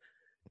all good.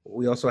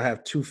 We also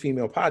have 2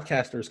 female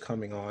podcasters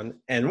coming on,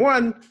 and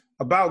one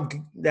about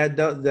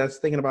that's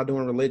thinking about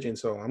doing religion.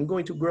 So I'm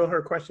going to grill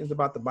her questions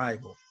about the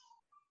Bible,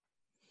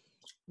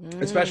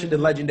 especially the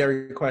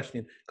legendary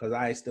question, because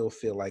I still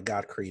feel like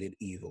God created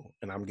evil,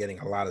 and I'm getting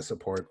a lot of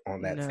support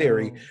on that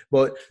theory.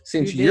 But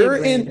since you're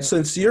in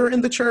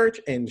the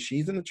church and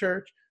she's in the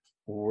church,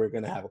 we're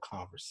gonna have a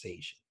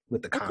conversation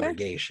with the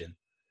congregation.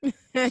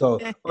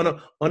 So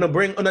on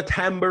the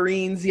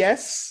tambourines,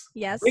 yes,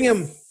 bring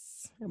them.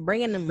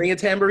 Bring your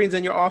tambourines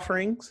and your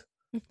offerings.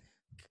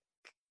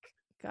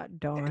 God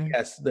darn.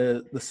 Yes,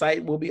 the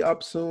site will be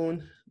up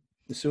soon.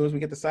 As soon as we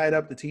get the site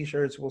up, the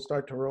t-shirts will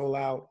start to roll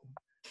out.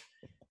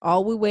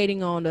 All we're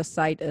waiting on the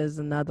site is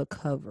another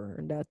cover,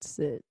 and that's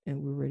it.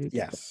 And we're ready to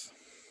go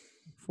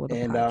for the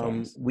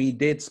podcast. We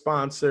did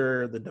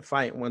sponsor the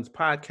Defiant Ones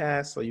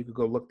podcast, so you could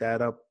go look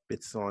that up.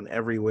 It's on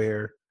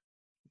everywhere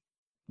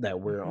that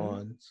we're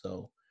on.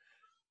 So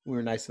we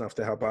were nice enough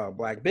to help out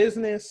Black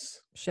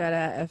business. Shout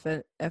out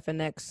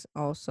FNX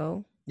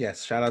also.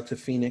 Yes, shout out to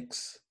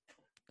Phoenix.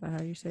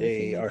 How you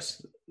say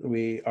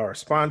we are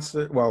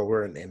sponsored. Well,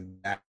 we're an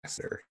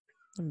ambassador.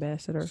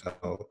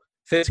 So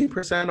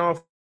 15%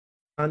 off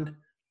on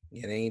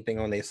get anything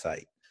on their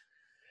site.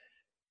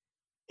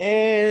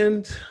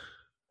 And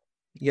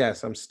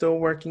yes, I'm still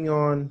working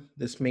on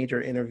this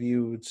major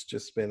interview. It's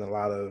just been a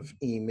lot of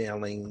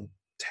emailing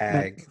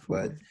tag,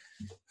 but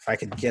if I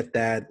could get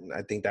that,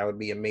 I think that would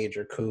be a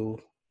major coup.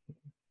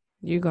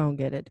 You're gonna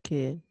get it,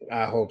 kid.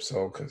 I hope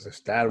so, because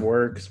if that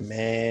works,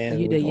 man,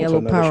 you the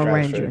yellow Power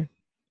Ranger.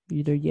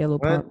 You the yellow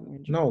Power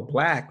Ranger. No,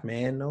 black,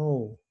 man.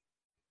 No.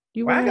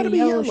 You wearing a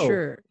yellow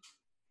shirt.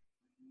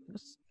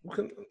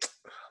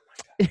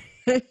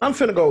 I'm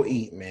finna go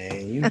eat,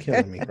 man. You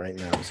killing me right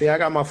now. See, I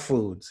got my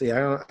food. See,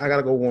 I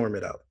gotta go warm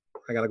it up.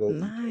 I gotta go.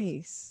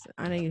 Nice.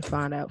 I need to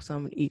find out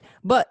something to eat.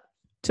 But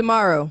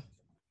tomorrow,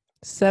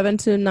 7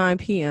 to 9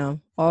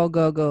 p.m. All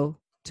go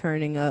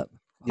turning up.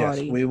 Yes,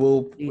 we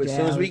will. DJ as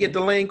soon as we get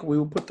the link, we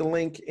will put the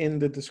link in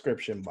the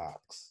description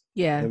box.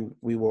 Yeah. And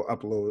we will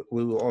upload.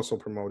 We will also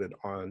promote it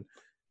on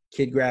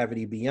Kid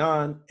Gravity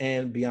Beyond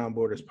and Beyond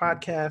Borders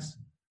podcast.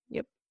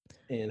 Yep.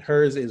 And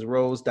hers is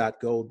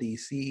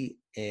rose.golddc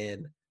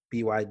and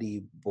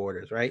BYD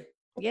Borders, right?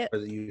 Yeah. Or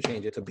you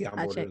change it to Beyond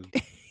Borders.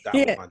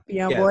 Yeah,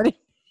 Beyond Borders.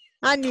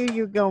 I knew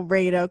you were going to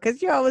bring it up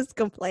because you always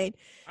complain.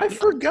 I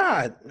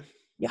forgot.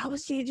 You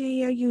always changing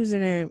your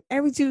username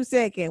every 2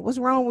 seconds. What's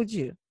wrong with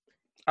you?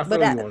 I feel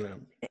you on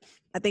them.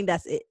 I think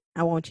that's it.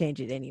 I won't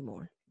change it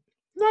anymore.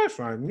 No, it's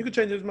fine. You can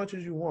change it as much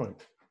as you want.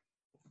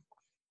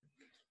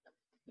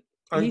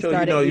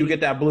 Until you get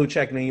that blue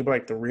check and then you be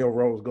like the real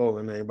rose gold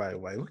and everybody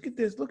like, look at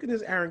this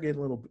arrogant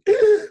little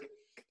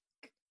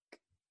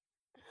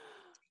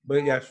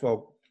But yes,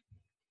 folks.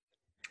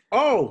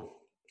 Oh,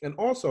 and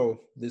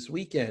also this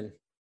weekend,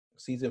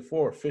 season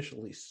 4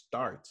 officially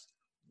starts.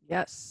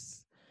 Yes.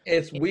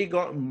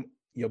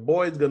 Your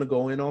boy's gonna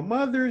go in on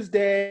Mother's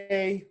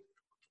Day.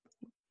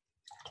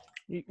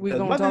 We're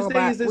gonna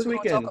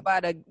talk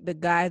about the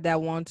guy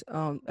that wants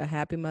a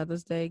Happy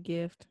Mother's Day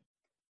gift.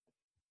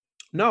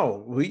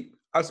 No,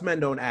 us men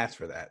don't ask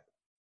for that.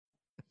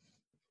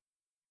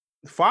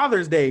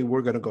 Father's Day,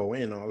 we're gonna go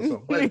in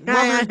also. But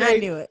Mother's Day, I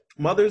knew it.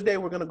 Mother's Day,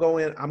 we're gonna go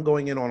in. I'm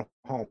going in on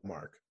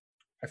Hallmark.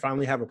 I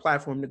finally have a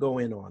platform to go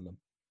in on them.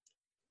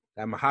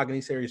 That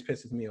Mahogany series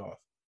pisses me off,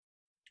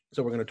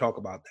 so we're gonna talk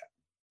about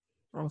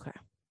that. Okay,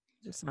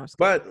 just sounds good.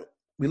 But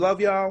we love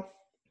y'all.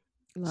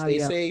 Stay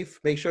safe.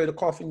 Make sure to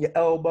cough in your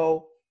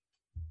elbow.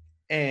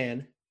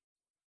 And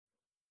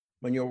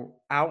when you're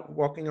out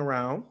walking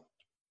around,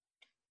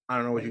 I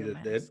don't know what you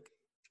just did.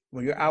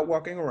 When you're out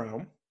walking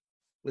around,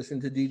 listen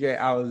to DJ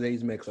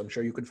Alize's mix. I'm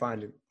sure you could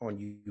find it on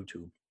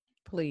YouTube.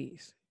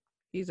 Please.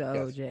 He's a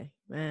Yes. OJ.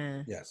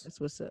 Man. Yes. That's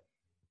what's up.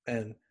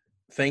 And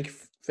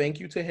thank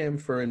you to him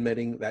for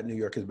admitting that New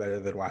York is better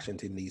than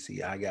Washington,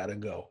 D.C. I gotta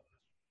go.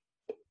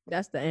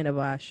 That's the end of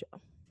our show.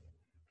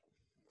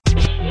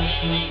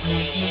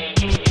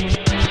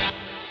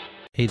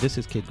 Hey, this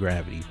is Kid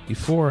Gravity.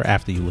 Before or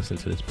after you listen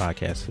to this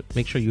podcast,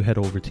 make sure you head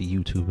over to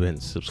YouTube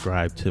and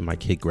subscribe to my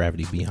Kid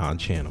Gravity Beyond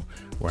channel,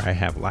 where I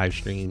have live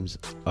streams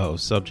of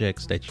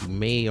subjects that you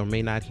may or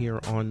may not hear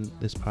on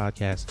this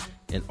podcast,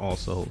 and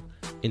also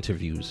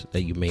interviews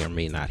that you may or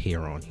may not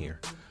hear on here.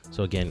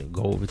 So again,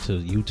 go over to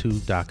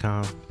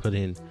youtube.com, put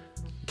in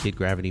Kid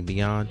Gravity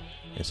Beyond,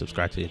 and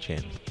subscribe to the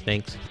channel.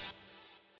 Thanks.